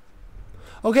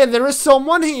 Okay, there is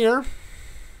someone here.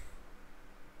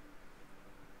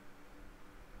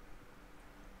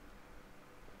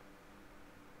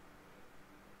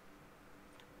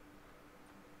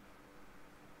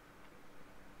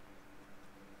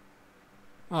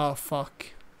 Oh, fuck.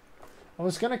 I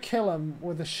was gonna kill him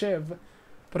with a shiv,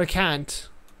 but I can't.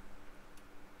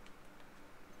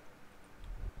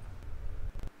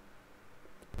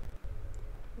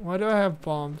 Why do I have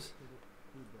bombs?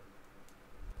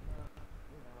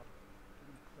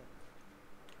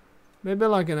 Maybe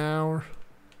like an hour.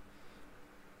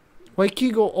 Why can't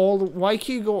you go all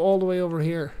the way over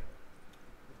here?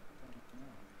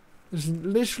 There's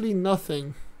literally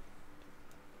nothing.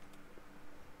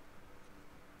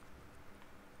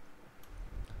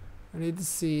 I need to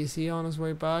see. Is he on his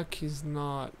way back? He's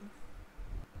not.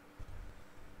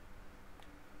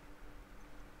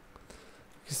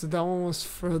 So that one was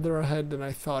further ahead than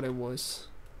I thought it was.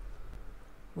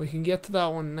 We can get to that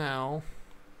one now.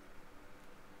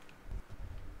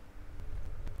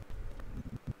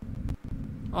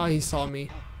 Ah, he saw me.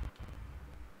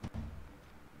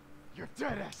 You're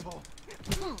dead, asshole.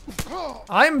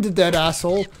 I'm the dead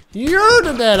asshole. You're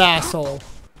the dead asshole.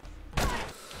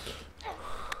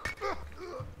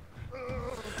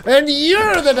 And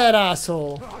you're the dead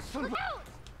asshole.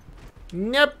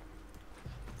 Nope.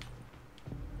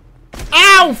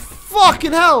 Ow!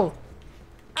 Fucking hell!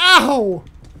 Ow!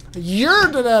 You're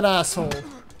the dead asshole.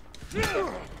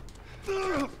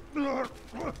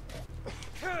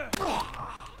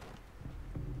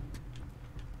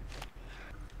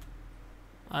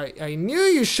 I knew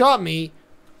you shot me.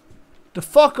 The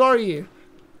fuck are you?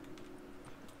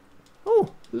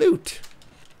 Oh, loot.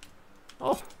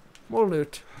 Oh, more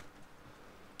loot.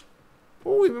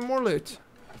 Oh, even more loot.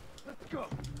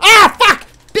 Ah, fuck!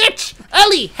 Bitch!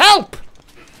 Ellie, help!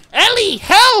 Ellie,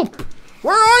 help!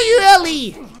 Where are you,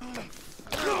 Ellie?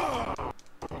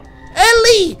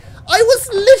 Ellie! I was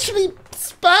literally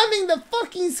spamming the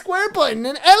fucking square button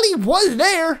and Ellie was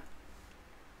there.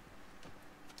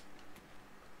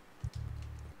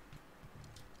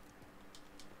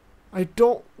 I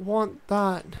don't want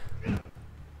that.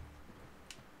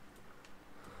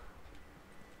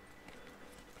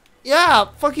 Yeah,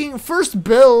 fucking first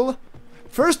Bill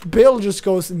just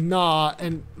goes nah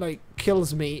and like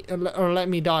kills me or let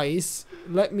me die,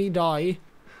 lets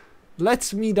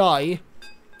me die,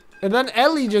 and then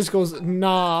Ellie just goes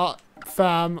nah,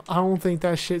 fam. I don't think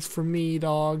that shit's for me,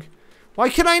 dog. Why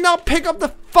can I not pick up the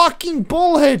fucking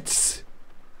bullets?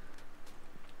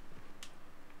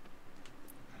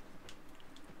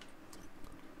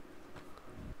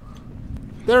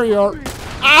 There you are.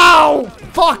 Ow!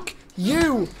 Fuck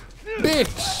you,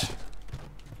 bitch!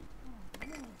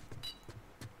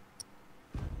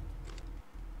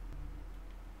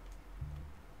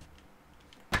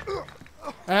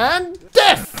 And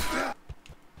death!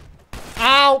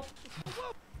 Ow!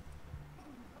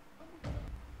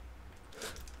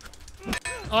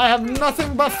 I have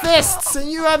nothing but fists and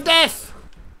you have death!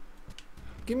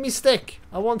 Give me stick.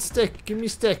 I want stick. Give me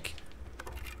stick.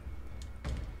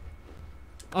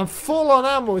 I'm full on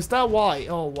ammo. Is that why?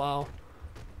 Oh, wow.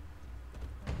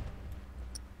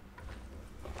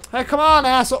 Hey, come on,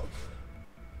 asshole.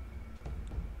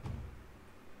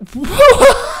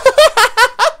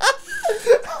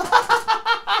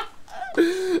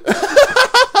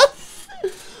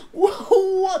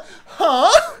 What?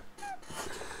 Huh?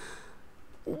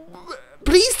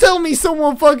 Please tell me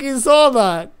someone fucking saw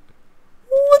that.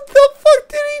 What the fuck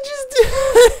did he just do?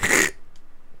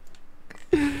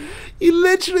 He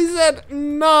literally said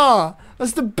nah.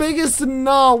 That's the biggest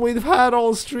nah we've had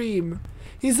all stream.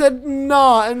 He said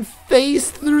nah and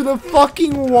faced through the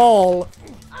fucking wall.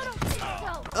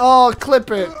 Oh, clip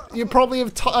it. You probably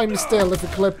have time still if you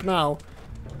clip now.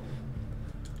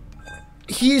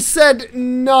 He said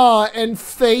nah and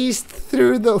faced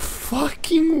through the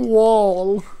fucking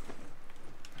wall.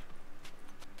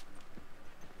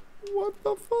 What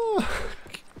the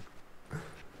fuck?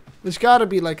 There's gotta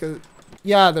be like a...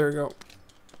 Yeah, there we go.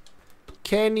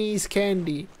 Kenny's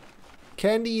candy.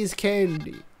 Candy is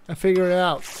candy. I figured it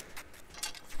out.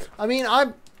 I mean,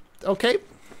 I'm... Okay.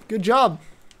 Good job.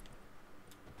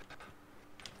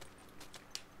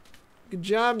 Good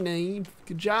job, Nave.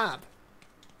 Good job.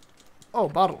 Oh,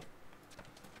 bottle.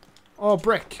 Oh,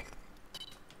 brick.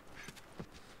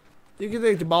 You can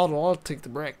take the bottle, I'll take the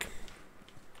brick.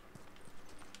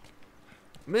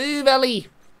 Move, Ellie!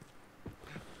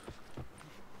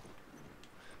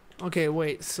 Okay,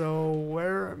 wait, so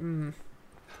where...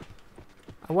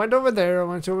 I went over there, I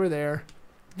went over there.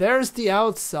 There's the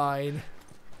outside.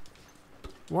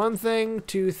 One thing,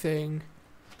 two thing.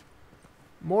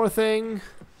 More thing.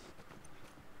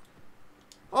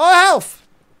 Oh, health!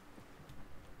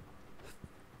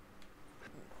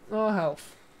 Oh,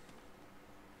 health.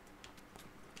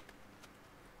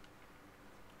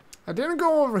 I didn't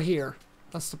go over here.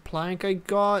 That's the plank I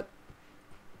got.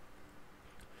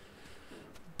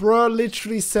 Bruh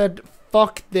literally said,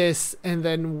 fuck this, and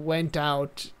then went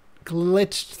out.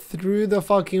 Glitched through the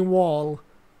fucking wall.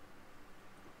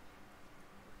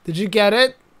 Did you get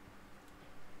it?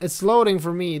 It's loading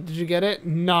for me. Did you get it?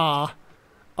 Nah.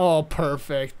 Oh,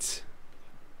 perfect.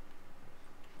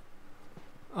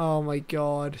 Oh my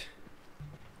god.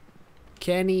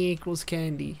 Kenny equals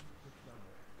candy.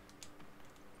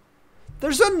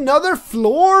 There's another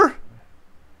floor?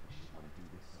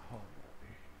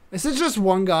 Is it just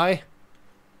one guy?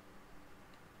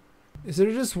 Is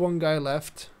there just one guy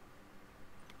left?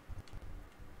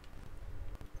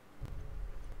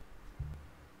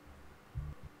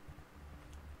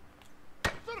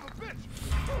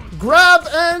 Grab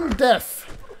and death.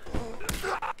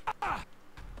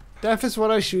 Death is what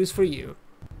I choose for you.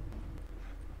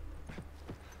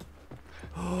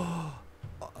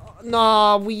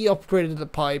 Nah, we upgraded the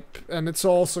pipe, and it's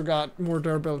also got more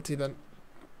durability than...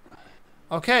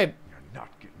 Okay. You're not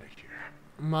getting it here.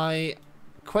 My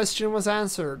question was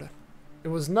answered. It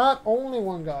was not only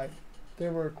one guy.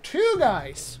 There were two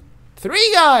guys.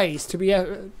 Three guys to be...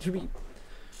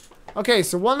 Okay,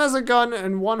 so one has a gun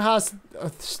and one has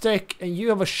a stick and you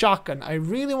have a shotgun. I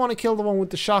really want to kill the one with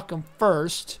the shotgun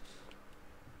first.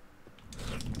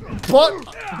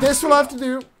 But this will have to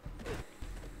do.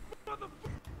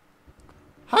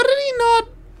 How did he not?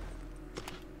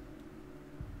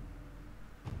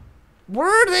 Where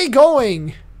are they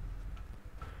going?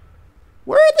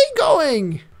 Where are they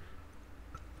going?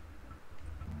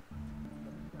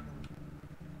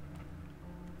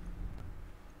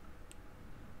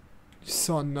 You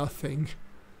saw nothing.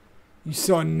 You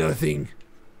saw nothing.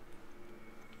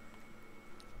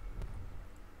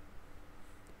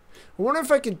 I wonder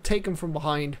if I could take him from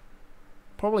behind.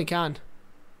 Probably can.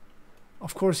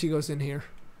 Of course he goes in here.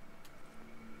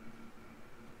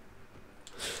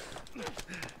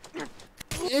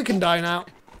 You can die now.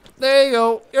 There you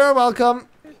go. You're welcome.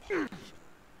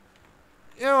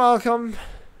 You're welcome.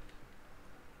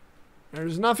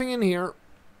 There's nothing in here.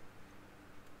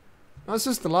 That's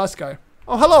just the last guy.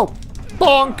 Oh, hello!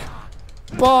 Bonk!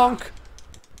 Bonk!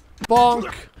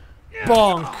 Bonk!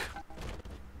 Bonk!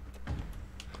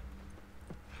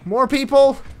 More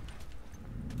people?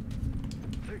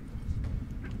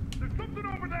 There's something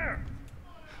over there.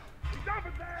 He's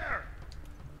over there.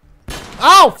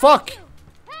 Ow! Fuck!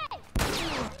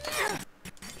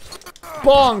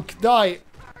 Bonk! Die!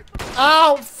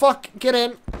 Ow! Fuck! Get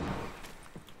in!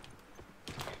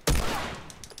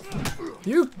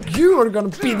 You are gonna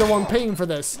be the one paying for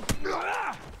this.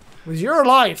 With your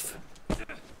life.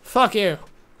 Fuck you.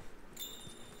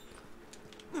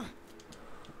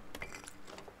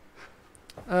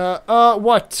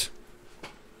 What?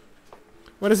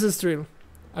 What is this drill?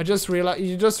 I just realized.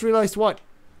 You just realized what?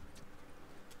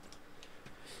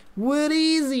 What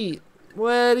easy?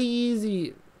 What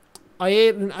easy? I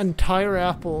ate an entire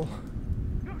apple.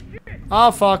 Oh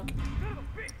fuck.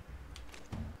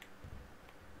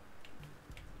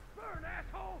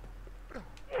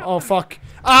 Oh fuck.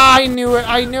 Ah, I knew it,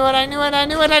 I knew it, I knew it, I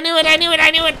knew it, I knew it, I knew it, I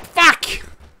knew it, fuck!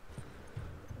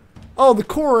 Oh, the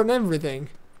core and everything.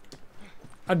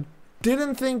 I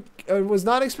didn't think, I was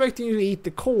not expecting you to eat the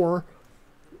core.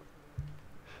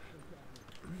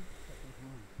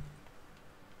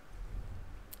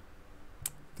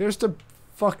 There's the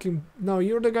fucking, no,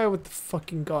 you're the guy with the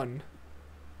fucking gun.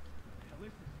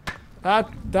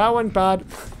 That went bad.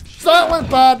 That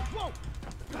went bad!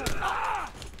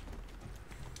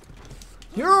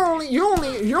 Your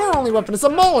only weapon is a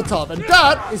Molotov, and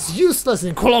that is useless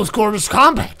in close quarters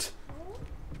combat.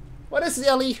 What is it,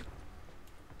 Ellie?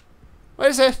 What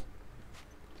is it?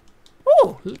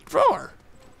 Oh, drawer.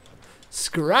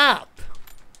 Scrap.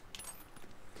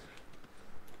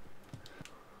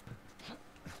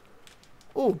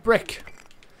 Oh, brick.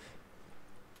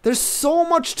 There's so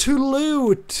much to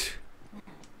loot.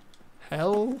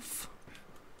 Health.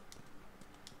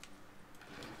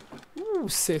 Ooh,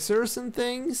 scissors and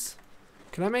things.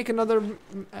 Can I make another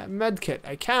med kit?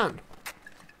 I can.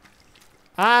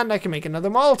 And I can make another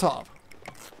Molotov.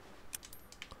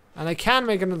 And I can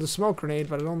make another smoke grenade,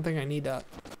 but I don't think I need that.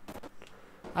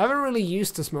 I haven't really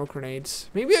used the smoke grenades.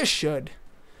 Maybe I should.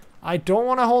 I don't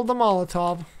want to hold the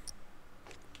Molotov.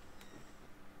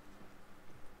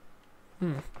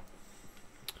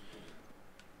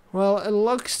 Well, it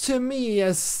looks to me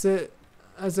as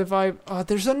if I... Oh,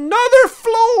 there's another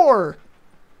floor!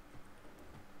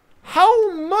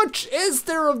 How much is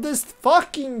there of this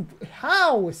fucking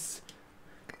house?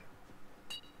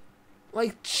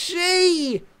 Like, Jesus!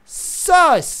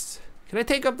 Can I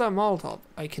take up that Molotov?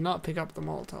 I cannot pick up the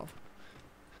Molotov.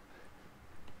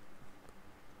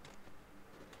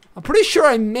 I'm pretty sure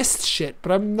I missed shit,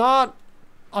 but I'm not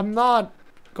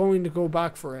going to go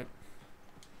back for it.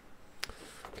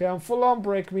 Okay, I'm full on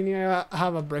brick, meaning I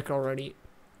have a brick already.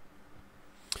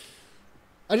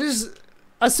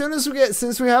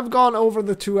 Since we have gone over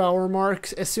the 2-hour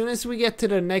mark, as soon as we get to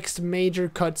the next major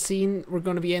cutscene, we're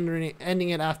going to be ending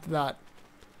it after that.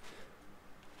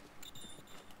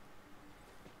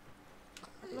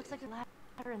 It looks like a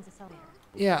ladder in the cellar.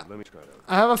 Yeah, Let me try that.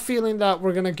 I have a feeling that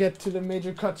we're going to get to the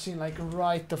major cutscene like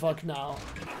right the fuck now.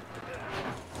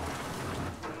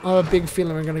 I have a big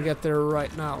feeling we're going to get there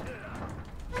right now.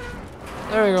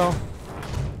 There we go.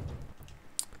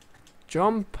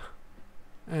 Jump.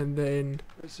 And then...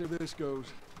 Let's see how this goes.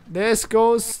 This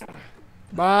goes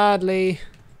badly.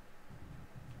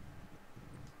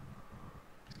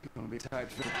 It's gonna be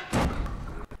tight fit.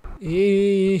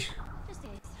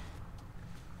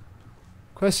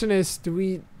 Question is, do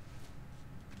we...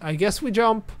 I guess we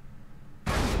jump.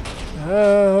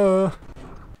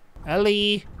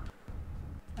 Ellie.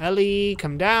 Ellie,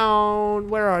 come down.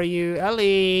 Where are you?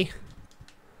 Ellie.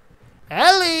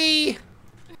 Ellie!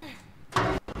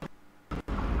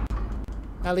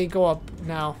 Ellie, go up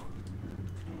now.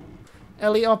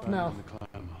 Ellie, up now.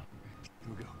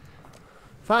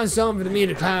 Find something for me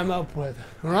to climb up with.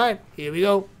 Alright, here we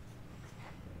go.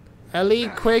 Ellie,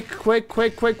 quick, quick,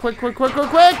 quick, quick, quick, quick, quick, quick,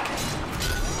 quick!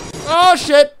 Oh,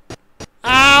 shit!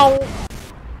 Ow!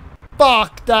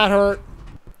 Fuck, that hurt.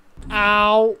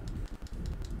 Ow!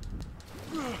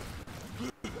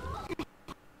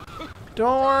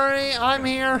 Don't worry, I'm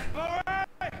here.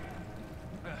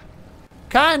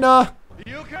 Kinda.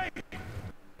 You okay?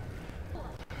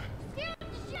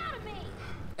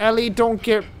 Ellie, don't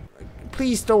get...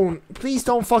 Please don't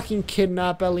fucking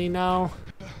kidnap Ellie now.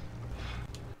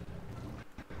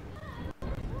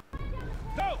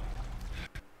 No!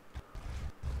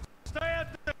 Stay out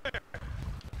there!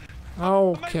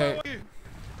 Okay.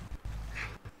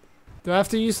 Do I have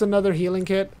to use another healing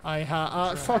kit?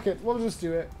 Fuck it. We'll just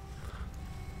do it.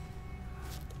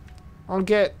 I'll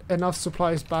get enough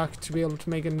supplies back to be able to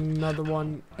make another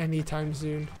one anytime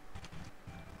soon.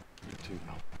 You too.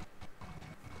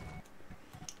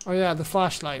 Oh yeah, the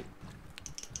flashlight.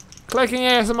 Clicking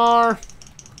ASMR.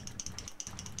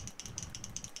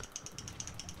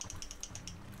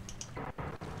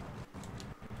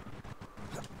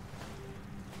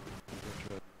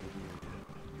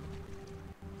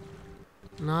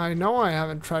 No, I know I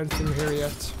haven't tried through here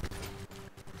yet.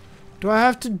 Do I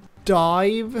have to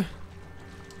dive?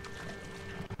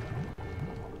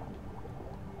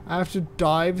 I have to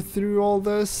dive through all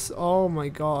this? Oh my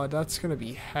god, that's gonna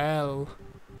be hell.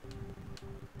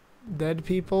 Dead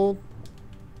people.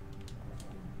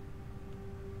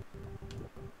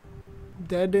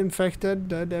 Dead infected,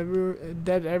 dead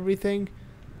everything.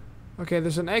 Okay,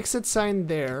 there's an exit sign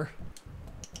there.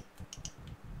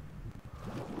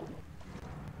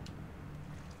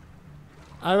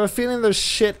 I have a feeling there's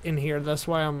shit in here, that's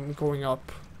why I'm going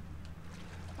up.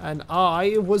 And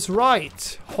I was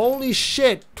right. Holy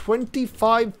shit,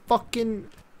 25 fucking...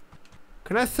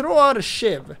 Can I throw out a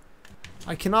shiv?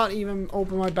 I cannot even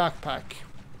open my backpack.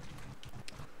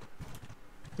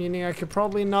 Meaning I could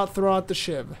probably not throw out the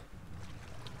shiv.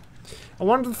 I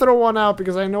wanted to throw one out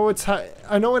because I know it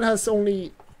has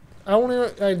only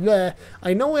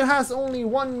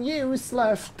one use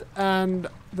left, and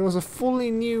there was a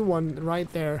fully new one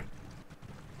right there.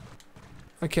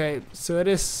 Okay, so it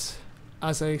is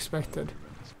as I expected.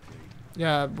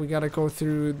 Yeah, we gotta go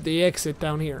through the exit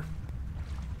down here.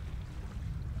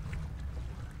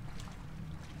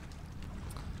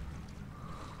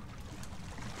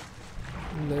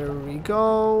 There we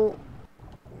go.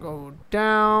 Go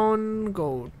down,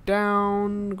 go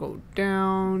down, go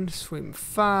down. Swim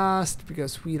fast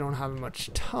because we don't have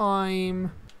much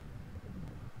time.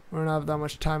 We don't have that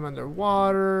much time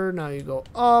underwater. Now you go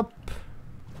up.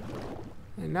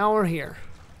 And now we're here.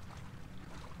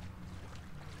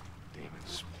 Demon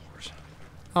spores.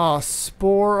 Oh,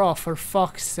 spore. Oh, for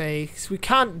fuck's sakes. We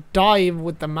can't dive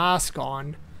with the mask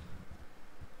on.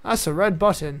 That's a red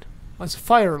button. That's a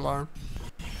fire alarm.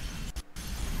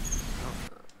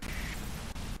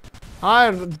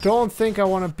 I don't think I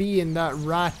want to be in that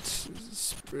rat,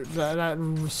 that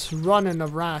running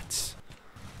of rats.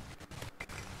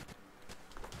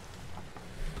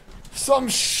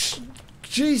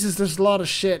 Jesus, there's a lot of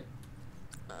shit.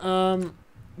 Am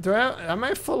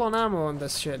I full on ammo on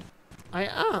this shit? I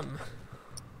am.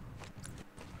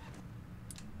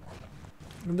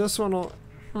 And this one will,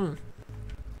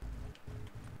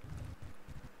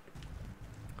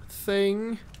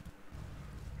 Thing.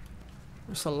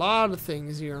 There's a lot of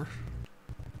things here.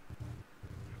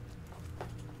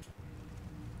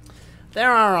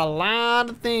 There are a lot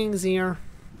of things here.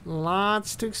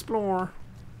 Lots to explore.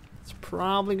 It's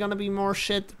probably gonna be more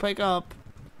shit to pick up.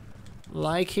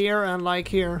 Like here and like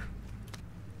here.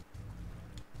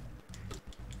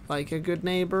 Like a good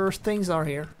neighbor, things are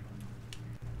here.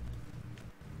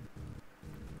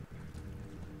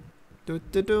 Doot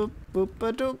doot doot boop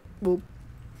a doop boop.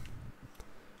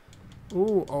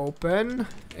 Ooh, open.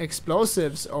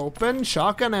 Explosives, open.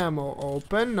 Shotgun ammo,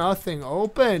 open. Nothing,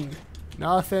 open.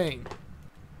 Nothing.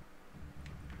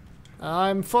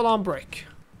 I'm full on break.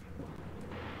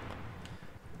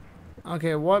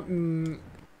 Okay, what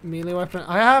melee weapon?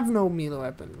 I have no melee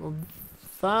weapon. Well,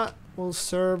 that will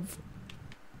serve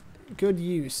good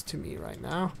use to me right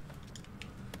now.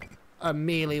 A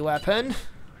melee weapon.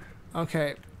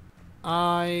 Okay.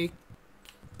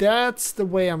 That's the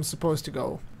way I'm supposed to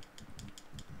go.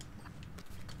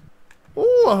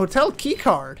 Ooh, a hotel key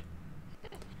card.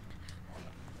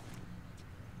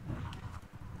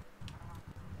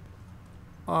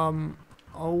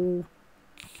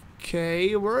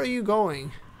 Okay, where are you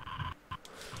going?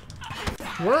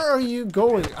 Where are you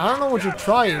going? I don't know what you're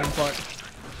trying, but...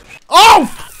 Oh!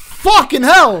 Fucking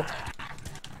hell!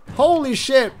 Holy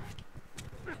shit!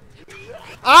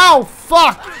 Ow!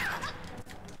 Fuck!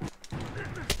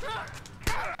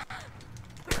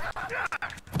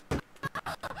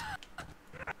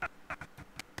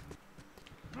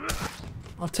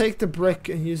 I'll take the brick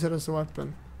and use it as a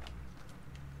weapon.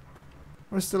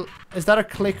 Where's the... Is that a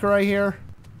clicker right here?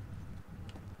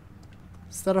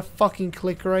 Is that a fucking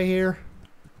clicker right here?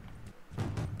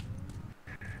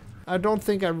 I don't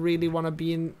think I really want to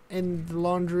be in the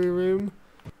laundry room.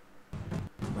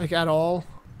 Like, at all.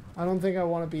 I don't think I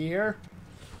want to be here.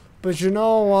 But you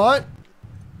know what?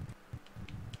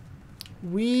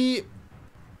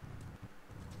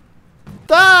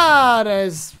 That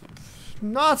is...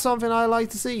 not something I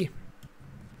like to see.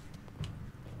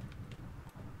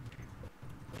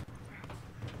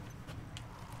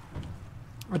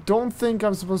 I don't think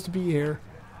I'm supposed to be here.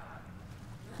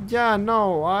 Yeah,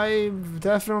 no, I've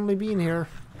definitely been here.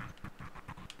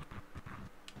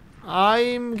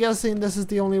 I'm guessing this is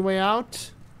the only way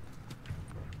out.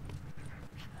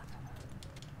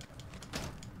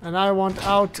 And I want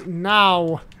out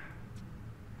now.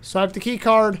 Swipe the key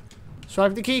card.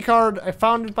 Swipe the key card. I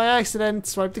found it by accident.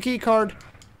 Swipe the key card.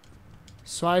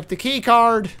 Swipe the key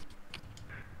card.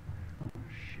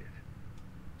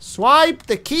 Swipe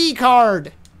the key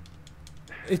card.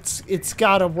 It's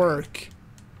gotta work.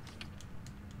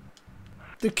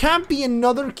 There can't be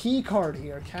another key card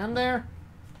here, can there?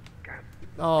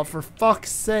 Oh, for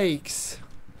fuck's sakes.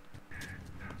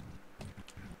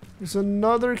 There's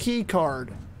another key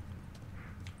card.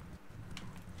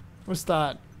 What's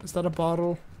that? Is that a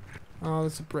bottle? Oh,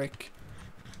 that's a brick.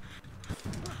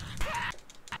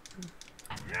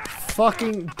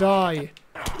 Fucking die.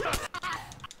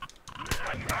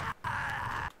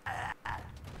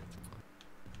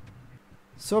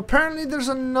 So apparently there's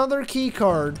another key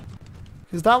card.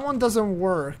 Because that one doesn't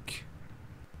work.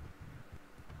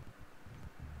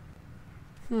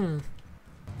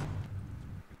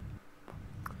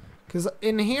 Because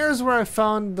in here's where I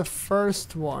found the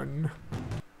first one.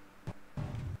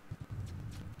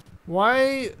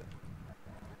 Why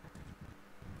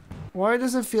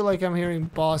does it feel like I'm hearing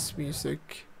boss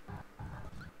music?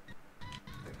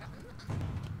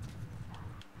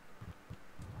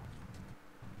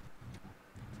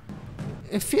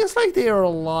 It feels like they are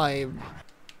alive.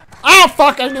 Ah,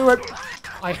 fuck, I knew it!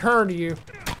 I heard you.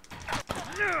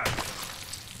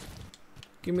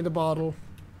 Give me the bottle.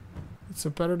 It's a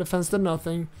better defense than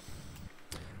nothing.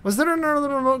 Was there another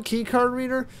remote key card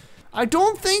reader? I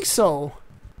don't think so.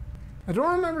 I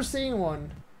don't remember seeing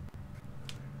one.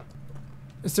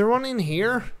 Is there one in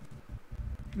here?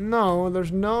 No,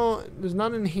 there's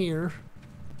none in here.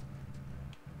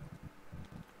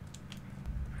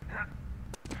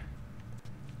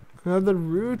 Another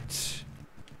route?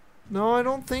 No, I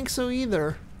don't think so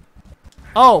either.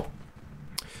 Oh!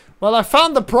 Well, I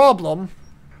found the problem.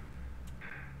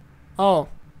 Oh.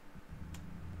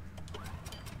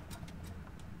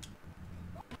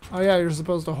 Oh yeah, you're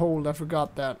supposed to hold. I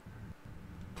forgot that.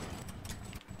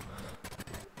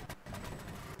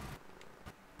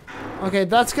 Okay,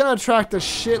 that's gonna attract a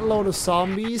shitload of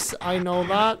zombies. I know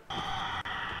that.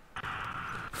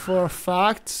 For a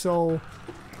fact, so...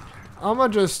 I'm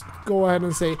gonna just go ahead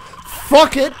and say,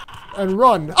 fuck it! And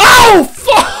run. Oh,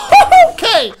 fuck!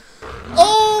 Okay!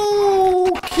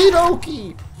 Okie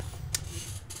dokie!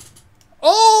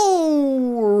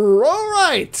 Oh,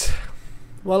 alright!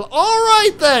 Well,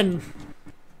 alright then!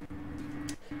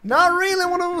 Not really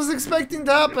what I was expecting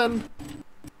to happen.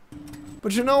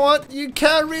 But you know what? You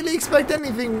can't really expect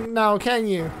anything now, can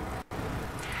you?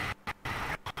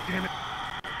 Damn it.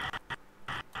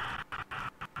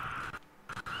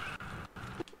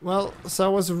 Well, so I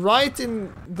was right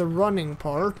in the running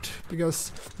part,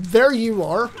 because there you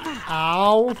are.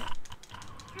 Ow.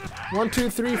 1, 2,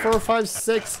 3, 4, 5,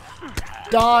 6.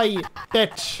 Die,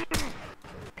 bitch.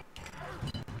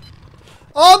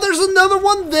 Oh, there's another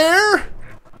one there!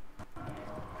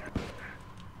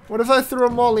 What if I threw a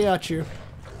molly at you?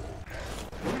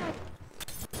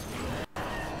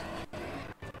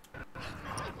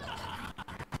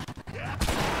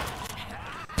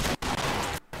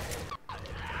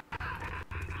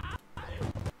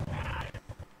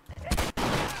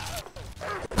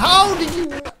 How did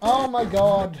you... Oh my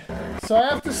god. So I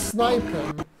have to snipe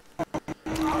him.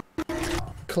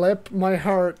 Clip my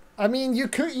heart. I mean, you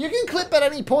can clip at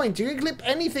any point. You can clip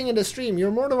anything in the stream.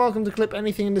 You're more than welcome to clip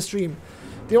anything in the stream.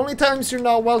 The only times you're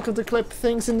not welcome to clip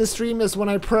things in the stream is when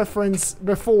I preference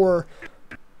before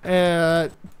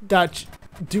that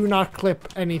do not clip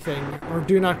anything or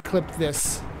do not clip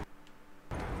this.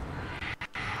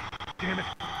 Damn it.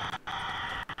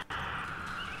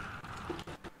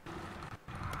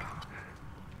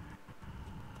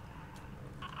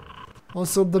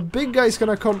 Also, the big guy's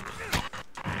gonna come.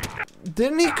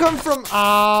 Didn't he come from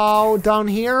down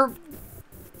here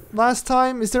last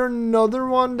time? Is there another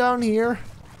one down here?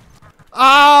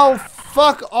 Ow!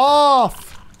 Fuck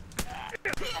off!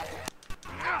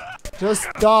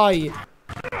 Just die.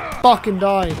 Fucking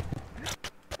die.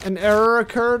 An error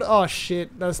occurred? Oh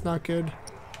shit, that's not good.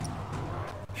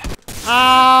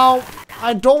 Ow!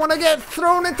 I don't want to get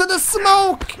thrown into the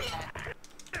smoke!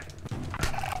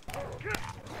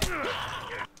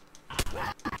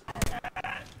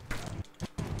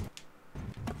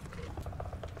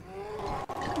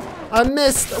 I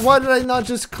missed! Why did I not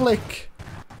just click?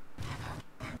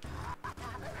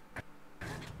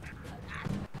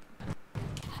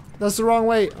 That's the wrong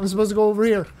way. I'm supposed to go over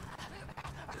here.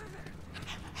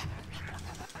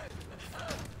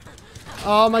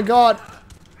 Oh my god.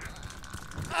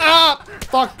 Ah!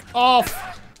 Fuck off.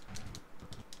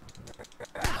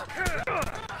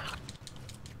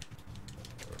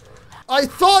 I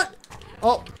thought...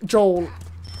 Oh, Joel.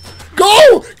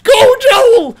 Go! Go,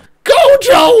 Joel! Go,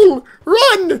 Joel!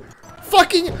 Run!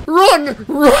 Fucking run!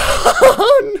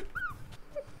 Run!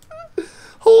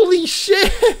 Holy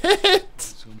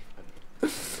shit!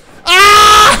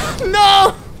 Ah!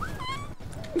 No!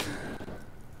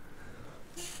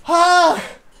 Ah!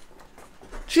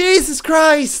 Jesus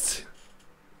Christ!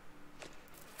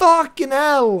 Fucking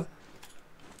hell!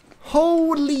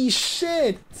 Holy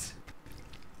shit!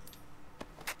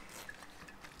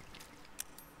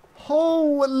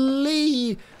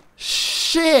 Holy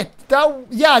shit!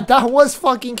 That was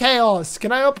fucking chaos.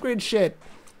 Can I upgrade shit?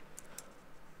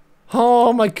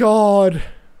 Oh my god.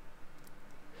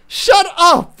 Shut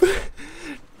up!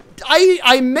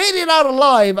 I made it out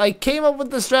alive. I came up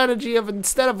with the strategy of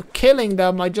instead of killing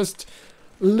them, I just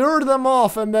lure them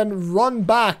off and then run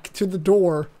back to the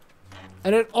door.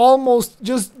 And it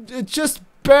just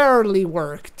barely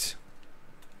worked.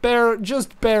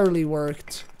 Just barely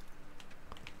worked.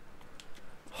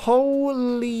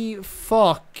 Holy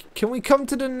fuck. Can we come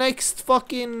to the next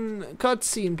fucking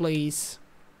cutscene, please?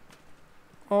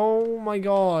 Oh my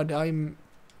god,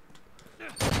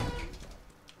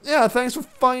 Yeah, thanks for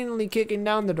finally kicking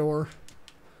down the door.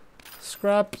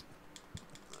 Scrap.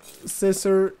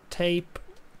 Scissor. Tape.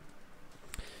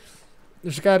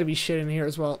 There's gotta be shit in here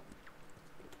as well.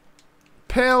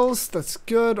 Pills, that's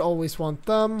good, always want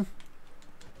them.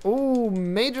 Ooh,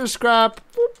 major scrap.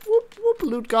 Whoop, whoop, whoop,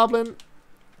 loot goblin.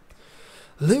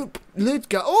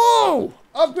 Oh!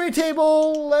 Upgrade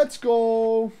table, let's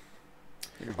go.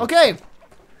 Okay.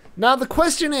 Now the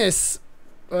question is,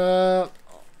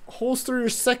 holster your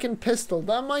second pistol.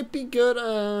 That might be good.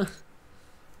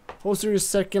 Holster your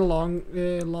second long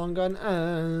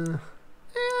gun.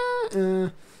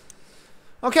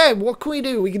 Okay, what can we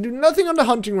do? We can do nothing on the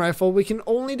hunting rifle. We can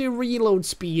only do reload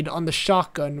speed on the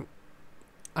shotgun.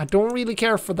 I don't really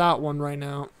care for that one right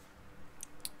now.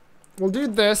 We'll do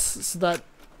this so that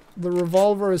the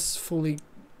revolver is fully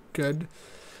good.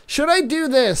 Should I do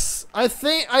this? I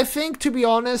think to be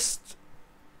honest,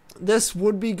 this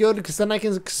would be good because then I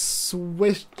can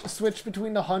switch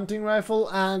between the hunting rifle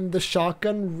and the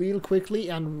shotgun real quickly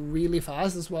and really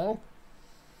fast as well.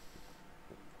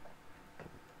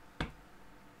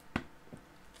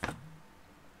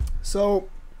 So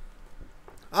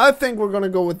I think we're gonna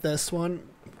go with this one.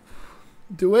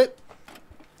 Do it?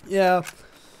 Yeah.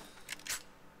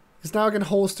 Because now I can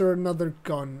holster another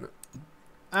gun.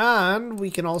 And we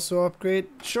can also upgrade.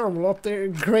 Sure, we'll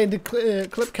upgrade the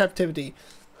clip captivity.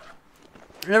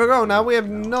 There we go. Now we have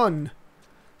none.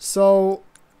 So,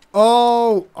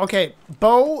 oh, okay.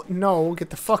 Bow, no, get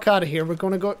the fuck out of here. We're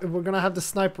gonna have the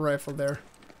sniper rifle there.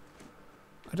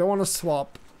 I don't want to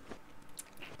swap.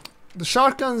 The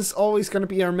shotgun's always gonna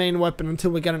be our main weapon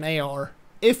until we get an AR.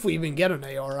 If we even get an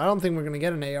AR. I don't think we're gonna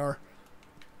get an AR.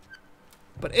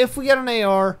 But if we get an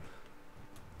AR,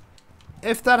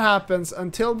 if that happens,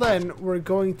 until then, we're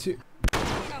going to...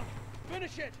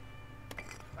 Finish it!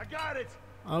 I got it!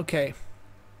 Okay.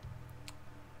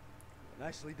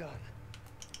 Nicely done.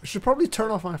 I should probably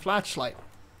turn off my flashlight.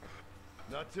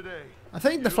 Not today. I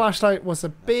think the flashlight was a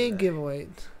big giveaway.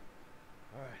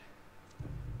 Alright.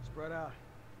 Spread out.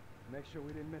 Make sure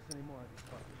we didn't miss any more of these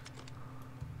fuckers.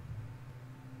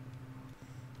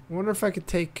 I wonder if I could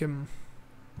take him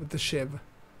with the shiv.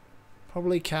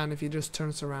 Probably can if he just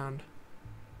turns around.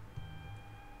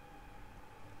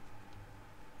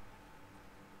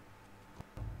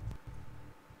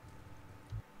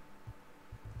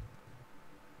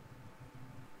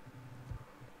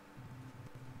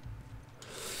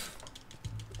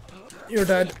 You're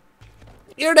dead.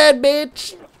 You're dead,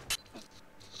 bitch.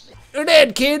 You're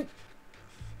dead, kid.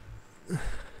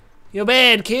 You're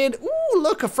bad, kid. Ooh,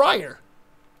 look, a fryer.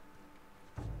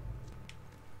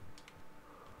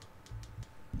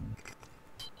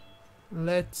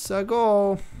 Let's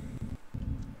go.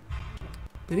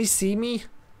 Did he see me?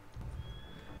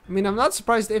 I mean, I'm not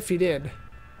surprised if he did.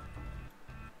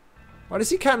 Why does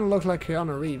he kind of look like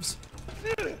Keanu Reeves?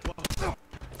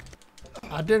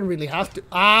 I didn't really have to.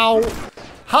 Ow!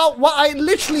 How? What? I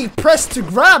literally pressed to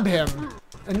grab him,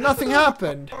 and nothing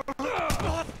happened.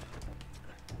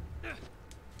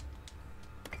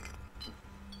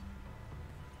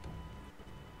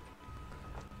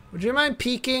 Would you mind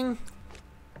peeking?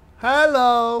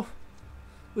 Hello.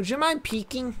 Would you mind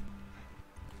peeking?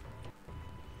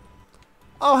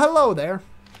 Oh, hello there.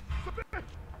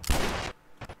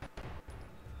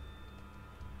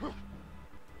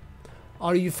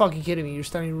 Are you fucking kidding me? You're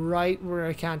standing right where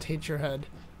I can't hit your head.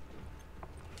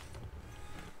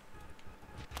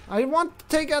 I want to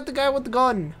take out the guy with the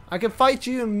gun. I can fight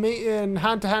you in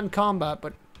hand-to-hand combat,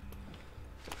 but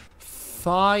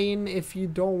fine if you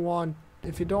don't want.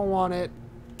 If you don't want it,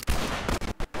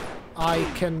 I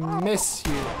can miss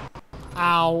you.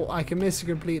 Ow! I can miss you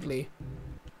completely.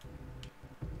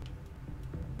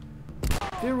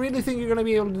 Do you really think you're gonna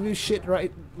be able to do shit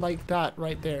right like that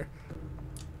right there?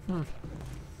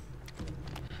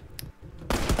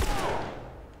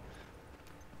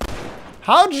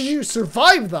 How did you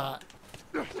survive that?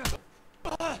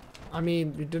 I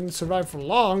mean, you didn't survive for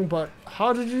long, but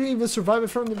how did you even survive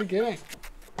it from the beginning?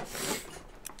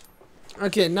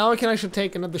 Okay, now I can actually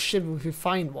take another shiv if we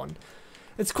find one.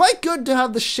 It's quite good to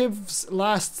have the shivs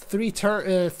last three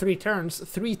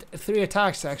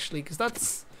attacks actually, because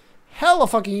that's hella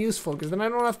fucking useful, because then I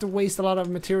don't have to waste a lot of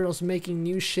materials making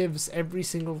new shivs every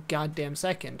single goddamn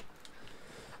second.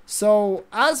 So,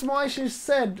 as Moisha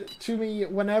said to me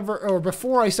whenever, or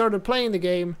before I started playing the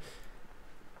game,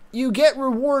 you get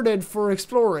rewarded for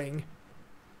exploring.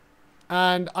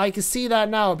 And I can see that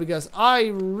now, because I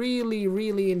really,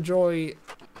 really enjoy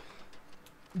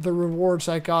the rewards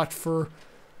I got for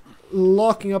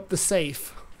locking up the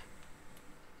safe.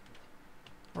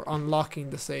 Or unlocking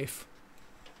the safe.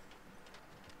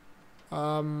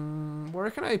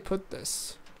 Where can I put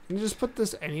this? Can you just put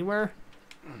this anywhere?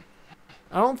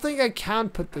 I don't think I can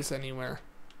put this anywhere.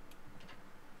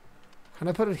 Can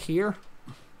I put it here?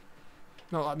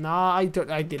 No, nah, I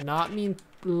did not mean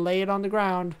lay it on the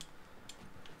ground.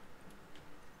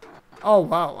 Oh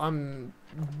wow, I'm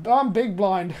big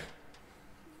blind.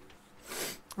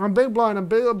 I'm big blind. I'm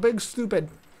big stupid.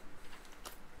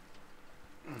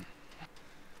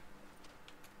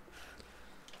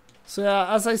 So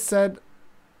yeah, as I said,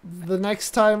 the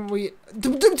next time we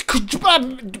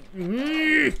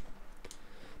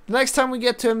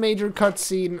get to a major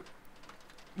cutscene,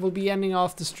 we'll be ending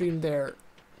off the stream there.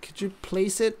 Could you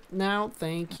place it now?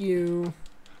 Thank you.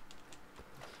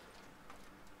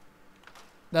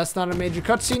 That's not a major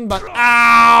cutscene, but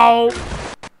ow!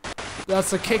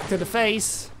 That's a kick to the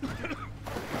face.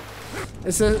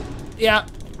 It's a yeah.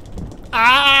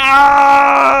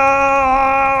 Ah!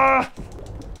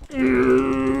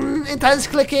 Intense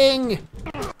clicking.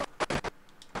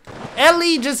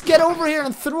 Ellie, just get over here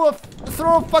and throw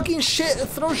fucking shit,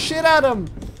 throw shit at him.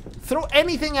 Throw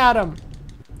anything at him.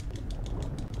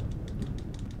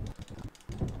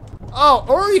 Oh,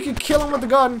 or you could kill him with the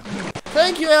gun.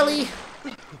 Thank you, Ellie.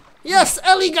 Yes,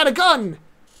 Ellie got a gun.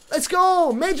 Let's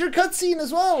go. Major cutscene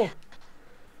as well.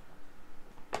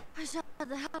 I shot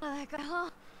the hell out of that guy, huh?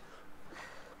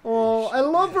 Oh, I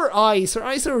love her eyes. Her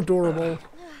eyes are adorable.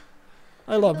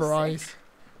 I love her eyes.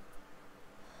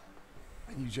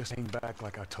 You just came back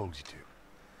like I told you to.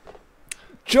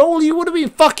 Joel, you would have been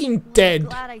fucking dead.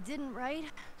 Glad I didn't, right?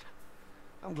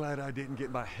 I'm glad I didn't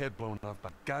get my head blown off by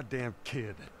a goddamn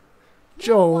kid.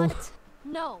 Joel. What?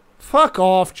 No. Fuck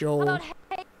off, How Joel. about,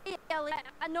 hey, Ellie,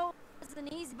 I know it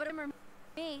wasn't easy, but remember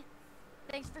me.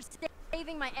 Thanks for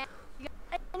saving my ass. You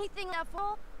got anything that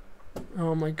fall?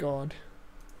 Oh my god.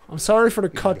 I'm sorry for the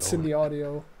cuts in the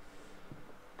audio.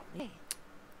 Hey.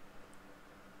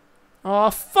 Aw,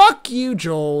 fuck you,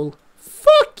 Joel.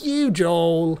 Fuck you,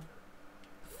 Joel.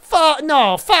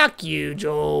 No, fuck you,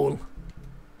 Joel.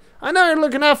 I know you're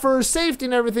looking out for her safety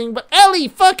and everything, but Ellie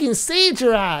fucking saved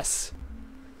your ass.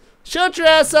 Shut your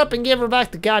ass up and give her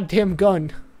back the goddamn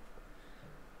gun.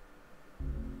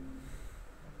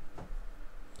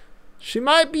 She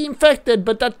might be infected,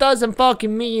 but that doesn't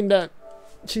fucking mean that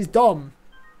she's dumb.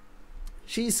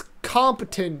 She's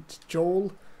competent,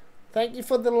 Joel. Thank you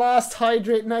for the last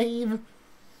hydrate, Naive.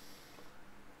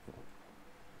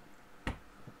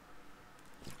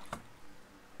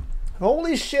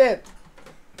 Holy shit.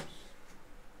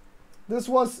 This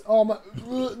was,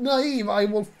 Naive, I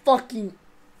will fucking...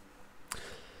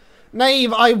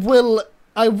 Naive, I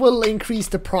will increase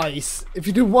the price. If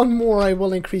you do one more, I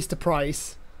will increase the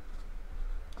price.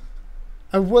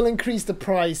 I will increase the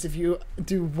price if you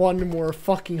do one more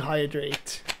fucking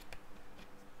hydrate.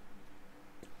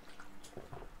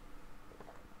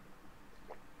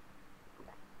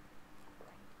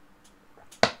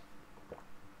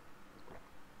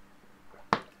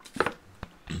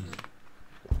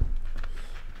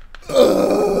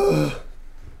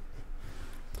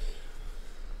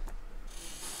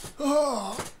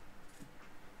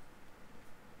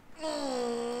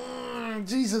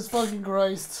 Jesus fucking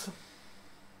Christ.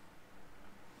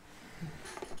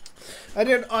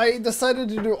 I decided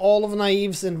to do all of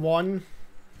Naives in one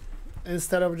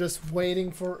instead of just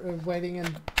waiting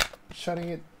and shutting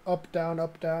it up, down,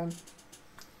 up, down.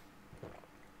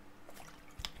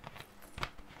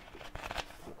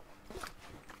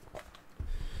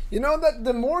 You know that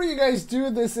the more you guys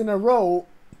do this in a row,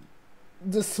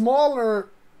 the smaller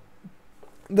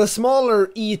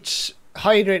each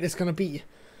hydrate is gonna be.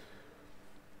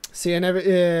 See,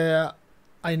 I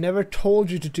never told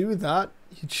you to do that.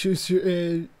 You chose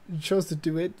to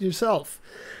do it yourself.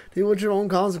 Deal with your own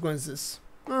consequences.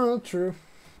 Oh, true.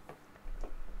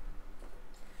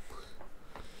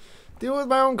 Deal with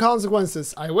my own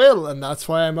consequences. I will, and that's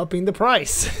why I'm upping the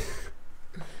price.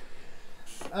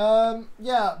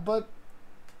 Yeah, but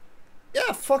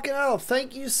yeah, fucking hell.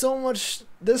 Thank you so much.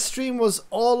 This stream was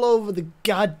all over the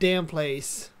goddamn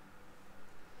place.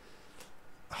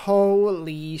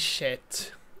 Holy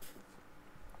shit.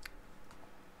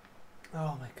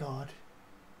 Oh my god.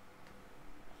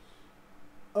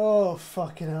 Oh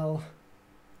fucking hell.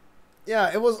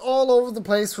 Yeah, it was all over the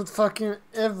place with fucking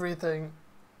everything.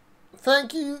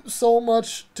 Thank you so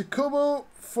much to Kubo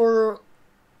for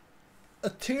a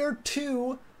tier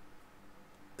 2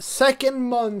 second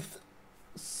month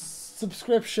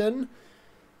subscription.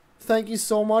 Thank you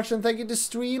so much, and thank you to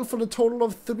Streel for the total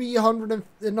of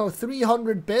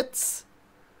 300 bits.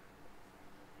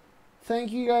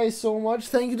 Thank you guys so much.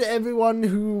 Thank you to everyone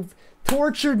who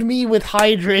tortured me with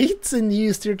hydrates and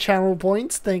used your channel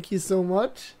points. Thank you so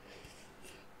much.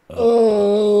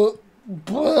 Bruh.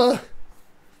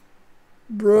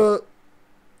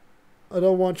 I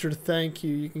don't want your thank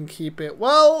you. You can keep it.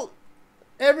 Well,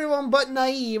 everyone but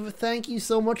Naive, thank you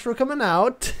so much for coming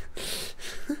out.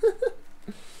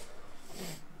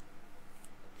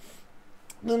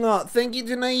 No, thank you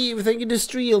to Naive, thank you to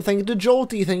Streel, thank you to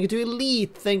Jolty, thank you to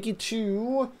Elite, thank you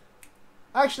to...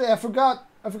 Actually, I forgot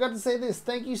to say this.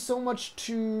 Thank you so much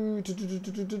to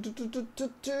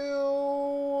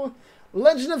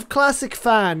Legend of Classic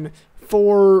Fan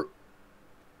for...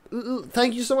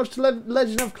 Thank you so much to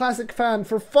Legend of Classic Fan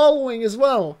for following as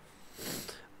well.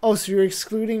 Oh, so you're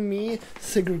excluding me?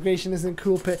 Segregation isn't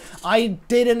cool, I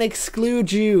didn't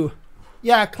exclude you.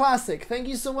 Yeah, Classic. Thank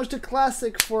you so much to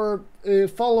Classic for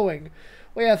following.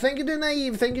 Well, yeah, thank you to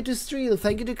Naive, thank you to Streel,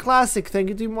 thank you to Classic, thank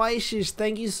you to Maishish,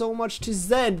 thank you so much to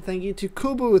Zed, thank you to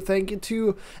Kubu, thank you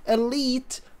to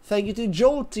Elite, thank you to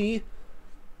Jolty,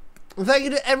 thank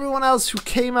you to everyone else who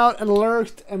came out and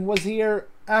lurked and was here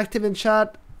active in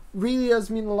chat. Really does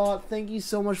mean a lot. Thank you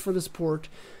so much for the support.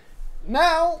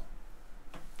 Now,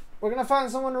 we're gonna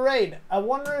find someone to raid. I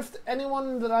wonder if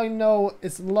anyone that I know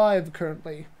is live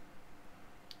currently.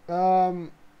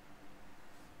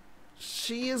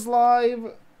 She is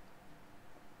live,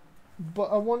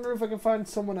 but I wonder if I can find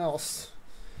someone else.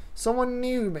 Someone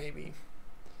new, maybe.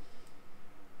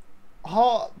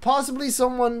 Possibly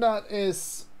someone that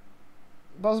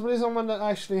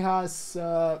actually has,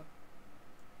 I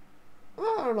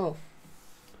don't know.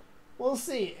 We'll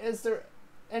see. Is there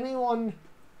anyone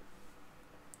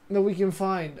that we can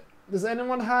find? Does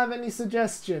anyone have any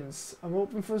suggestions? I'm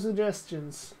open for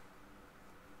suggestions.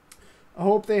 I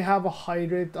hope they have a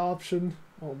hydrate option.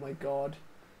 Oh my god.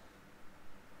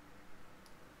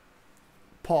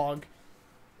 Pog.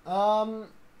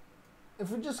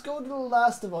 If we just go to The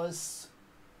Last of Us,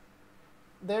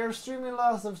 they're streaming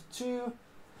Last of Us 2.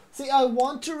 See, I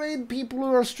want to raid people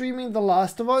who are streaming The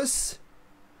Last of Us.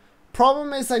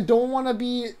 Problem is, I don't want to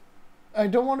be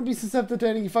susceptible to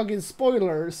any fucking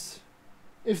spoilers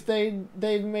if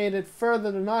they've made it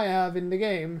further than I have in the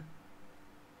game.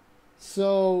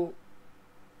 So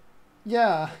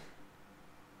yeah,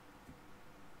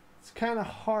 it's kind of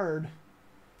hard.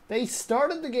 They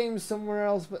started the game somewhere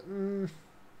else, but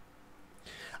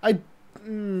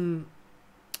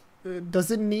does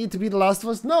it need to be The Last of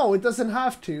Us? No, it doesn't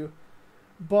have to.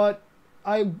 But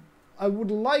I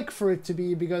would like for it to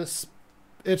be, because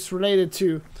it's related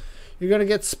to. You're gonna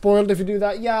get spoiled if you do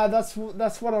that. Yeah, that's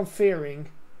what I'm fearing.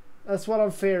 That's what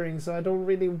I'm fearing. So I don't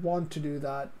really want to do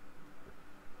that.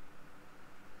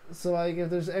 So like, if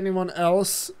there's anyone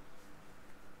else,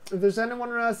 if there's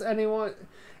anyone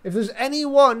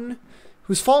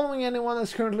who's following anyone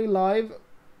that's currently live,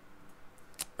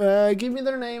 give me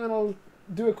their name and I'll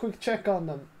do a quick check on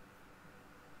them.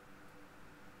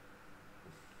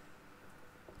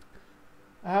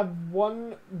 I have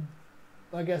one,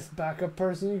 I guess, backup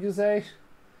person, you could say.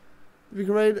 It'd be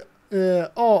great.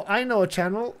 Oh, I know a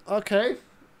channel. Okay,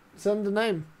 send the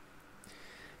name.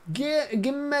 Give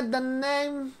me the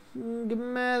name. Give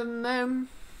me the name.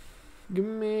 Give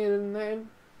me the name.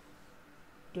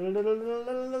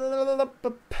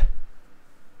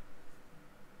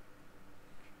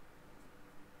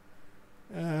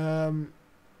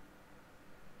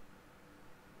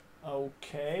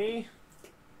 Okay.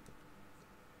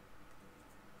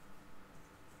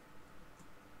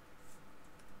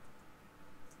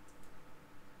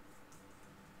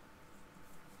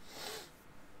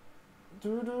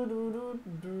 You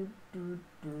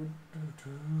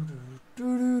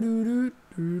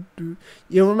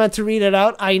were meant to read it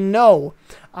out? I know.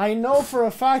 I know for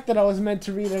a fact that I was meant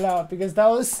to read it out because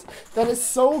that is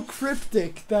so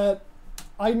cryptic that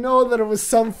I know that it was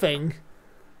something.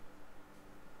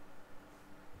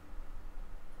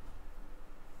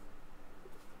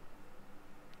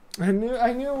 I knew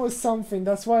it was something.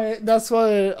 That's why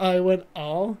I went,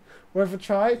 oh, worth a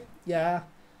try? Yeah.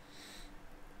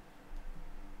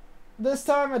 This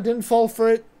time I didn't fall for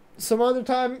it. Some other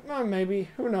time, maybe.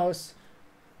 Who knows?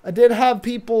 I did have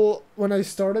people, when I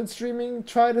started streaming,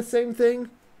 try the same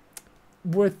thing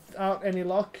without any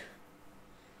luck.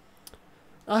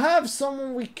 I have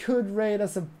someone we could rate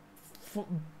as a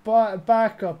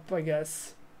backup, I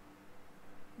guess.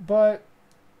 But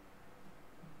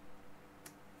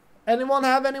anyone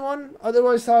have anyone?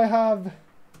 Otherwise, I have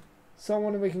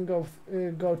someone we can go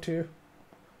to.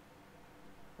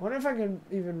 I wonder if I can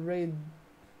even raid.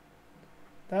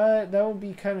 That would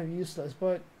be kind of useless,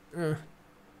 but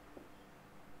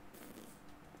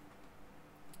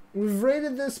we've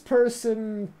raided this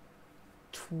person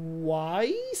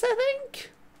twice, I think.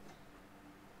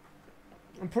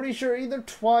 I'm pretty sure either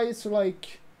twice or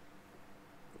like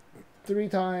 3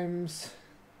 times.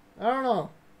 I don't know.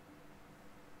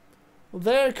 Well,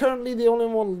 they're currently the only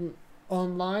one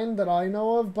online that I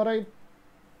know of, but I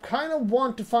kind of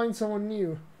want to find someone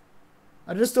new.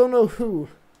 I just don't know who.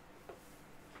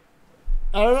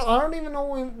 I don't even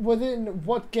know within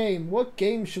what game. What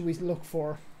game should we look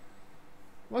for?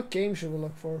 What game should we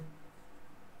look for?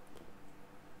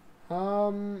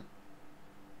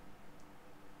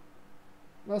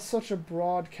 That's such a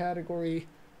broad category.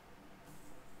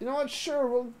 You know what? Sure.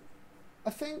 Well, I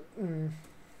think.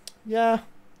 Yeah.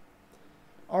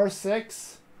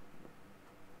 R6.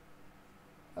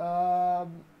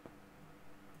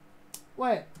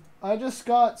 Wait. I just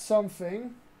got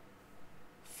something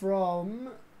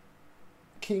from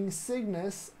King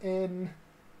Cygnus in.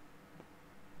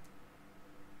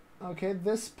 Okay,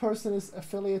 this person is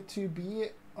affiliate to B.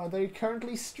 Are they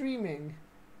currently streaming?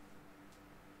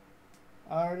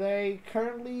 Are they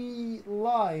currently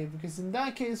live? Because in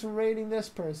that case, we're rating this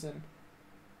person.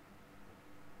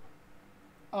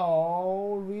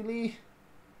 Oh, really?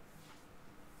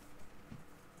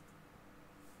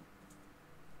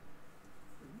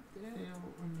 Daniel_.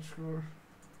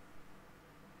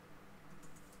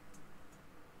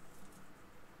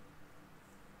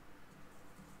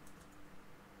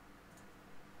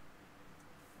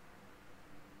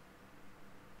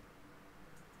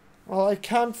 Well, I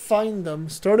can't find them.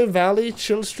 Stardew Valley,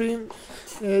 chill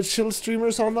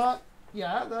streamers on that.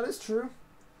 Yeah, that is true.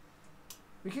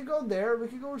 We could go there. We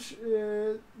could go. We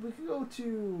could go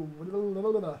to.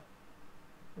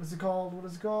 What is it called? What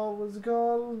is it called? What is it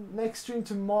called? Next stream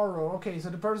tomorrow. Okay, so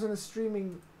the person is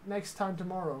streaming next time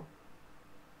tomorrow.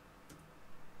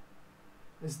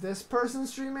 Is this person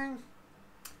streaming?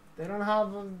 They don't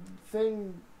have a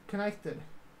thing connected.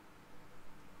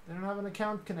 They don't have an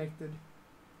account connected.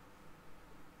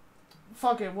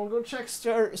 Fuck it, we'll go check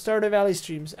Stardew Valley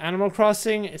streams. Animal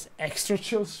Crossing is extra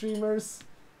chill streamers.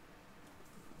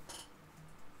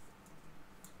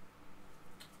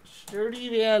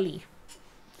 Stardew Valley.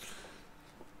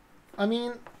 I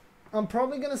mean, I'm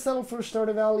probably gonna settle for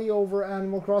Stardew Valley over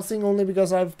Animal Crossing only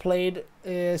because I've played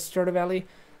Stardew Valley.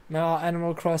 Now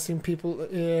Animal Crossing people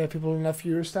enough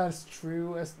years. That's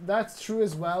true as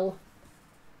well.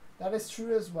 That is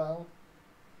true as well.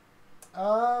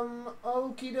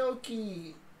 Okie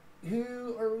dokie.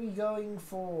 Who are we going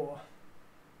for?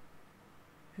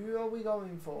 Who are we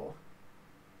going for?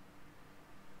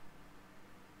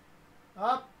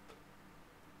 Up.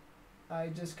 I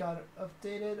just got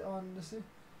updated on this.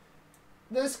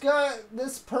 This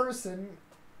person's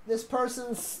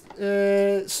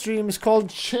stream is called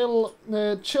Chill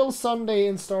Sunday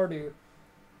in Stardew.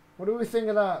 What do we think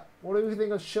of that? What do we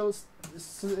think of Chill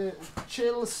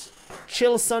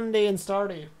Sunday in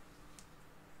Stardew?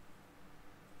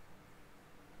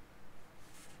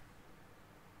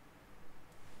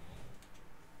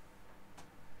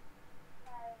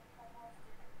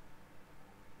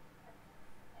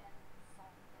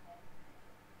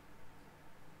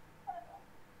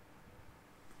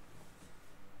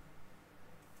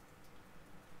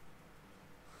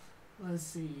 Let's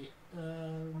see.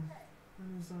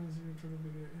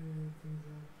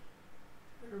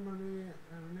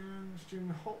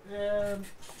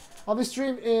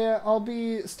 I'll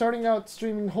be starting out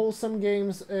streaming wholesome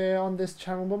games on this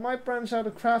channel, but might branch out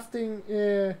to crafting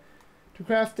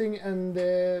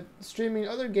and streaming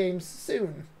other games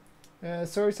soon.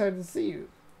 So excited to see you.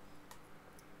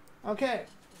 Okay.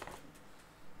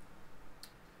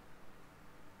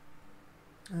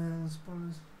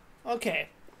 Okay.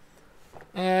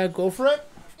 Go for it?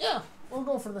 Yeah, we'll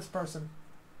go for this person.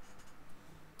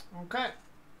 Okay.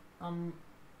 I'm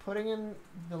putting in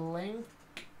the link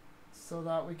so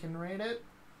that we can rate it.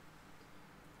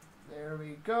 There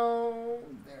we go.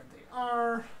 There they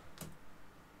are.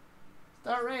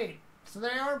 Start rate. So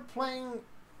they are playing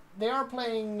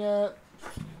Stardew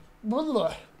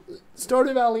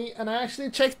Valley, and I actually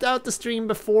checked out the stream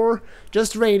before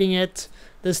just rating it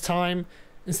this time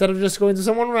instead of just going to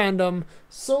someone random.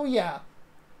 So yeah,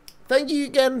 thank you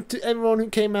again to everyone who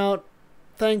came out.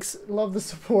 Thanks, love the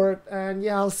support, and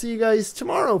yeah, I'll see you guys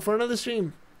tomorrow for another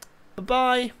stream. Bye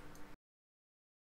bye.